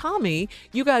Carla and Tommy,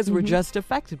 you guys were just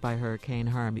affected by Hurricane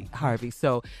Harvey.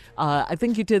 So I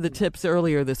think you did the tips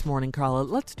earlier this morning, Carla.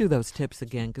 Let's do those tips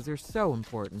again because they're so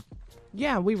important.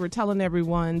 Yeah, we were telling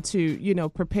everyone to,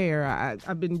 prepare.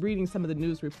 I've been reading some of the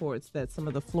news reports that some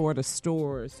of the Florida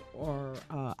stores are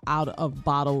out of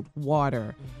bottled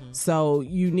water. So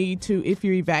you need to, if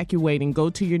you're evacuating, go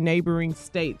to your neighboring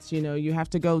states. You have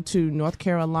to go to North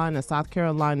Carolina, South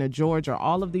Carolina, Georgia,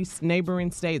 all of these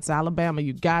neighboring states, Alabama.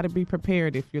 You got to be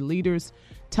prepared. If your leaders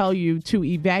tell you to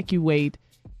evacuate.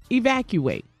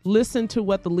 Listen to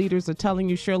what the leaders are telling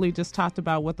you. Shirley just talked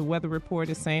about what the weather report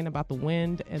is saying about the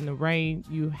wind and the rain.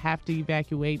 You have to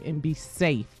evacuate and be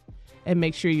safe and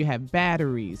make sure you have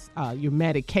batteries, your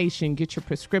medication, get your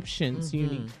prescriptions. You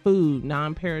need food,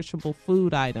 non-perishable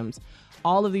food items,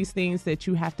 all of these things that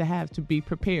you have to be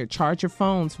prepared. Charge your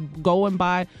phones.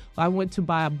 I went to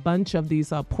buy a bunch of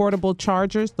these portable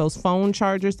chargers, those phone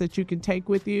chargers that you can take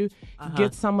with you.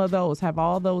 Get some of those. Have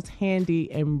all those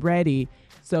handy and ready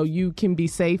so you can be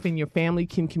safe and your family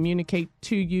can communicate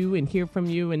to you and hear from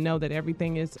you and know that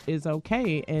everything is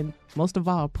okay. And most of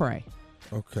all, pray.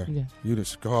 Okay. Yeah. You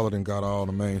just Scarlett and got all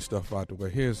the main stuff out the way.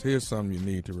 Here's something you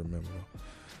need to remember.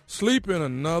 Sleep in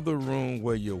another room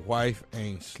where your wife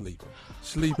ain't sleeping.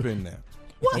 Sleep in there.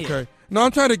 What? Okay. No,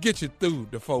 I'm trying to get you through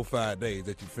the 4-5 days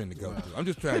that you finna go through. I'm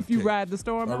just trying If to you tell ride the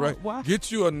storm all out, right? why?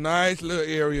 Get you a nice little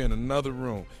area in another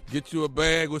room. Get you a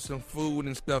bag with some food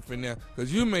and stuff in there,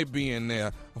 because you may be in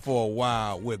there for a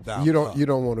while without You her.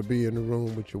 don't want to be in the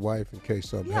room with your wife in case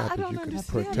something happens. You can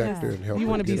protect her and help her. You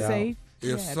want to be get out. safe? If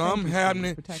Yeah, something thank you,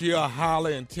 happening, Steve. she'll holler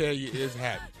and tell you it's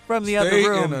happening. From the Stay other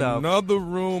room, in though. another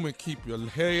room and keep your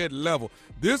head level.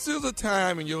 This is a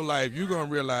time in your life you're going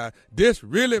to realize this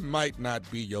really might not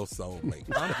be your soulmate.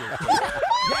 I'm just saying.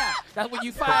 Yeah, that's when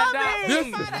you find out. This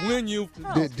is when you...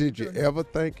 Did you ever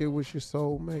think it was your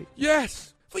soulmate?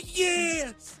 Yes, for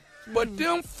years. But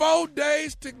them 4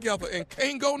 days together and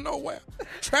can't go nowhere,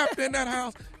 trapped in that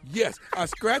house, yes, I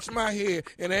scratched my head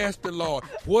and asked the Lord,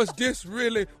 was this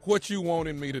really what you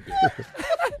wanted me to do?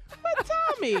 But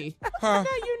Tommy, Huh?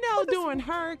 now you know during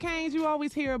hurricanes you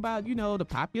always hear about, the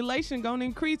population going to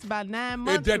increase by 9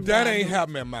 months. That ain't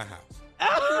happening at my house.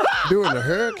 During the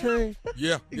hurricane?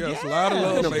 Yeah, it's a lot of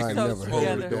love Nobody making never this heard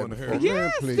forward that during the before. hurricane. Man,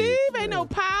 Yeah, please. Steve, ain't no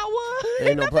power.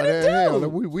 Ain't nothing nobody to do. hell.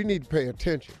 We need to pay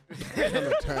attention. Ain't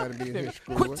no time to be in here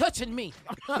screwing. Quit touching me.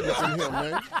 Sitting up in here,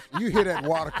 man. You hear that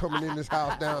water coming in this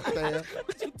house downstairs?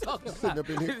 What you talking Sitting about? up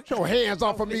in here. Get your hands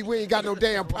off of me. We ain't got no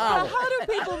damn power. How do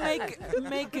people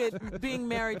make it being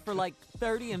married for like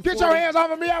 30 and 40? Get your hands off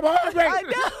of me. I'm hungry. I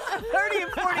know. 30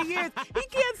 and 40 years. He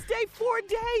can't stay 4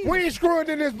 days. We ain't screwing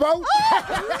in this boat.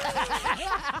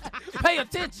 Pay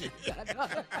attention.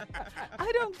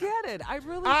 I don't get it. I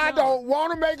really I don't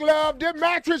want to make love. This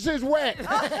mattress is wet.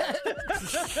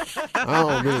 I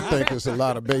don't really think there's a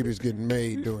lot of babies getting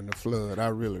made during the flood. I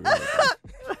really don't.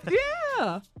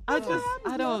 Yeah. I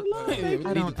don't need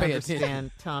to pay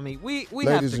understand, Tommy. We have to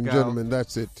Ladies and go. gentlemen,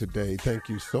 that's it today. Thank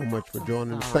you so much for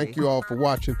joining us. Thank you all for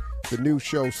watching the new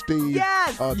show, Steve.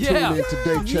 Yes! Yeah. Tune in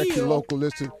today. Check your local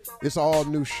listen. It's all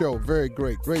new show. Very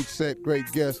great. Great set. Great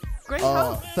guest. Great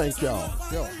host. Thank y'all.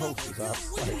 Yo, host is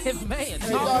out. Man,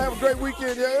 Hey, y'all have a great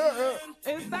weekend. Yeah.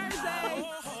 It's Thursday.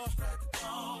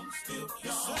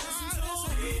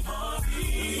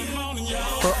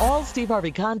 For all Steve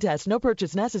Harvey contests, no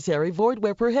purchase necessary, void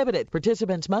where prohibited.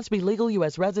 Participants must be legal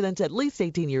U.S. residents at least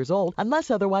 18 years old, unless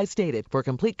otherwise stated. For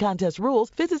complete contest rules,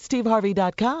 visit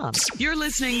steveharvey.com. You're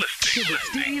listening to the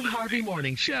Steve Harvey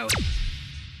Morning Show.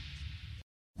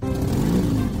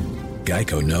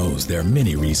 Geico knows there are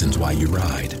many reasons why you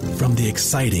ride. From the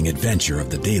exciting adventure of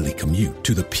the daily commute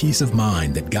to the peace of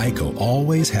mind that Geico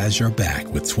always has your back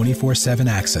with 24/7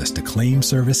 access to claim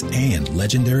service and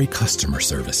legendary customer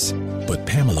service. But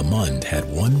Pamela Mund had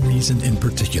one reason in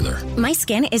particular. My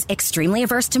skin is extremely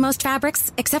averse to most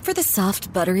fabrics, except for the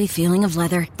soft, buttery feeling of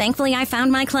leather. Thankfully, I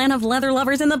found my clan of leather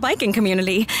lovers in the biking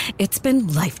community. It's been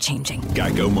life-changing.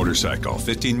 Geico Motorcycle.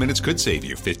 15 minutes could save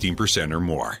you 15% or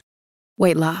more.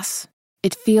 Weight loss.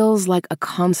 It feels like a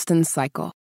constant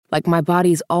cycle, like my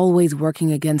body's always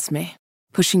working against me,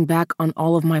 pushing back on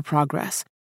all of my progress.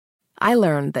 I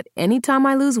learned that anytime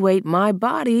I lose weight, my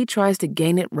body tries to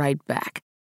gain it right back.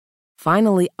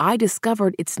 Finally, I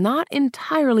discovered it's not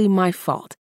entirely my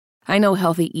fault. I know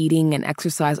healthy eating and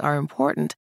exercise are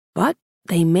important, but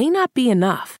they may not be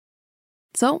enough.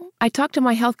 So I talked to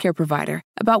my healthcare provider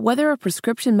about whether a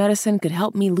prescription medicine could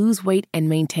help me lose weight and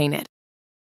maintain it.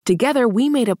 Together, we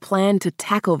made a plan to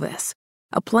tackle this,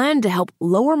 a plan to help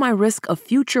lower my risk of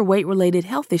future weight-related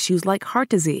health issues like heart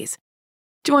disease.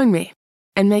 Join me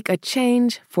and make a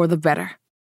change for the better.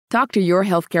 Talk to your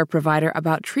healthcare provider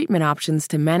about treatment options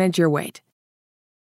to manage your weight